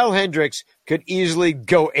 So Kyle Hendricks could easily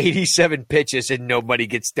go 87 pitches and nobody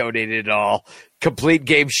gets donated at all. Complete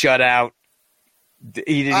game shutout.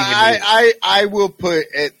 He didn't even I will put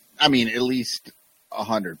it. I mean, at least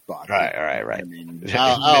 $100. Right. I mean,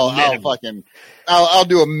 I'll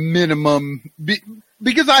do a minimum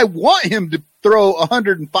because I want him to throw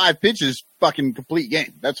 105 pitches, fucking complete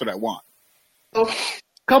game. That's what I want. So,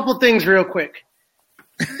 couple things real quick.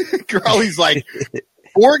 Crawley's like,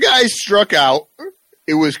 4 guys struck out.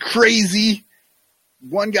 It was crazy.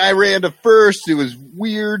 1 guy ran to first. It was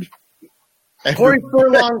weird. Corey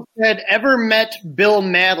Furlong said, ever met Bill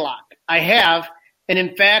Madlock? I have. And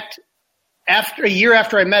in fact, a year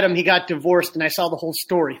after I met him, he got divorced and I saw the whole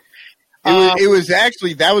story. It was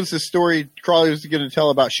actually, that was the story Crawley was going to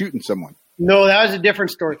tell about shooting someone. No, that was a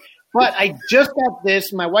different story. But I just got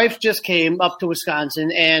this. My wife just came up to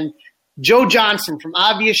Wisconsin, and Joe Johnson from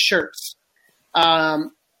Obvious Shirts.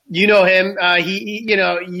 You know him.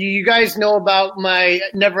 You guys know about my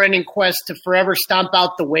never-ending quest to forever stomp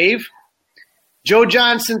out the wave. Joe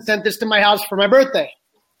Johnson sent this to my house for my birthday.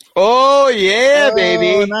 Oh, yeah,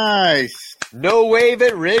 baby. Nice. No wave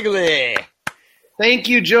at Wrigley. Thank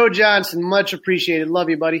you, Joe Johnson. Much appreciated. Love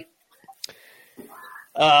you, buddy.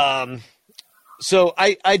 So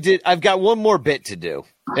I've got one more bit to do.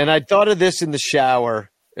 And I thought of this in the shower.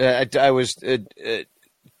 I was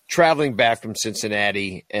traveling back from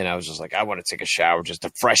Cincinnati, and I was just like, I want to take a shower just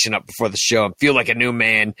to freshen up before the show and feel like a new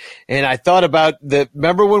man. And I thought about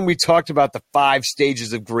remember when we talked about the 5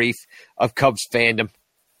 stages of grief of Cubs fandom?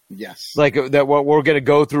 Yes. Like that what we're going to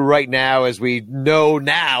go through right now, as we know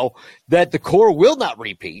now that the core will not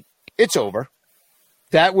repeat. It's over.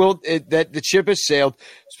 That the ship has sailed,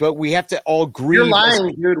 but we have to all grieve. You're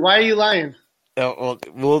lying, dude. Why are you lying? We're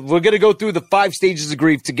going to go through the 5 stages of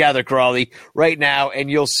grief together, Crawley, right now,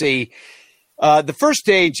 and you'll see. The first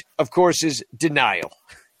stage, of course, is denial.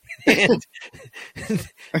 and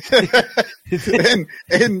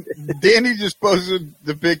Danny just posted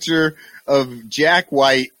the picture of Jack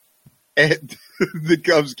White at the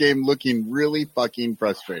Cubs game looking really fucking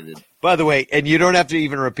frustrated. By the way, and you don't have to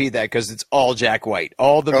even repeat that because it's all Jack White.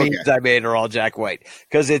 All the memes I made are all Jack White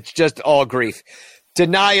because it's just all grief.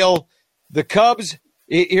 Denial. The Cubs,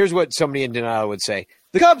 here's what somebody in denial would say.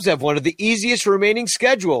 The Cubs have one of the easiest remaining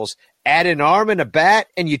schedules. Add an arm and a bat,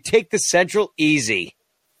 and you take the Central easy.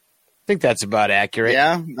 I think that's about accurate.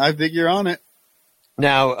 Yeah, I think you're on it.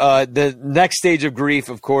 Now, the next stage of grief,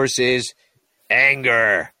 of course, is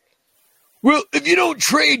anger. Well, if you don't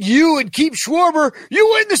trade you and keep Schwarber, you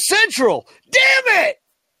win the Central. Damn it!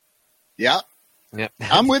 Yeah. Yep.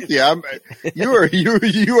 I'm with you.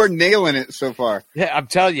 You are nailing it so far. Yeah, I'm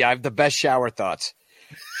telling you, I have the best shower thoughts.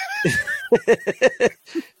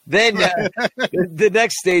 Then the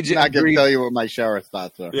next stage. I'm not going to tell you what my shower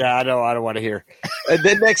thoughts are. Yeah, I know. I don't want to hear.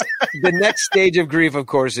 The next stage of grief, of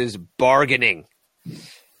course, is bargaining.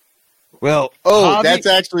 Well, that's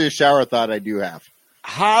actually a shower thought I do have.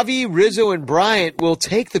 Javi, Rizzo, and Bryant will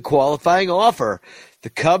take the qualifying offer. The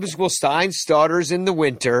Cubs will sign starters in the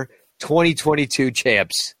winter. 2022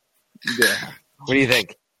 champs. Yeah. What do you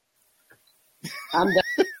think? I'm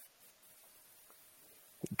done.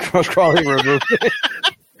 Crawley removed.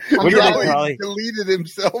 What do you think, Crawley? Deleted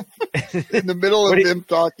himself in the middle of him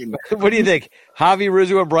talking. What do you think? Javi,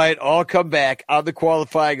 Rizzo, and Bryant all come back on the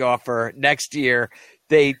qualifying offer next year.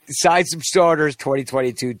 They sign some starters.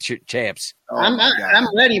 2022 champs. I'm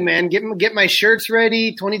ready, man. Get my shirts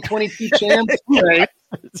ready. 2022 champs. Right.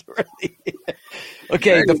 That's right.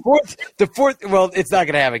 Okay, the fourth. Well, it's not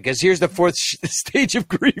going to happen because here's the fourth stage of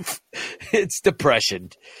grief. It's depression.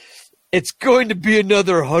 It's going to be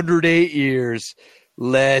another 108 years.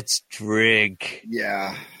 Let's drink.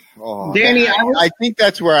 Yeah. Oh, Danny, I think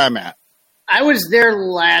that's where I'm at. I was there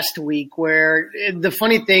last week where the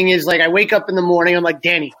funny thing is, like, I wake up in the morning, I'm like,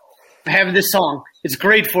 Danny, I have this song. It's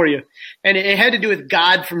great for you. And it had to do with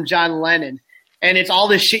God from John Lennon. And it's all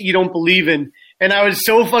this shit you don't believe in. And I was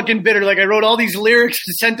so fucking bitter. Like, I wrote all these lyrics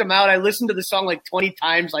and sent them out. I listened to the song like 20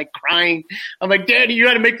 times, like crying. I'm like, Danny, you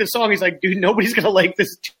got to make the song. He's like, dude, nobody's going to like this.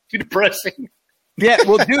 It's too depressing. Yeah,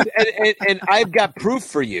 well, dude, and I've got proof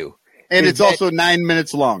for you. And it's also 9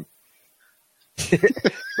 minutes long.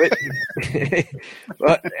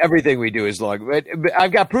 but everything we do is long. But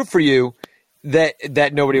I've got proof for you that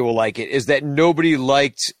nobody will like it. Is that nobody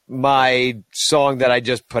liked my song that I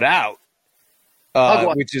just put out.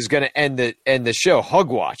 Which is going to end the show,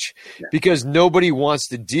 Hugwatch, because nobody wants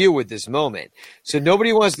to deal with this moment. So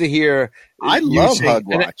nobody wants to hear. I love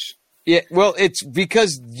Hugwatch. Yeah, well, it's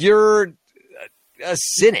because you're a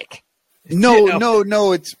cynic.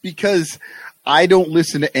 No. It's because I don't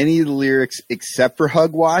listen to any of the lyrics except for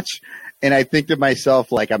Hug Watch. And I think to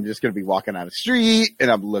myself, like, I'm just going to be walking on the street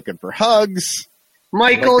and I'm looking for hugs.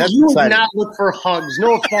 Michael, Like, you would exciting. not look for hugs.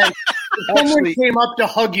 No offense. If someone came up to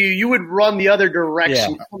hug you, you would run the other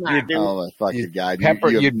direction. Yeah. Come on, dude. Oh, my fucking God. Pepper-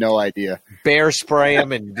 you have you'd- no idea. Bear spray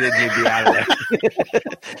him and you'd be out of there.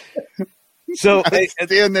 So I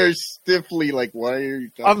stand there stiffly like, why are you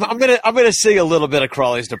talking? I'm gonna sing a little bit of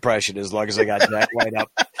Crawley's Depression as long as I got Jack White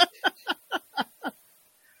up.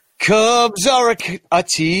 Cubs are a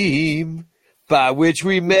team by which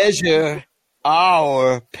we measure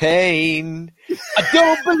our pain. I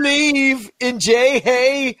don't believe in Jay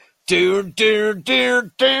Hay. I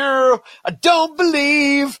don't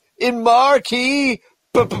believe in Marquis.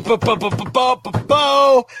 I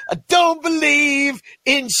don't believe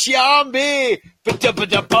in Xiaomi. I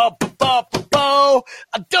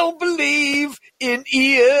don't believe in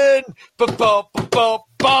Ian.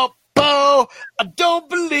 I don't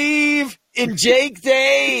believe in Jake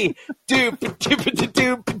Day. I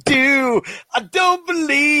don't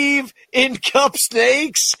believe in cup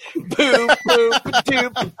snakes. I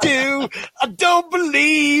don't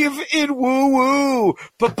believe in woo woo.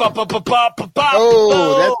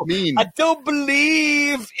 Oh, that's mean. I don't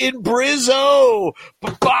believe in Brizzo.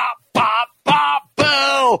 I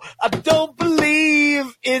don't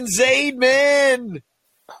believe in Zaydman.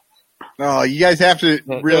 Oh, you guys have to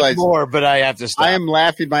realize There's more, but I have to stop. I am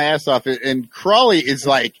laughing my ass off. And Crawley is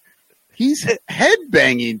like, he's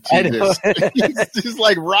headbanging to this. He's just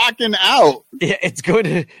like rocking out. Yeah, it's going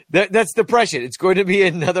to. That's depression. It's going to be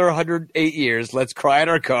another 108 years. Let's cry in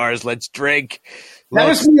our cars. Let's drink. That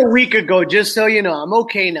was me a week ago, just so you know. I'm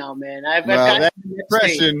okay now, man. I've got That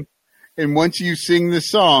depression. And once you sing the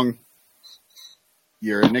song,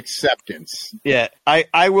 you're an acceptance. Yeah,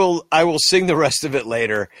 I will sing the rest of it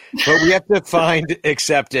later, but we have to find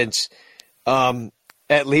acceptance.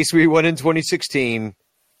 At least we won in 2016.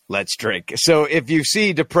 Let's drink. So if you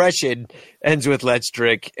see depression ends with let's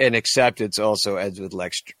drink and acceptance also ends with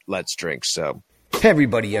let's drink. So. Hey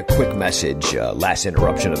everybody, a quick message, last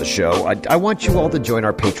interruption of the show. I want you all to join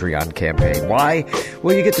our Patreon campaign. Why?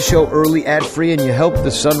 Well, you get the show early, ad-free, and you help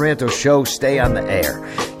the Son Ranto show stay on the air.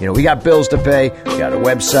 You know, we got bills to pay. We got a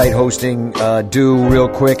website hosting due real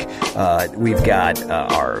quick. We've got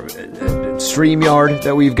our StreamYard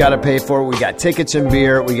that we've got to pay for. We got tickets and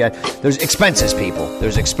beer. There's expenses, people.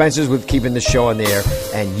 There's expenses with keeping the show on the air,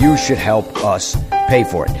 and you should help us pay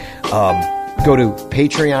for it. Go to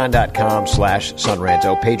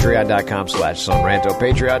patreon.com/sunranto, patreon.com/sunranto,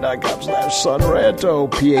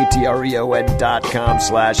 patreon.com/sunranto,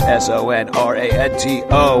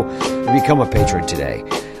 patreon.com/sunranto, and become a patron today.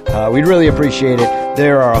 We'd really appreciate it.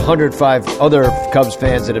 There are 105 other Cubs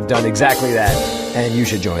fans that have done exactly that, and you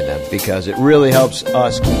should join them because it really helps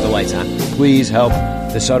us keep the lights on. Please help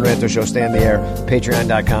the Son Ranto show stay on the air.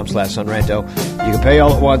 Patreon.com/sunranto. You can pay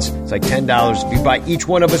all at once. It's like $10. If you buy each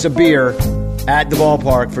one of us a beer at the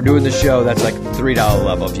ballpark for doing the show, that's like $3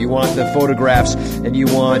 level. If you want the photographs and you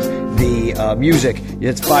want the music,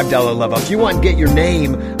 it's $5 level. If you want to get your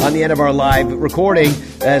name on the end of our live recording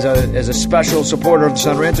as a special supporter of the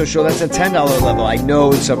Son Ranto show, that's a $10 level. I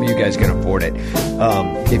know some of you guys can afford it.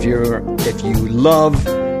 If you love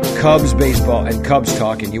Cubs baseball and Cubs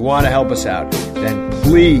talk and you want to help us out, then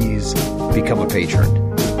please become a patron.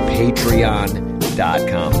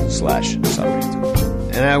 Patreon.com/sunranto.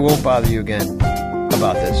 And I won't bother you again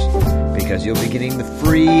about this because you'll be getting the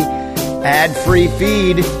free, ad-free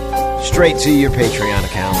feed straight to your Patreon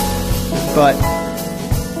account. But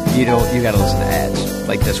you got to listen to ads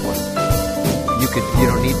like this one. You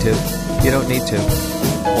don't need to.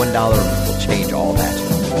 $1 will change all that.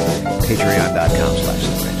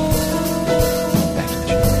 Patreon.com/sunranto. Back to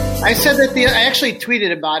the show. I said that I actually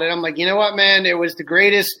tweeted about it. I'm like, you know what, man? It was the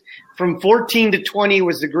greatest. From 14 to 20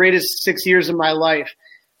 was the greatest 6 years of my life.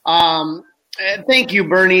 Thank you,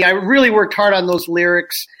 Bernie. I really worked hard on those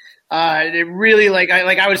lyrics. It really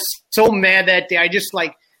I was so mad that day.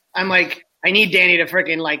 I'm like, I need Danny to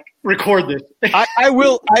freaking record this. I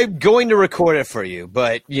will. I'm going to record it for you,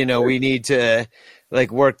 but we need to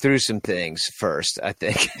work through some things first. I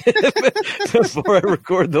think before I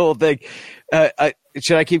record the whole thing.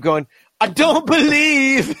 Should I keep going? I don't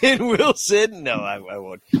believe in Wilson. No, I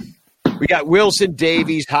won't. We got Wilson,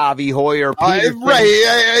 Davies, Javi, Hoyer, Peterson.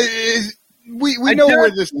 Right. We know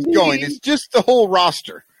where this is going. It's just the whole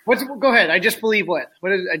roster. Go ahead. I just believe what?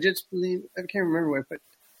 What is? I just believe. I can't remember what I put.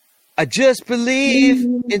 I just believe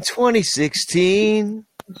in 2016,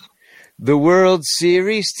 the World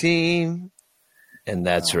Series team. And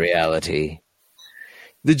that's reality.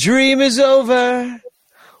 The dream is over.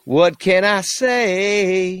 What can I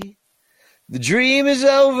say? The dream is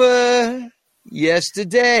over.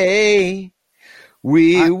 Yesterday,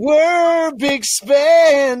 we were big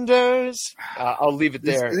spenders. I'll leave it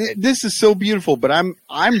there. This is so beautiful, but I'm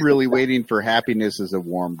really waiting for Happiness as a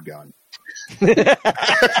Warm Gun. That's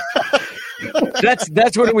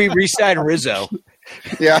when we re-sign Rizzo.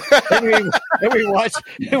 Yeah, and we watch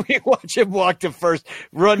him walk to first,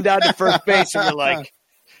 run down to first base, and we're like,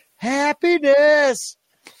 Happiness.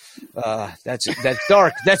 That's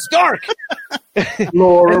dark. That's dark.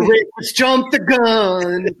 Laura Ricketts jumped the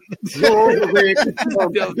gun. Laura Ricketts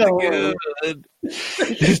jumped the gun.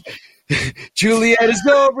 Julietta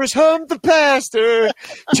Zobers humped the pastor.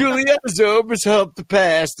 Julietta Zobers humped the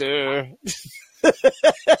pastor.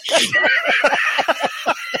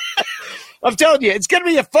 I'm telling you, it's going to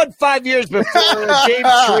be a fun 5 years before James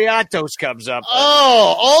Triatos comes up.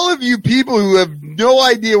 Oh, all of you people who have no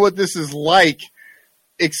idea what this is like,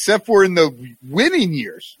 except for in the winning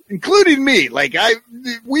years, including me. Like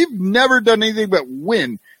we've never done anything but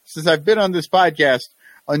win since I've been on this podcast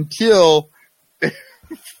until,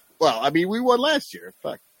 well, I mean, we won last year.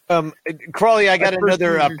 Fuck. Crawley, I got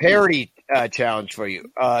another parody challenge for you.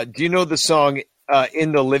 Do you know the song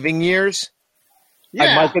 "In the Living Years"?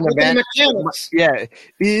 Yeah, Mike and the Mechanics. Yeah,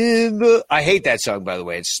 I hate that song, by the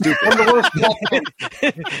way. It's stupid.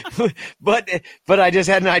 but I just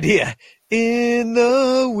had an idea. In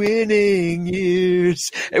the winning years,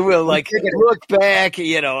 and we'll like look back.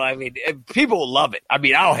 You know, I mean, people will love it. I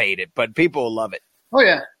mean, I'll hate it, but people will love it. Oh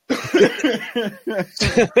yeah.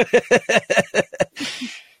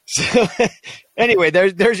 So anyway,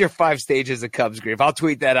 there's your 5 stages of Cubs grief. I'll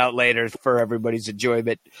tweet that out later for everybody's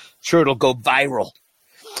enjoyment. Sure, it'll go viral.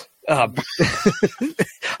 I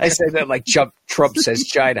said that like Trump says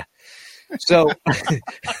China. So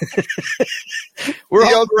we're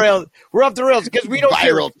off the rails. We're off the rails because we don't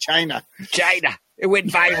viral China. It went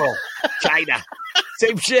viral. China.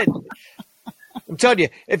 Same shit. I'm telling you,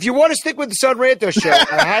 if you want to stick with the Son Ranto show,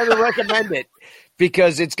 I highly recommend it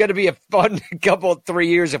because it's going to be a fun 3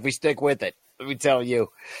 years if we stick with it. Let me tell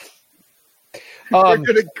you. We're going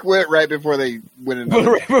to quit right before they win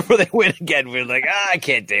another. Right before they win again. We're like, I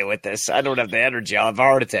can't deal with this. I don't have the energy. I'll have a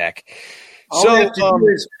heart attack. All we have to do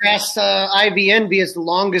is pass IVNB as the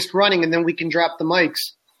longest running, and then we can drop the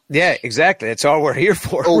mics. Yeah, exactly. That's all we're here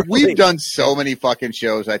for. Oh, we've done so many fucking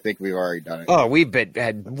shows. I think we've already done it. Oh, we've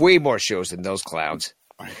had way more shows than those clowns.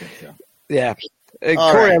 I think so. Yeah. Corey,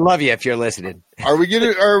 right. I love you if you're listening. Are we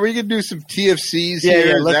gonna do some TFCs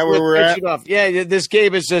here? Is that where we're at? Off. Yeah, this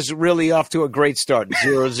game is just really off to a great start.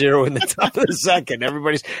 0-0 in the top of the second.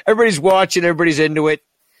 Everybody's watching. Everybody's into it.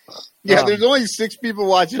 Yeah, there's only 6 people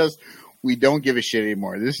watching us. We don't give a shit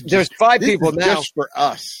anymore. There's 5 people now. Just for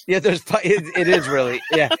us. Yeah, there's 5. It is really,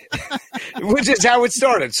 yeah. Which is how it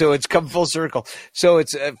started. So it's come full circle. So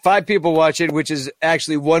it's 5 people watching, which is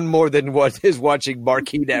actually one more than what is watching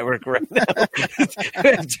Marquee Network right now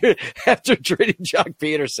after trading Jock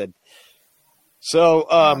Peterson. So,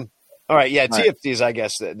 all right, yeah, TFCs. I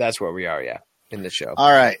guess that's where we are. Yeah, in the show.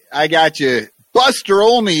 All right, I got you. Buster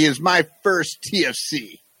Olney is my first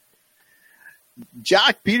TFC.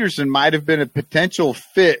 Jock Peterson might have been a potential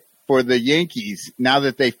fit for the Yankees now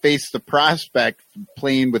that they face the prospect of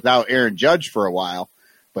playing without Aaron Judge for a while.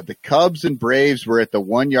 But the Cubs and Braves were at the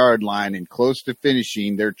 1-yard line and close to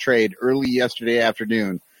finishing their trade early yesterday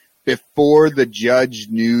afternoon before the Judge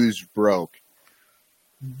news broke.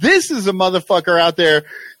 This is a motherfucker out there.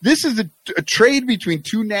 This is a trade between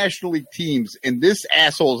 2 National League teams, and this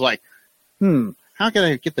asshole is like, how can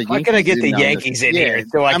I get the Yankees in here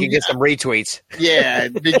so I can get some retweets? Yeah,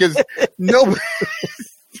 because nobody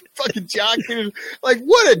fucking Jock Peterson, like,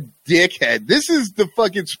 what a dickhead. This is the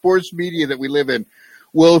fucking sports media that we live in.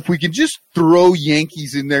 Well, if we can just throw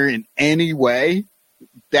Yankees in there in any way,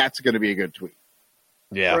 that's going to be a good tweet.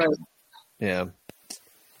 Yeah. Right. Yeah.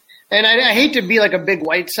 And I hate to be like a big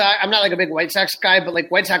White Sox. I'm not like a big White Sox guy, but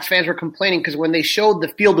like White Sox fans were complaining because when they showed the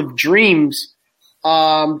Field of Dreams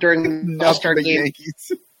during the All-Star game,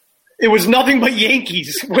 Yankees. It was nothing but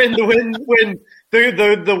Yankees. When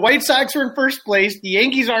the White Sox are in first place, the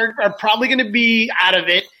Yankees are probably going to be out of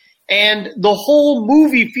it. And the whole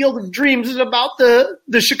movie Field of Dreams is about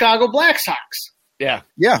the Chicago Black Sox. Yeah.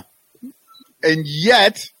 Yeah. And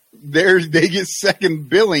yet they get second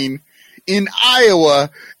billing in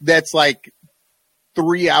Iowa that's like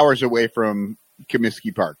 3 hours away from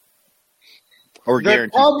Comiskey Park. The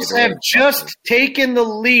Cubs have just taken the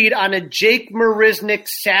lead on a Jake Marisnick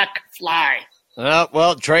sac fly.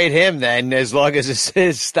 Well, trade him then, as long as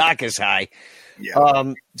his stock is high.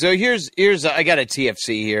 Yeah. So here's I got a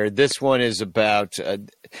TFC here. This one is about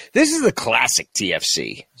this is the classic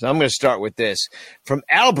TFC. So I'm going to start with this from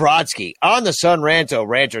Al Brodsky on the Sun Ranto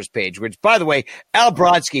Ranters page. Which, by the way, Al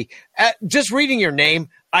Brodsky, just reading your name,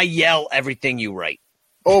 I yell everything you write.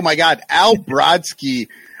 Oh my God, Al Brodsky!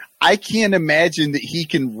 I can't imagine that he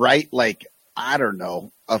can write like, I don't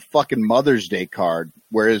know, a fucking Mother's Day card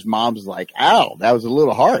where his mom's like, "Al, that was a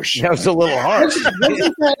little harsh." That was a little harsh.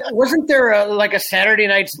 Wasn't there like a Saturday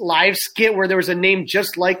Night Live skit where there was a name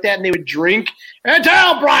just like that and they would drink? It's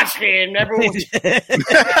Al Brodsky, and everyone.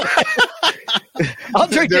 I'll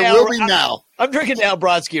drink There Al, will be now. I'm drinking Al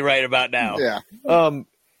Brodsky right about now. Yeah.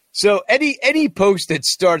 So any post that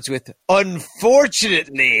starts with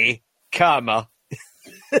 "unfortunately," comma,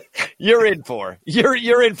 you're in for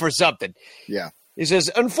something. Yeah. He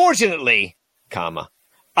says, "Unfortunately, comma,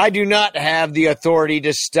 I do not have the authority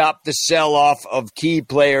to stop the sell-off of key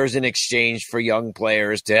players in exchange for young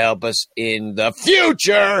players to help us in the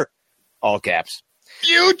future." All caps.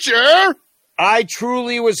 Future. I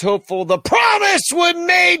truly was hopeful the promise was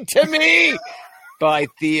made to me by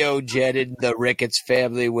Theo Jed and the Ricketts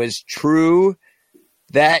family was true,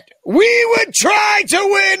 that we would try to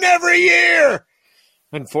win every year.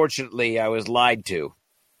 Unfortunately, I was lied to,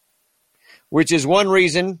 which is one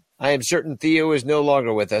reason I am certain Theo is no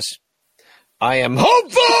longer with us. I am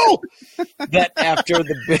hopeful that after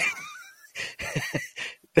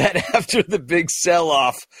the big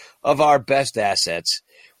sell-off of our best assets,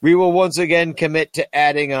 we will once again commit to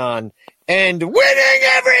adding on and winning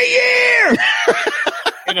every year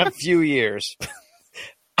in a few years.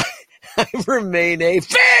 I remain a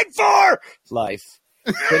fan for life.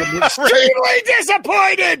 But I'm extremely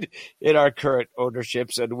disappointed in our current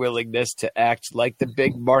ownership's unwillingness to act like the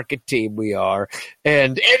big market team we are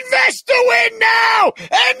and invest to win now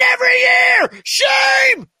and every year.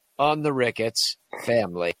 Shame on the Ricketts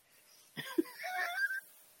family.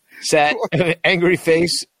 Sad, angry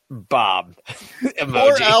face, Bob. Emoji.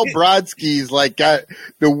 Poor Al Brodsky's like got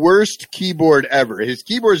the worst keyboard ever. His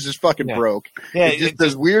keyboard's just fucking broke. Yeah, it just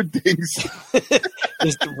does weird things.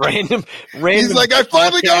 Just random. He's like, I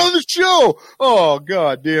finally got on the show. Oh,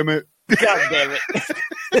 God damn it. God damn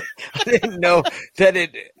it. I didn't know that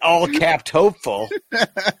it all capped hopeful.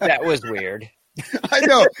 That was weird. I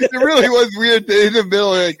know. It really was weird in the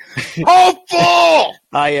middle. Like, hopeful!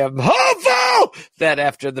 I am hopeful that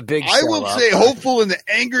after the big I will say hopeful in the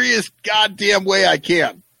angriest goddamn way I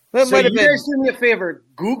can. That So might you have been. guys do me a favor.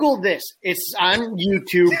 Google this. It's on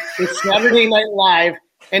YouTube. It's Saturday Night Live,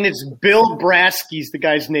 and it's Bill Brasky's the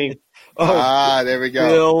guy's name. There we go.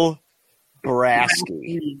 Bill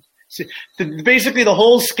Brasky. Basically, the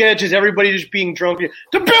whole sketch is everybody just being drunk.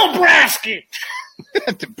 To Bill Brasky!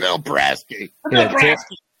 To Bill Brasky. Bill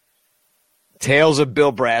Brasky! Tales of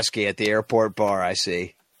Bill Brasky at the airport bar, I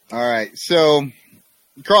see. All right. So,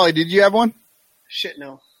 Crawley, did you have one? Shit,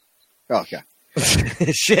 no. Okay.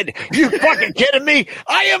 Shit, you fucking kidding me?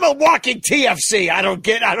 I am a walking TFC. I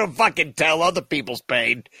don't fucking tell other people's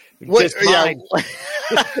pain. Just mine.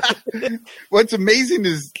 What's amazing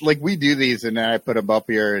is like we do these and then I put them up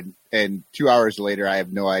here and 2 hours later I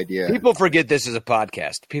have no idea. People forget this is a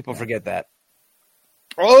podcast. People forget that.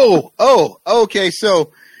 Oh, okay.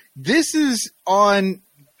 So this is on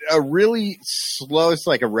a really slow, it's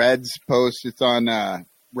like a Reds post. It's on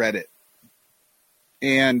Reddit.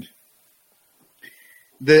 And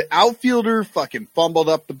the outfielder fucking fumbled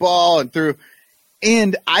up the ball and threw.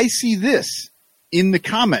 And I see this in the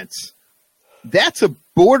comments. That's a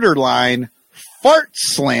borderline fart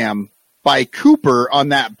slam by Cooper on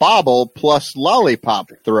that bobble plus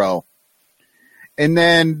lollipop throw. And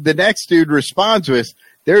then the next dude responds with,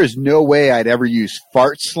 there is no way I'd ever use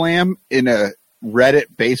fart slam in a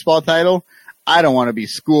Reddit baseball title. I don't want to be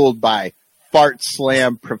schooled by fart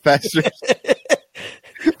slam professors.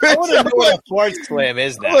 I want to know what a fart slam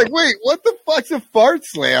is now. I'm like, wait, what the fuck's a fart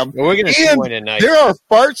slam? Well, we're going to see one tonight. There are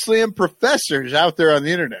fart slam professors out there on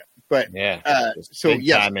the internet. But yeah, so big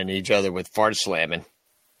timing each other with fart slamming.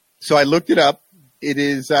 So I looked it up. It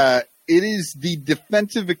is the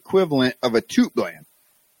defensive equivalent of a toot gland.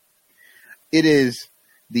 It is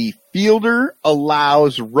the fielder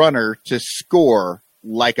allows runner to score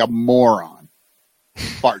like a moron.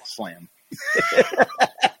 Fart slam.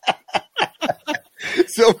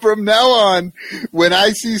 So from now on, when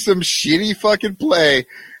I see some shitty fucking play,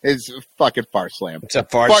 it's a fucking fart slam. It's a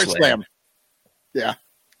fart slam. Yeah.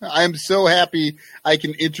 I'm so happy I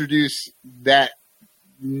can introduce that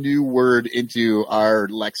new word into our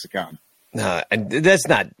lexicon. No, and that's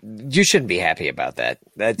not. You shouldn't be happy about that.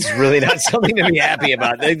 That's really not something to be happy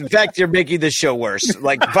about. In fact, you're making the show worse.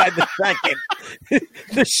 Like by the second,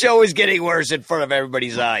 the show is getting worse in front of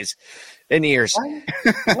everybody's eyes and ears. I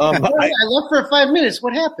left for 5 minutes.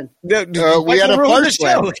 What happened? We had a fart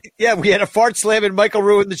slam. Yeah, we had a fart slam, and Michael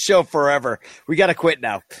ruined the show forever. We got to quit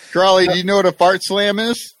now. Crawley, do you know what a fart slam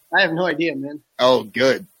is? I have no idea, man. Oh,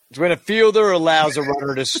 good. It's when a fielder allows a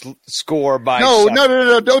runner to score by. No,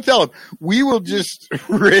 don't tell him. We will just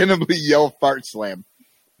randomly yell fart slam.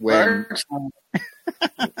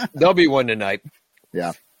 There'll be one tonight.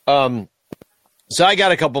 Yeah. So I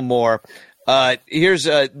got a couple more.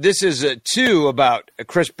 This is two about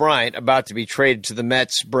Chris Bryant about to be traded to the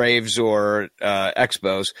Mets, Braves, or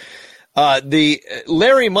Expos. The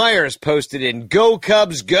Larry Myers posted in Go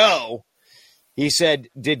Cubs Go. He said,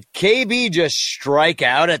 "Did KB just strike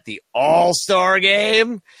out at the All-Star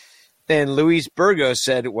game?" And Luis Burgos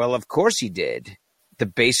said, "Well, of course he did. The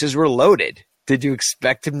bases were loaded. Did you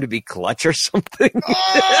expect him to be clutch or something?"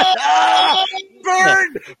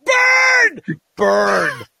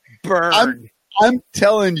 Burn. I'm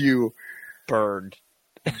telling you. Burned.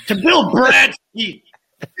 To Bill Bradsky.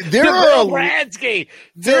 To Bill Bradsky.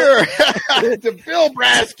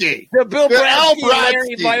 Al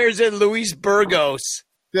Larry Myers and Luis Burgos.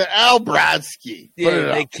 The Al Bradsky.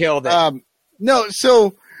 Yeah, they killed it. No,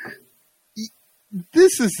 so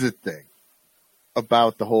this is the thing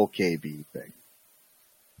about the whole KB thing.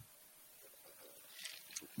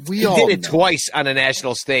 He did it twice on a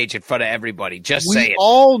national stage in front of everybody. Just saying. We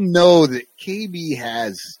all know that KB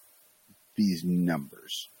has these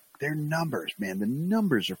numbers. They're numbers, man. The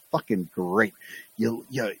numbers are fucking great. You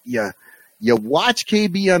watch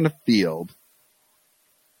KB on the field,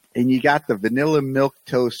 and you got the vanilla milk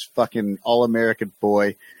toast fucking All-American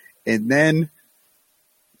boy, and then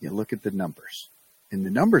you look at the numbers, and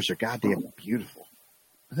the numbers are goddamn beautiful.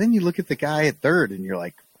 And then you look at the guy at third, and you're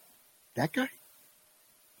like, that guy?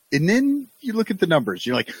 And then you look at the numbers,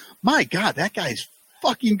 you're like, my God, that guy's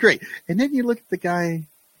fucking great. And then you look at the guy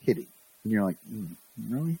hitting, and you're like,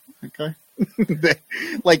 really? Okay.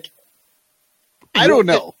 Like, I don't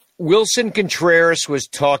know. Wilson Contreras was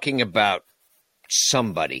talking about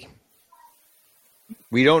somebody.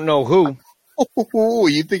 We don't know who. Oh,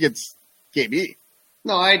 you think it's KB?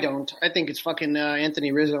 No, I don't. I think it's fucking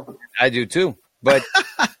Anthony Rizzo. I do too. But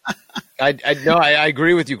I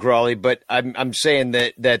agree with you, Crawley. But I'm saying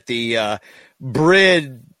that the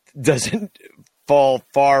Brid doesn't fall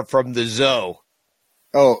far from the Zoe.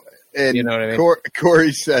 Oh, and you know what I mean?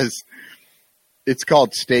 Corey says it's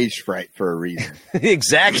called stage fright for a reason.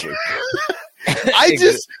 Exactly.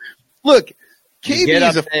 Look.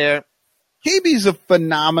 KB's a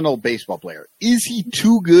phenomenal baseball player. Is he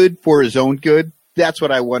too good for his own good? That's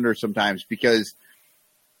what I wonder sometimes, because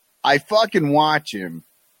I fucking watch him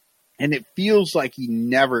and it feels like he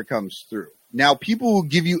never comes through. Now, people will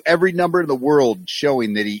give you every number in the world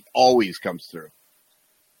showing that he always comes through.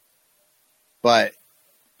 But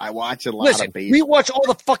I watch a lot of baseball. We watch all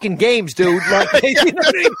the fucking games, dude. Like, you know what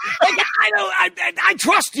I mean? Like, I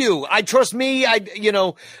trust you. I trust me. I've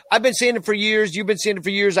been saying it for years. You've been saying it for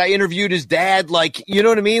years. I interviewed his dad. Like, you know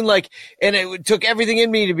what I mean? Like, and it took everything in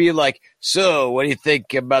me to be like, so what do you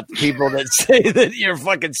think about the people that say that your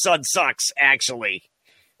fucking son sucks, actually?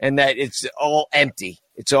 And that it's all empty.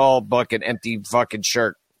 It's all fucking empty fucking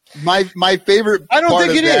shirt. My favorite I don't part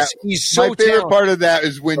think of it that, is. He's so my favorite talented. part of that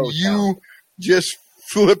is when you just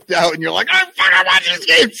flipped out and you're like, I'm fucking watching these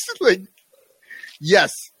games. Like,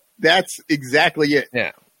 yes, that's exactly it.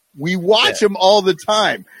 Yeah. We watch them all the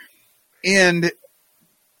time. And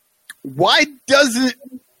why doesn't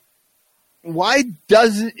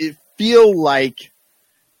it feel like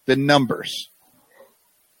the numbers?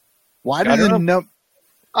 Why does the number?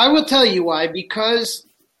 I will tell you why. Because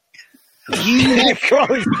Hey,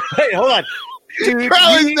 hold on.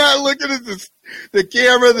 Crowley's not looking at the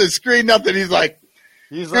camera, the screen, nothing. He's like,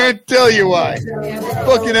 can't tell you why.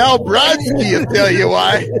 Fucking Al Brodsky will tell you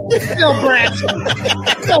why. Bill Bradsky.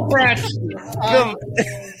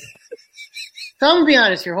 So I'm going to be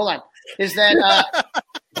honest here. Hold on. Is that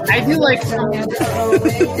I do like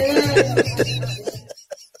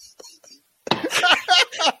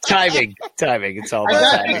timing. It's all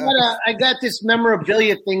about timing. I got this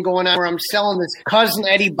memorabilia thing going on where I'm selling this Cousin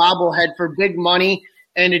Eddie bobblehead for big money,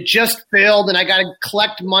 and it just failed, and I got to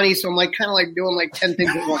collect money, so I'm like kind of like doing like 10 things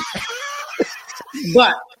at once.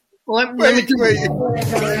 But let me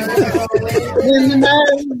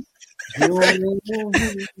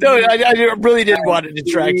No, I really didn't want to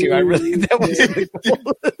detract you.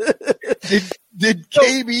 Did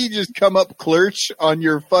KB just come up clutch on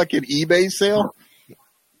your fucking eBay sale?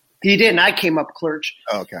 He didn't. I came up clutch.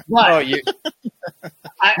 Oh, okay. But,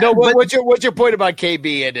 what's your point about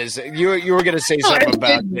KB? It is you were going to say something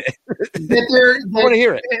about it. I want to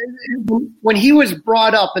hear it. When he was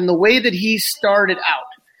brought up and the way that he started out,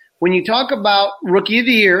 when you talk about Rookie of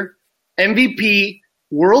the Year, MVP,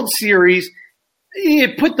 World Series,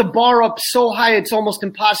 it put the bar up so high it's almost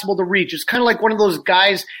impossible to reach. It's kind of like one of those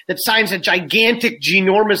guys that signs a gigantic,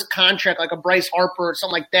 ginormous contract like a Bryce Harper or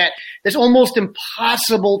something like that that's almost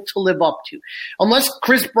impossible to live up to. Unless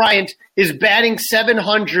Chris Bryant is batting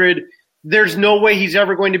 700, there's no way he's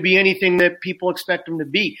ever going to be anything that people expect him to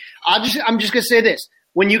be. I'm just going to say this.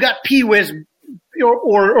 When you got P-Wiz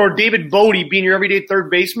or David Bodie being your everyday third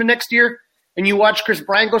baseman next year and you watch Chris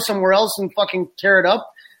Bryant go somewhere else and fucking tear it up,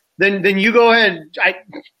 then you go ahead.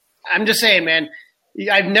 I'm just saying, man,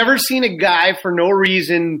 I've never seen a guy for no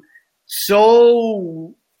reason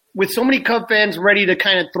with so many Cub fans ready to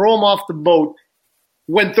kind of throw him off the boat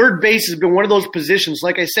when third base has been one of those positions.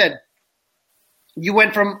 Like I said, you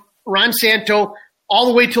went from Ron Santo all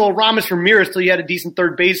the way to Ramos Ramirez till you had a decent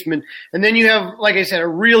third baseman. And then you have, like I said, a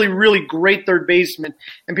really, really great third baseman.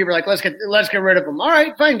 And people are like, let's get rid of him. All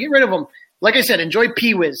right, fine, get rid of him. Like I said, enjoy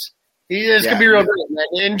P-Wiz. This could be real good, man.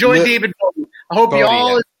 Enjoy David Bowie. I hope you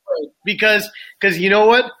all enjoy because you know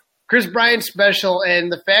what? Chris Bryant's special,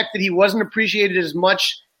 and the fact that he wasn't appreciated as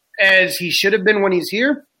much as he should have been when he's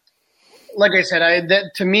here, like I said,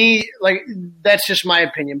 to me, that's just my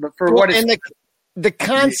opinion. But for what it's the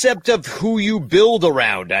concept of who you build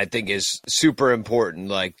around, I think, is super important.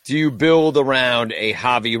 Like, do you build around a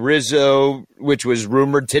Javi Rizzo, which was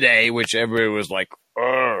rumored today, which everybody was like,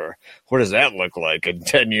 what does that look like in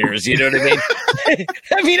 10 years? You know what I mean?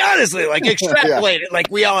 I mean, honestly, like extrapolate it. Like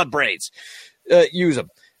we all have brains. Use them.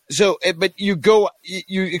 So, but you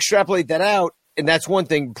extrapolate that out, and that's one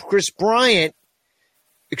thing. Chris Bryant,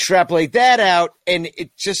 extrapolate that out, and it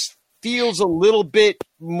just feels a little bit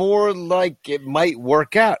more like it might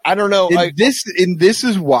work out. I don't know. This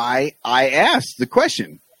is why I asked the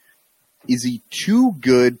question. Is he too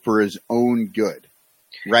good for his own good?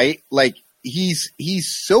 Right? Like, he's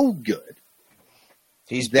so good.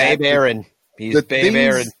 He's Babe Aaron. He's Babe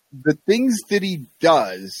Aaron. The things that he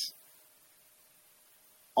does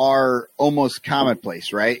are almost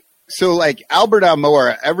commonplace, right? So, like Albert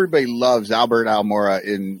Almora, everybody loves Albert Almora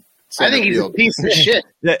in center I think he's field. a piece of shit.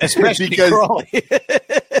 Especially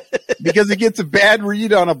because he gets a bad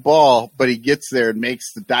read on a ball, but he gets there and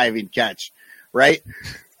makes the diving catch, right?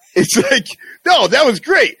 It's like, no, that was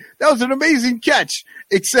great. That was an amazing catch,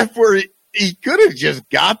 except for he could have just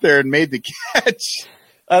got there and made the catch.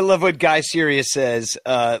 I love what Guy Sirius says.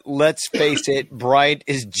 Let's face it, Bryant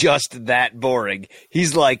is just that boring.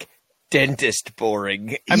 He's like dentist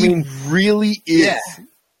boring. I mean, really is. Yeah.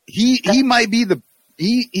 He might be the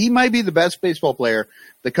best baseball player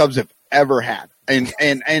the Cubs have ever had. And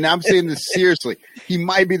I'm saying this seriously. He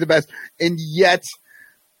might be the best. And yet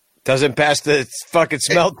doesn't pass the fucking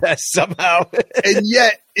smell test somehow. And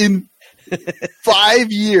yet in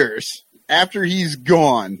 5 years after he's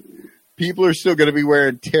gone, people are still going to be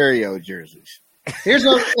wearing Terrio jerseys. Here's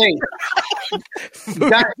the thing.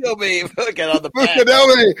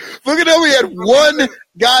 Fukunomi had one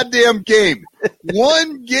goddamn game.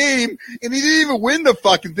 One game, and he didn't even win the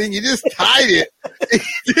fucking thing. He just tied it.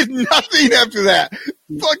 He did nothing after that.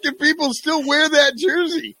 Fucking people still wear that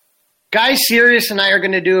jersey. Guy Sirius and I are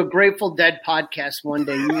going to do a Grateful Dead podcast one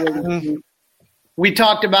day. We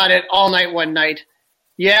talked about it all night one night.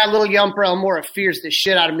 Yeah, little Yumper Almora fears the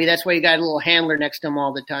shit out of me. That's why you got a little handler next to him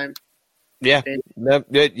all the time. Yeah,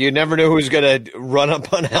 you never know who's going to run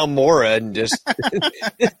up on Almora and just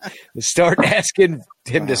start asking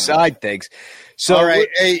him to side things. So, all right,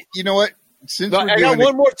 hey, you know what? Since I got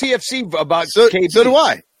one more TFC about KB. So do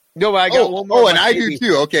I. No, I got one more. Oh, and I do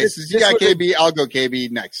too. Okay, since you got KB, I'll go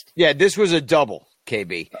KB next. Yeah, this was a double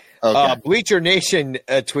KB. Okay. Bleacher Nation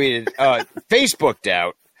tweeted, Facebooked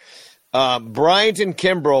out. Bryant and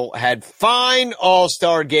Kimbrel had fine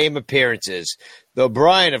All-Star game appearances, though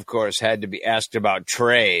Bryant, of course, had to be asked about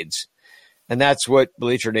trades. And that's what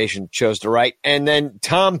Bleacher Nation chose to write. And then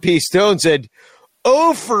Tom P. Stone said,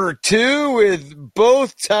 0 for 2 with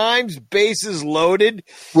both times bases loaded.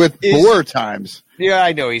 With 4 times. Yeah,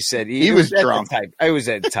 I know he said. He was drunk. I was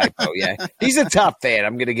at a typo, yeah. He's a top fan.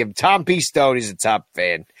 I'm going to give Tom P. Stone, he's a top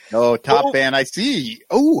fan. Oh, top fan. I see.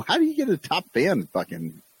 Oh, how do you get a top fan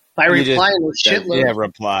fucking... By replying with shitload. Yeah,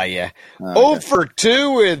 reply, yeah. 0 for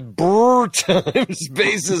 2 with brr times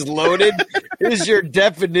bases loaded is your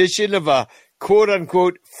definition of a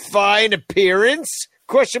quote-unquote fine appearance?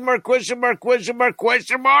 Question mark, question mark, question mark,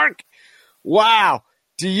 question mark. Wow.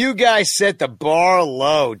 Do you guys set the bar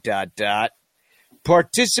low, ...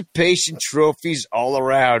 Participation trophies all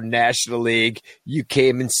around National League. You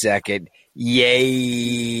came in second. Yay.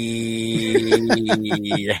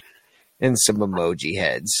 And some emoji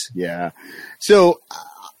heads. Yeah. So,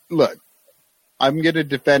 look, I'm going to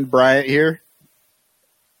defend Bryant here.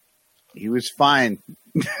 He was fine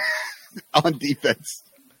on defense.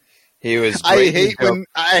 He was. I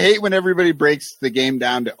hate when everybody breaks the game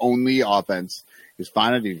down to only offense. He was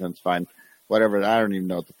fine on defense, fine, whatever. I don't even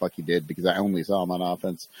know what the fuck he did because I only saw him on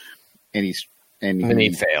offense, and he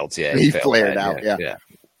failed. Yeah, he failed flared that, out. Yeah.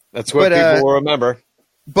 That's what people will remember.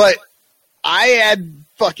 But I had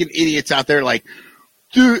fucking idiots out there like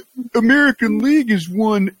the American League has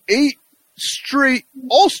won 8 straight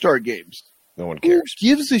All-Star games. No one cares. Who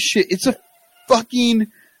gives a shit? It's a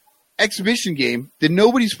fucking exhibition game that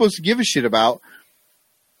nobody's supposed to give a shit about.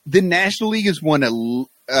 The National League has won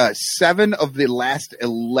 7 of the last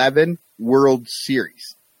 11 World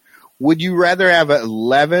Series. Would you rather have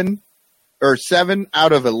 11 or 7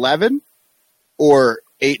 out of 11 or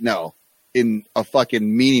 8-0 in a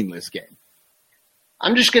fucking meaningless game?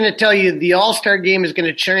 I'm just going to tell you the All-Star game is going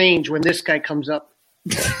to change when this guy comes up.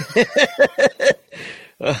 James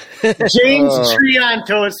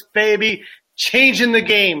Triantos, baby, changing the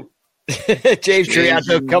game. James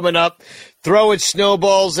Trianto coming up, throwing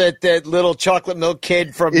snowballs at that little chocolate milk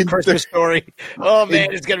kid from Christmas Story. Oh,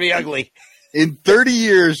 man, it's going to be ugly. In 30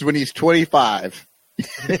 years, when he's 25,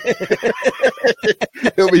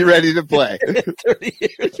 he'll be ready to play. 30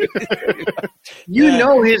 years. You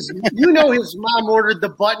know his mom ordered the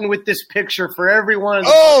button with this picture for everyone.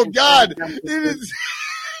 Oh, God. It's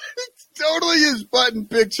totally his button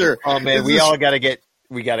picture. Oh, man, we got to get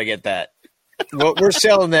that. Well, we're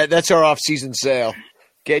selling that. That's our off-season sale.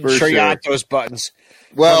 Getting Triantos buttons.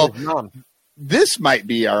 Well, this might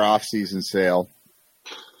be our off-season sale.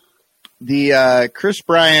 The Chris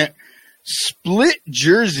Bryant split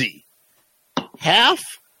jersey. Half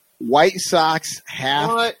White Sox,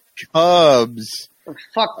 half Cubs.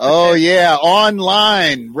 Oh, yeah,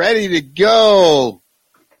 online, ready to go.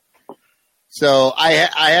 So I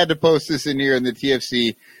had to post this in here in the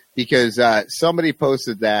TFC because somebody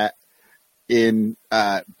posted that in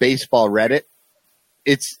baseball Reddit.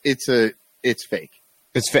 It's fake.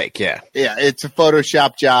 It's fake, yeah. Yeah, it's a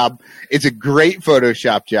Photoshop job. It's a great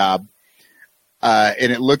Photoshop job.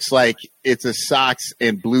 And it looks like it's a Sox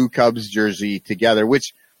and blue Cubs jersey together,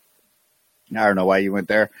 which I don't know why you went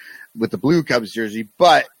there with the blue Cubs jersey,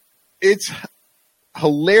 but it's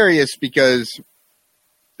hilarious because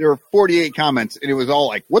there were 48 comments and it was all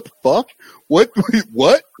like, what the fuck? What?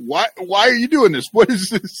 Why are you doing this? What is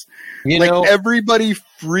this? Everybody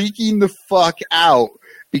freaking the fuck out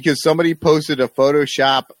because somebody posted a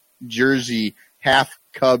Photoshop jersey, half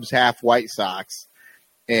Cubs, half White Sox.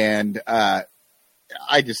 And,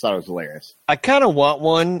 I just thought it was hilarious. I kind of want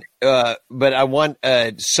one, but I want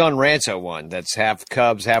a Son Ranto one that's half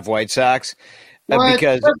Cubs, half White Sox.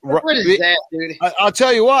 Because what is that, dude? I'll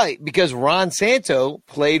tell you why. Because Ron Santo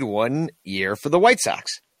played 1 year for the White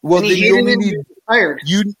Sox. Well, then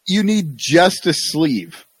you need just a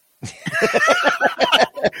sleeve.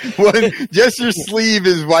 Just your sleeve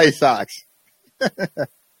is White Sox.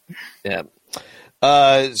 Yeah.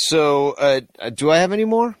 So, do I have any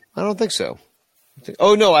more? I don't think so.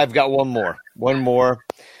 Oh, no, I've got one more.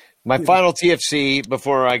 My final TFC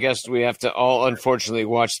before I guess we have to all unfortunately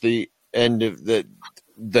watch the end of the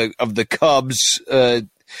Cubs.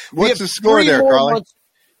 What's the score there, Carly?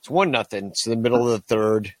 It's 1-0. It's the middle of the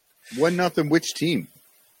third. 1-0. Which team?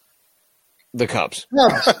 The Cubs.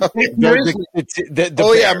 Marisnik.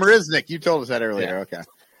 You told us that earlier. Yeah.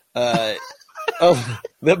 Okay.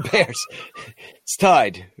 The Bears. It's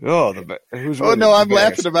tied. Oh, I'm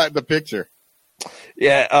laughing about the picture.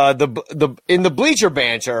 Yeah, the in the bleacher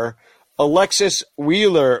banter, Alexis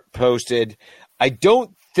Wheeler posted, I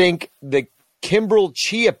don't think the Kimbrel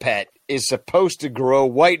Chia Pet is supposed to grow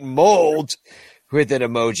white mold, with an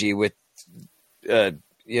emoji with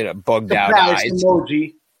bugged out eyes.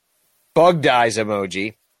 Emoji. Bugged eyes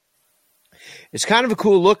emoji. It's kind of a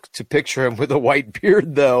cool look to picture him with a white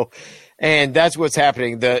beard, though, and that's what's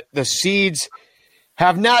happening. The seeds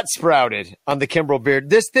have not sprouted on the Kimbrel beard.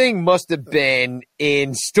 This thing must have been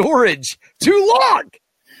in storage too long.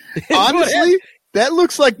 Honestly, that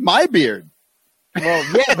looks like my beard. Well,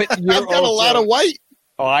 yeah, but I've got a lot of white.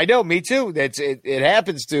 Oh, I know, me too. It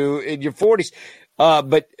happens to in your 40s.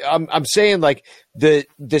 But I'm saying like the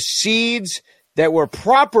seeds that were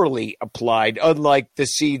properly applied, unlike the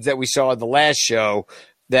seeds that we saw in the last show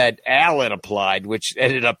that Alan applied, which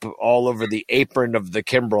ended up all over the apron of the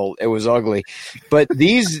Kimbrel. It was ugly. But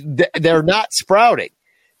they're not sprouting.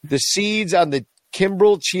 The seeds on the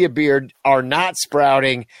Kimbrel Chia Beard are not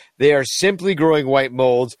sprouting. They are simply growing white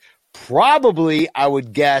mold. Probably, I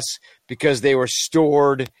would guess, because they were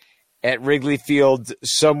stored at Wrigley Field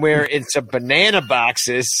somewhere in some banana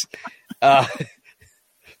boxes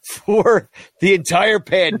for the entire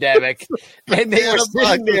pandemic. And they were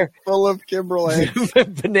sitting there full of Kimbrel eggs.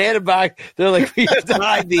 Banana box. They're like, we have to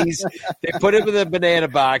hide these. They put them in the banana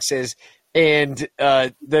boxes. And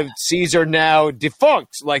the seeds are now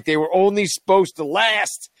defunct. Like they were only supposed to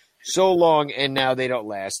last so long, and now they don't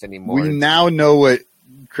last anymore. We now know what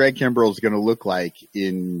Craig Kimbrel is going to look like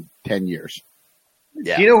in 10 years.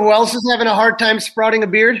 Yeah. Do you know who else is having a hard time sprouting a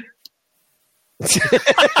beard?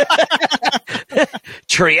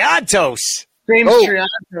 Triantos. James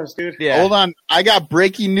Triantos, dude. Yeah. Hold on. I got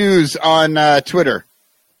breaking news on Twitter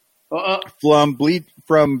from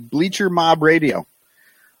Bleacher Mob Radio.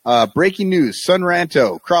 Breaking news, Son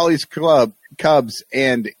Ranto, Crawley's Cubs,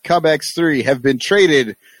 and Cub X3 have been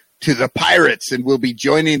traded to the Pirates and will be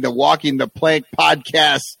joining the Walking the Plank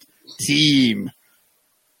podcast team.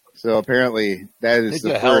 So apparently that is It's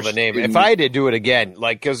the a hell of a name. If I had to do it again,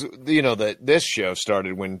 like, because, you know, this show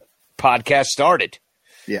started when podcast started.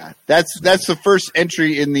 Yeah, that's the first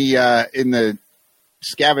entry in the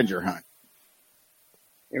scavenger hunt.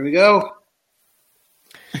 Here we go.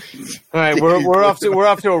 All right, we're off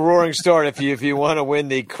to a roaring start. If you want to win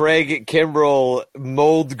the Craig Kimbrel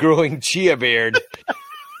mold growing chia beard,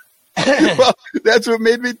 well, that's what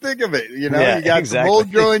made me think of it. You know, Yeah, you got exactly. the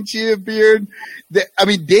mold growing chia beard. I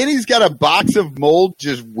mean, Danny's got a box of mold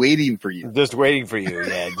just waiting for you. just waiting for you.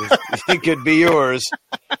 Yeah, it could be yours.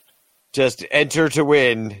 Just enter to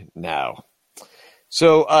win now.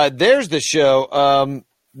 So there's the show.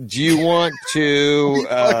 Do you want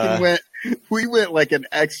to? We went like an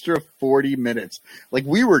extra 40 minutes. Like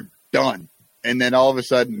we were done. And then all of a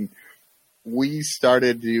sudden we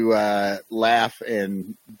started to laugh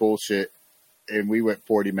and bullshit and we went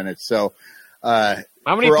 40 minutes. So How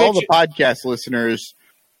many for all the pitches- podcast listeners,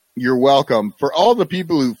 you're welcome. For all the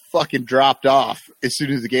people who fucking dropped off as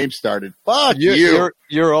soon as the game started, fuck you.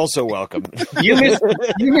 You're also welcome. You missed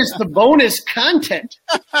the bonus content.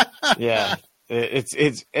 Yeah.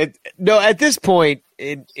 No, at this point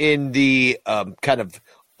in the kind of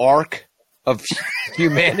arc of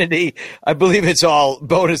humanity, I believe it's all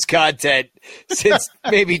bonus content since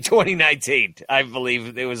maybe 2019. I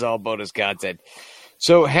believe it was all bonus content.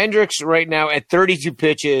 So Hendricks right now at 32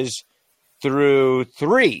 pitches through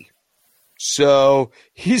 3. So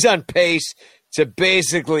he's on pace to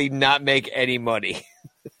basically not make any money.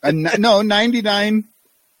 No, 99.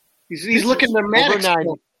 He's looking to Maddox. Over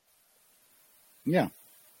 90. Yeah.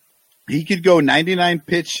 He could go 99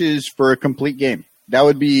 pitches for a complete game. That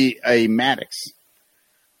would be a Maddox.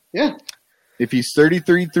 Yeah. If he's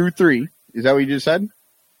 33 through 3, is that what you just said?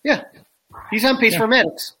 Yeah. He's on pace for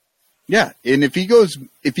Maddox. Yeah. And if he goes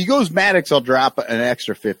Maddox, I'll drop an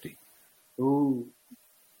extra 50. Ooh.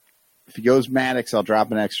 If he goes Maddox, I'll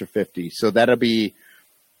drop an extra 50. So that'll be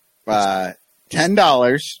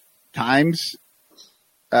 $10 times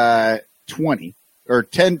 20. Or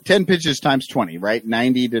 10 pitches times 20, right?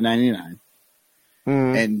 90 to 99.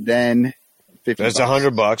 And then 50. That's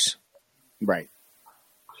 $100. Right.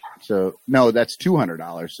 So, no, that's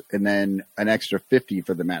 $200. And then an extra 50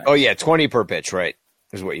 for the Maddox. Oh, yeah, 20 per pitch, right,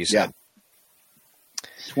 is what you said. Yeah.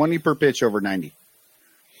 20 per pitch over 90.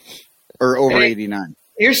 Or over 89.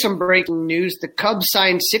 Here's some breaking news. The Cubs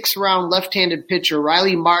signed 6th-round left-handed pitcher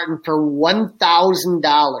Riley Martin for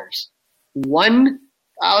 $1,000.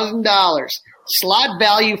 $1,000. Slot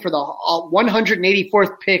value for the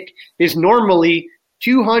 184th pick is normally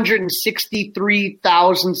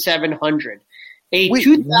 $263,700. A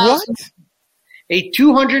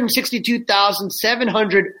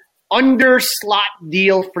 $262,700 under slot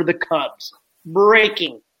deal for the Cubs.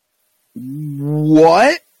 Breaking.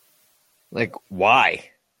 What? Like, why?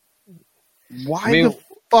 Why the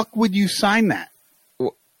fuck would you sign that?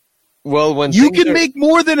 Well, when you can make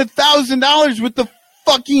more than $1,000 with the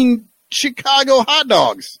fucking Chicago hot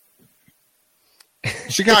dogs.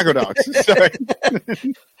 Chicago dogs. Sorry.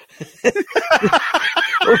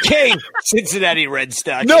 Okay, Cincinnati Red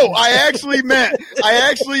Sox. No, I actually meant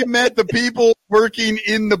the people working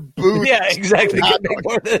in the booth. Yeah, exactly. Make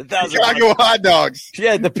more than $1,000. Chicago hot dogs.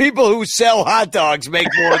 Yeah, the people who sell hot dogs make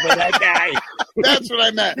more than that guy. That's what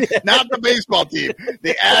I meant. Not the baseball team.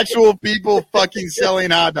 The actual people fucking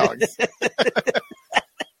selling hot dogs.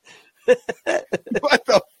 What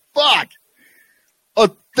the fuck?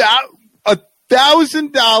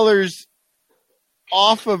 $1,000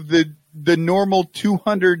 off of the normal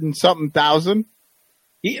 200 and something thousand?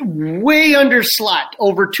 Way under slot.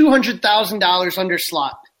 Over $200,000 under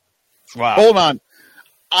slot. Wow. Hold on.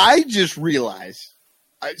 I just realized.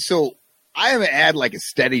 So I haven't had like a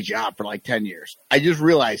steady job for like 10 years. I just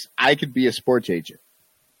realized I could be a sports agent.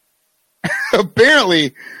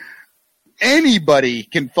 Apparently, anybody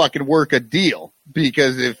can fucking work a deal,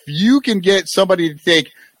 because if you can get somebody to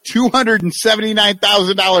take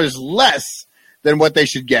 $279,000 less than what they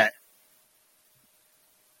should get,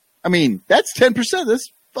 I mean, that's 10%.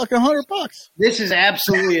 That's fucking $100. This is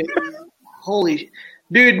absolutely holy,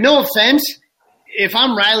 dude. No offense. If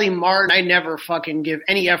I'm Riley Martin, I never fucking give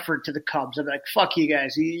any effort to the Cubs. I'm like, fuck you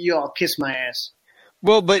guys. You all kiss my ass.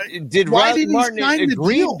 Well, but did Why Riley did he Martin sign the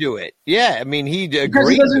agree deal? to it? Yeah, I mean, he Because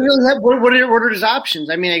agreed. he doesn't to it. really have what are his options?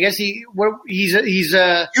 I mean, I guess he's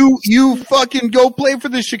You fucking go play for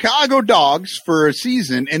the Chicago Dogs for a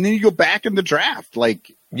season, and then you go back in the draft.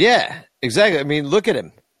 Like, Yeah, exactly. I mean, look at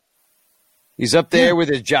him. He's up there with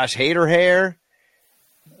his Josh Hader hair.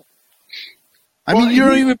 I mean, you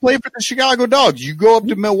don't even play for the Chicago Dogs. You go up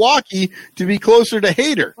to Milwaukee to be closer to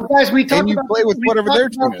Hader. guys. We talked you about play with we whatever talked their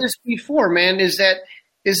about team this before, man. Is that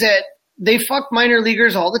they fuck minor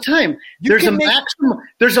leaguers all the time. There's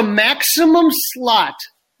a maximum slot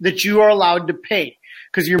that you are allowed to pay.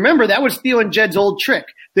 Because you remember that was Theo and Jed's old trick.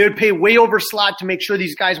 They would pay way over slot to make sure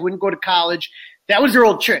these guys wouldn't go to college. That was their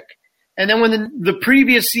old trick. And then when the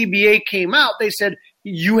previous CBA came out, they said,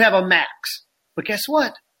 you have a max. But guess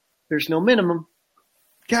what? There's no minimum.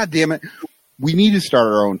 God damn it. We need to start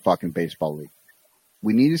our own fucking baseball league.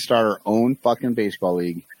 We need to start our own fucking baseball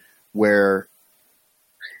league where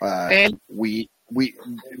And they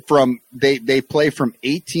play from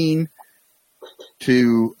 18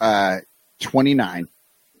 to 29,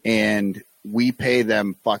 and we pay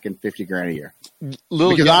them fucking $50,000 a year.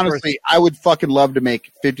 Because honestly, I would fucking love to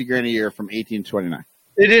make $50,000 a year from 18 to 29.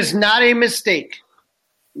 it is not a mistake.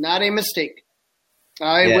 Not a mistake.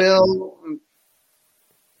 I will.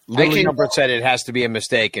 Little I can- Number said it has to be a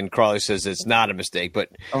mistake, and Crawley says it's not a mistake. But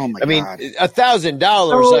Oh my I mean, God. $1,000.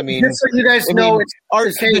 So, I mean, just so you guys I know, mean,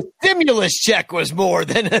 the stimulus check was more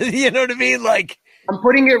than you know what I mean. Like, I'm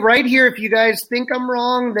putting it right here. If you guys think I'm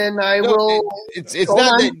wrong, then I no, will. It's Hold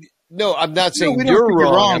not on. that. No, I'm not No, saying we don't you're think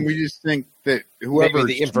wrong. We just think that whoever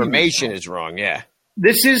Maybe the information is wrong. Yeah.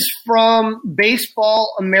 This is from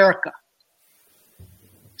Baseball America.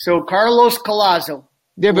 So Carlos Collazo.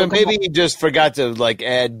 Yeah, but Look 'em maybe he just forgot to like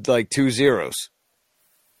add like 2 zeros.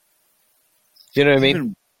 You know what I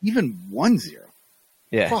mean? even 1 0.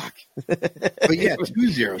 Yeah. Fuck. But yeah, 2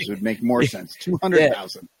 zeros would make more sense.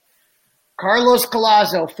 200,000. Carlos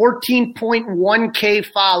Collazo, 14.1K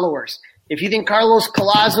followers. If you think Carlos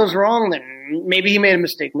Collazo's wrong, then maybe he made a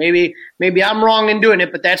mistake. Maybe I'm wrong in doing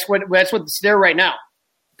it, but that's what's there right now.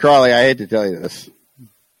 Crawley, I hate to tell you this,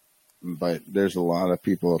 but there's a lot of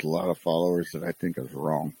people with a lot of followers that I think is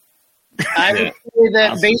wrong. I would say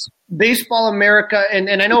that Baseball America, and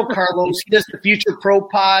I know Carlos, he does the Future Pro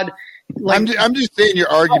Pod. Like, I'm just saying your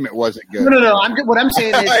argument wasn't good. no. What I'm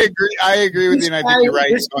saying is, I agree with you, and I think you're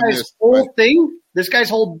right This on guy's this. whole but- thing, this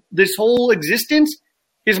whole existence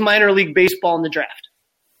is minor league baseball in the draft.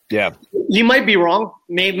 Yeah. He might be wrong.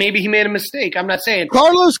 Maybe he made a mistake. I'm not saying.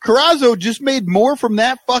 Carlos Carrazzo just made more from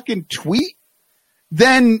that fucking tweet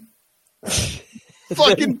than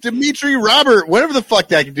fucking Dimitri Robert, whatever the fuck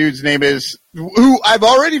that dude's name is, who I've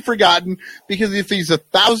already forgotten, because if he's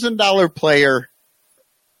 $1,000 player,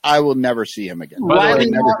 I will never see him again.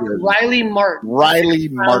 Riley Riley Martin.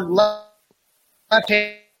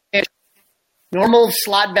 Left-hand. Normal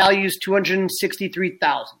slot value is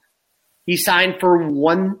 $263,000. He signed for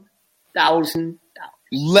 $1,000.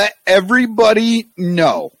 Let everybody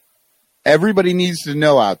know. Everybody needs to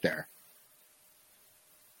know out there.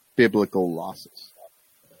 Biblical losses.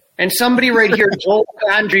 And somebody right here, Joel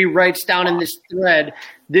Condry, writes down in this thread,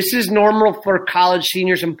 this is normal for college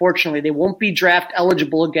seniors, unfortunately. They won't be draft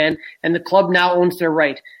eligible again, and the club now owns their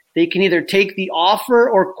right. They can either take the offer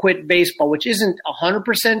or quit baseball, which isn't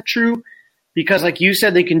 100% true because, like you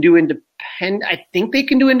said, they can do independent. I think they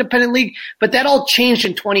can do independent league, but that all changed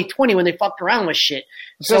in 2020 when they fucked around with shit.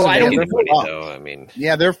 So I don't though. I mean,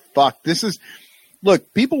 yeah, they're fucked.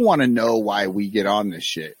 Look, people want to know why we get on this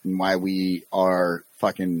shit and why we are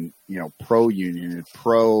fucking, pro union and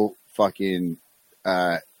pro fucking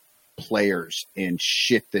players and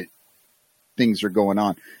shit that things are going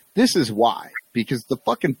on. This is why, because the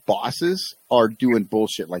fucking bosses are doing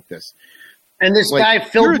bullshit like this. And this guy,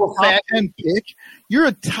 Phil Buffett, you're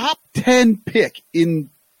a top 10 pick in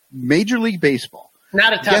Major League Baseball.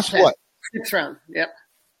 Not a top Guess 10. what? 6th round. Yep.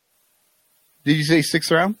 Did you say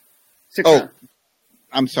 6th round? 6th Oh, round.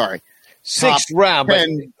 I'm sorry. 6th round, but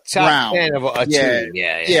 10 top round. 10 of a Yeah. team.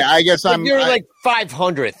 Yeah. Yeah, I guess You're like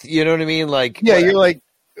 500th. You know what I mean? Like, yeah, you're like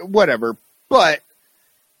whatever. But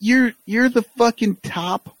you're the fucking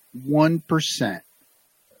top 1%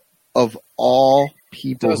 of all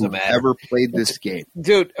people who've ever played this game.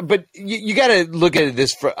 Dude, but you got to look at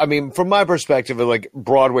this from my perspective of like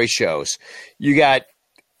Broadway shows. You got,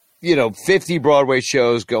 50 Broadway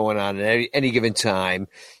shows going on at any given time,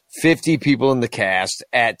 50 people in the cast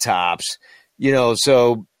at tops,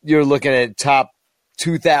 so you're looking at top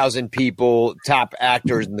 2,000 people, top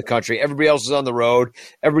actors in the country. Everybody else is on the road.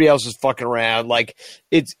 Everybody else is fucking around. Like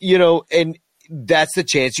it's, and that's the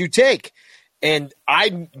chance you take. And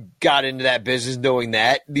I got into that business knowing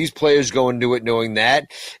that. These players go into it knowing that.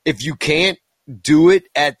 If you can't do it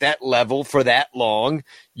at that level for that long,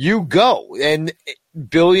 you go. And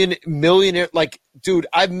millionaire, like, dude,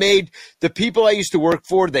 I've made the people I used to work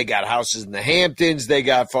for, they got houses in the Hamptons. They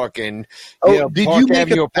got fucking, did you make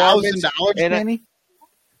 $1,000, Danny?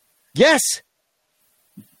 Yes.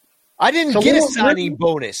 I didn't get a signing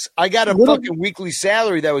bonus. I got a fucking weekly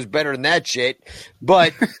salary that was better than that shit.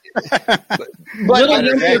 But Little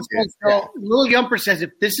Yumper says,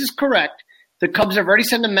 if this is correct, the Cubs have already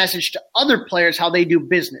sent a message to other players how they do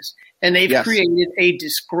business, and they've created a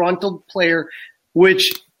disgruntled player,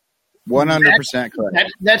 which 100%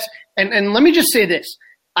 correct. That's and let me just say this: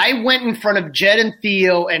 I went in front of Jed and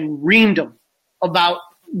Theo and reamed them about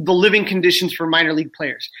the living conditions for minor league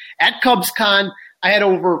players at CubsCon. I had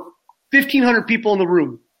over 1,500 people in the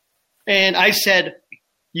room. And I said,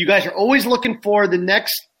 you guys are always looking for the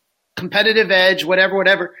next competitive edge,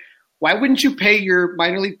 whatever. Why wouldn't you pay your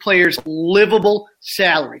minor league players livable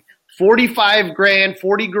salary? $45,000,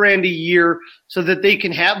 $40,000 a year so that they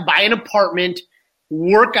can buy an apartment,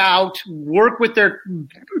 work out, work with their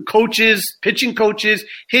coaches, pitching coaches,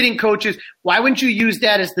 hitting coaches. Why wouldn't you use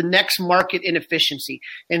that as the next market inefficiency?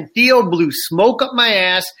 And Theo blew smoke up my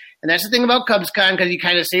ass. And that's the thing about CubsCon, because you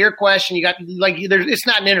kind of say your question. You got it's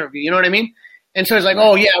not an interview. You know what I mean? And so it's like,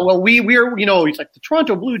 oh yeah, well we're he's like the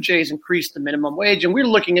Toronto Blue Jays increased the minimum wage, and we're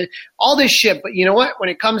looking at all this shit. But you know what? When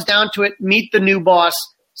it comes down to it, meet the new boss,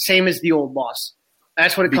 same as the old boss.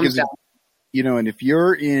 That's what it comes down to. And if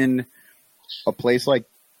you're in a place like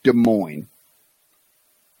Des Moines,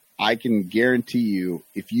 I can guarantee you,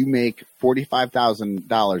 if you make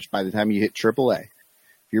 $45,000 by the time you hit AAA.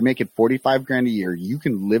 You're making $45,000 a year, you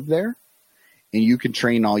can live there and you can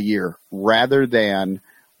train all year, rather than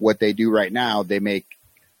what they do right now. They make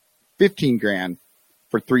 $15,000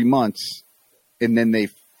 for 3 months and then they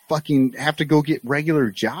fucking have to go get regular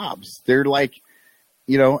jobs. They're like,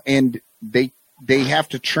 and they have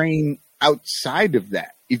to train outside of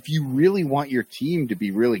that. If you really want your team to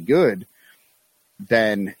be really good,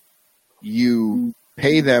 then you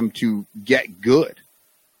pay them to get good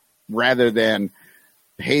rather than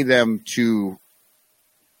pay them to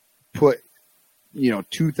put,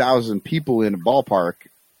 2,000 people in a ballpark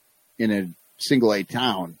in a single A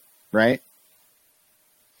town, right?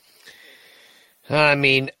 I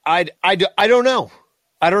mean, I don't know.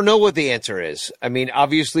 I don't know what the answer is. I mean,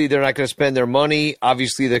 obviously they're not going to spend their money.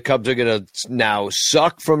 Obviously the Cubs are going to now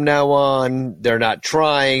suck from now on. They're not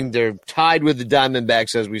trying. They're tied with the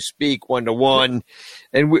Diamondbacks as we speak, 1-1.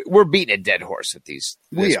 And we're beating a dead horse at this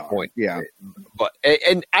point. Yeah. But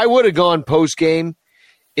and I would have gone post game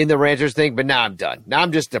in the Ranters thing, but now I'm done. Now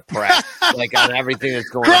I'm just depressed, like on everything that's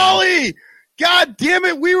going Crawley! on. God damn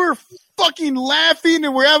it! We were fucking laughing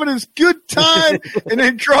and we're having this good time, and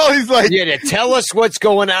then Crawley's like, "Yeah, to tell us what's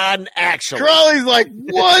going on." Actually, Crawley's like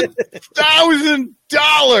 $1,000,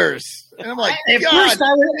 and I'm like, at first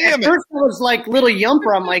I was like, little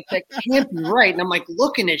Yumper. I'm like, that can't be right, and I'm like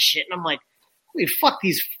looking at shit, and I'm like, wait, fuck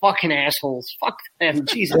these fucking assholes. Fuck them.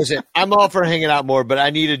 Jesus. Listen, I'm all for hanging out more, but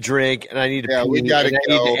I need a drink and I need to we gotta I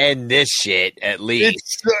need to end this shit at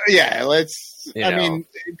least. Let's. I mean,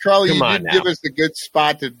 Crawley, you did give us a good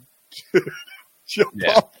spot to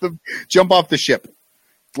jump off the ship.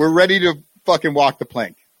 We're ready to fucking walk the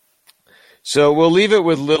plank. So we'll leave it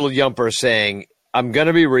with little Yumper saying, "I'm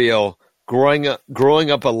gonna be real. Growing up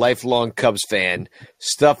a lifelong Cubs fan,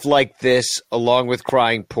 stuff like this, along with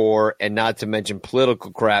crying poor and not to mention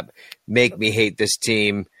political crap, make me hate this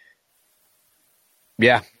team."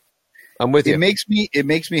 Yeah, I'm with you. It makes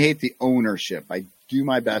me hate the ownership. I do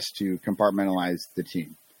my best to compartmentalize the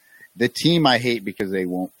team. The team I hate because they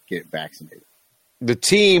won't get vaccinated. The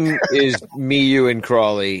team is me, you, and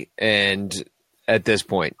Crawley, and at this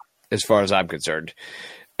point, as far as I'm concerned.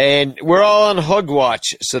 And we're all on Hug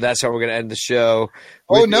Watch, so that's how we're going to end the show.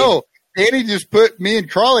 Oh, no. Danny just put me and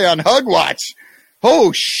Crawley on Hug Watch.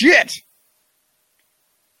 Oh, shit.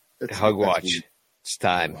 Hug Watch. It's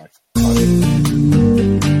time.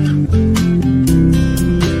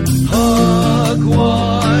 Hug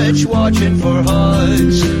Watch, watching for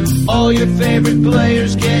hugs.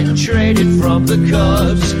 from the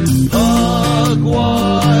Cubs. Hug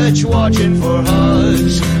Watch, watching for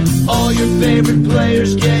hugs. All your favorite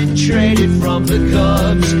players getting traded from the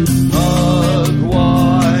Cubs. Hug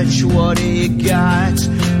Watch, what do you got?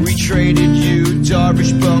 We traded you,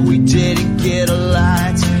 Darvish, but we didn't get a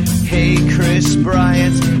lot. Hey, Chris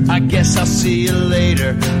Bryant, I guess I'll see you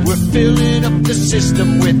later. We're filling up the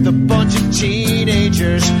system with a bunch of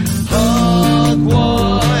teenagers. Hug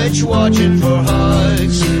Watch, watching for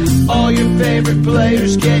hugs. All your favorite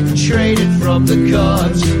players getting traded from the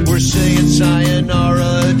Cubs. We're saying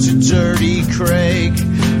sayonara to Dirty Craig.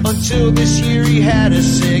 Until this year he had a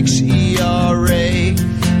 6 ERA.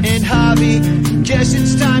 And Javi, guess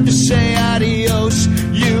it's time to say adios.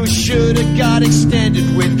 You should have got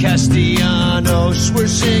extended with Castellanos. We're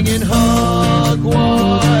singing Hug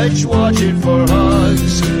Watch, watching for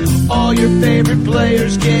hugs. All your favorite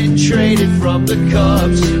players getting traded from the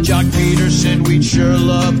Cubs. Jock Peterson, we'd sure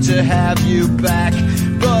love to have you back,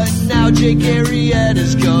 but now Jake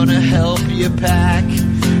Arrieta's gonna help you pack.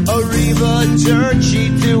 Arriva dirt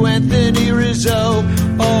sheet to Anthony Rizzo.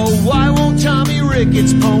 Oh, why won't Tommy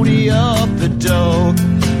Ricketts pony up the dough?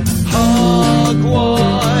 Hug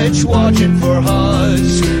Watch, watching for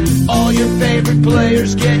hugs. All your favorite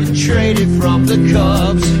players getting traded from the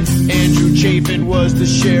Cubs. Andrew Chafin was the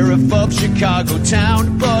sheriff of Chicago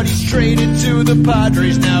town, but he's traded to the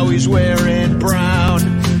Padres, now he's wearing brown.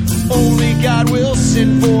 Only got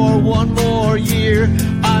Wilson for one more year.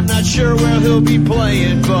 I'm not sure where he'll be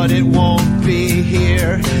playing, but it won't be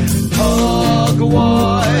here. Hug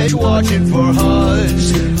Watch, watching for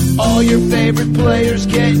hugs. All your favorite players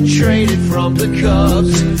getting traded from the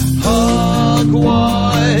Cubs. Hug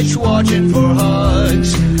Watch, watching for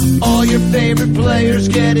hugs. All your favorite players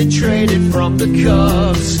getting traded from the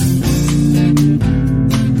Cubs.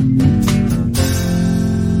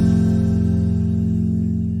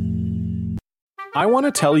 I want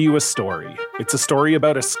to tell you a story. It's a story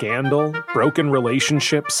about a scandal, broken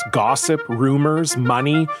relationships, gossip, rumors,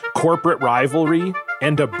 money, corporate rivalry,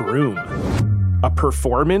 and a broom. A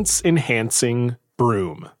performance-enhancing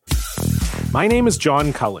broom. My name is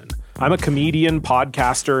John Cullen. I'm a comedian,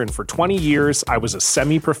 podcaster, and for 20 years, I was a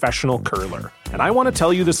semi-professional curler. And I want to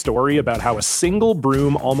tell you the story about how a single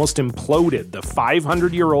broom almost imploded the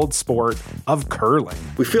 500-year-old sport of curling.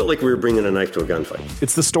 We felt like we were bringing a knife to a gunfight.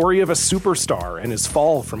 It's the story of a superstar and his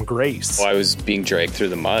fall from grace. Well, I was being dragged through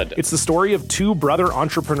the mud. It's the story of two brother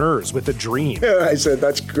entrepreneurs with a dream. I said,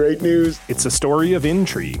 that's great news. It's a story of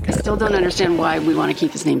intrigue. I still don't understand why we want to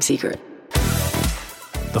keep his name secret.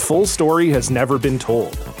 The full story has never been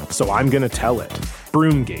told, so I'm going to tell it.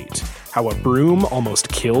 Broomgate, how a broom almost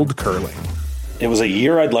killed curling. It was a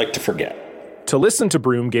year I'd like to forget. To listen to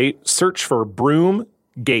Broomgate, search for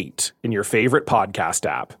Broomgate in your favorite podcast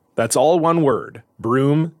app. That's all one word,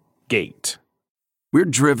 Broomgate. We're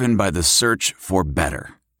driven by the search for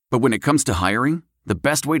better. But when it comes to hiring, the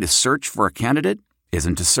best way to search for a candidate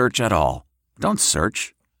isn't to search at all. Don't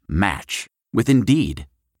search, match with Indeed.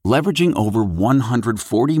 Leveraging over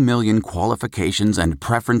 140 million qualifications and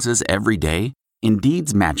preferences every day,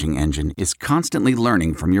 Indeed's matching engine is constantly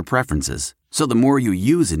learning from your preferences. So the more you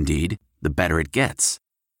use Indeed, the better it gets.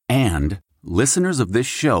 And listeners of this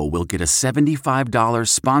show will get a $75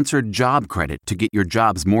 sponsored job credit to get your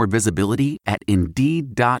jobs more visibility at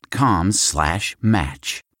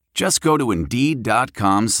Indeed.com/match. Just go to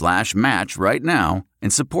Indeed.com/match right now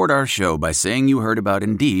and support our show by saying you heard about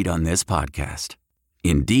Indeed on this podcast.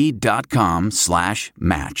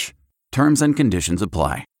 Indeed.com/match. Terms and conditions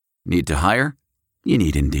apply. Need to hire? You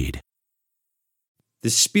need Indeed. The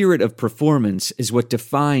spirit of performance is what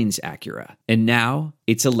defines Acura, and now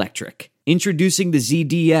it's electric. Introducing the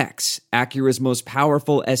ZDX, Acura's most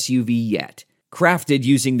powerful SUV yet. Crafted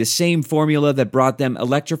using the same formula that brought them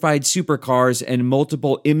electrified supercars and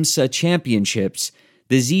multiple IMSA championships,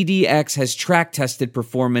 the ZDX has track-tested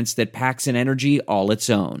performance that packs an energy all its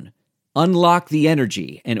own. Unlock the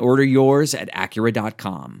energy and order yours at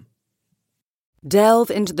Acura.com.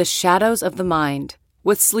 Delve into the shadows of the mind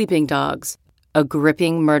with Sleeping Dogs, a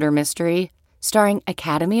gripping murder mystery starring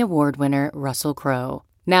Academy Award winner Russell Crowe.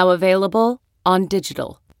 Now available on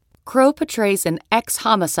digital. Crowe portrays an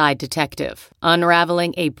ex-homicide detective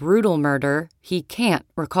unraveling a brutal murder he can't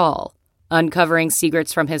recall. Uncovering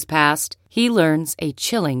secrets from his past, he learns a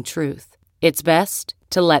chilling truth. It's best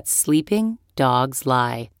to let sleeping dogs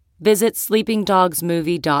lie. Visit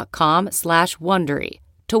sleepingdogsmovie.com/Wondery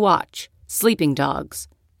to watch Sleeping Dogs,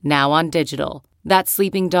 now on digital. That's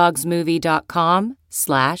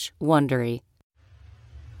sleepingdogsmovie.com/Wondery.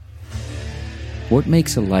 What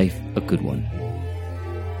makes a life a good one?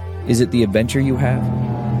 Is it the adventure you have?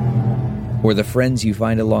 Or the friends you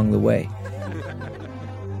find along the way?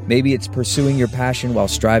 Maybe it's pursuing your passion while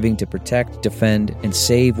striving to protect, defend, and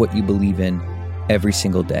save what you believe in every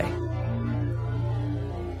single day.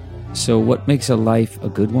 So what makes a life a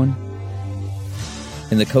good one?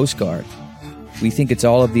 In the Coast Guard, we think it's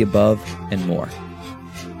all of the above and more.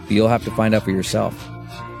 But you'll have to find out for yourself.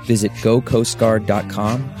 Visit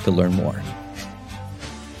gocoastguard.com to learn more.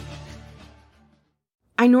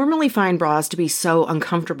 I normally find bras to be so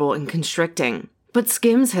uncomfortable and constricting, but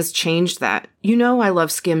Skims has changed that. You know I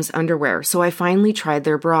love Skims underwear, so I finally tried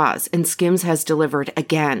their bras, and Skims has delivered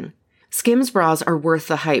again. Skims bras are worth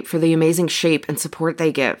the hype for the amazing shape and support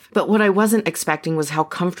they give, but what I wasn't expecting was how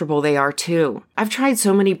comfortable they are too. I've tried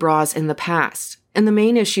so many bras in the past, and the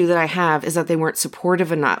main issue that I have is that they weren't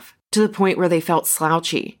supportive enough, to the point where they felt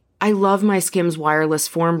slouchy. I love my Skims wireless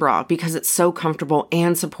form bra because it's so comfortable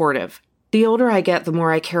and supportive. The older I get, the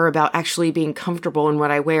more I care about actually being comfortable in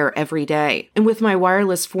what I wear every day. And with my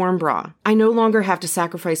wireless form bra, I no longer have to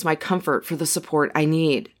sacrifice my comfort for the support I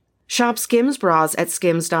need. Shop Skims bras at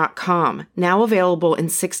skims.com, now available in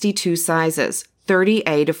 62 sizes,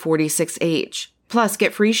 30A to 46H. Plus,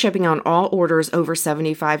 get free shipping on all orders over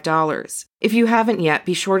 $75. If you haven't yet,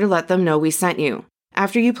 be sure to let them know we sent you.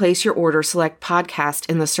 After you place your order, select podcast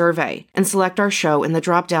in the survey and select our show in the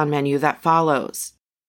drop-down menu that follows.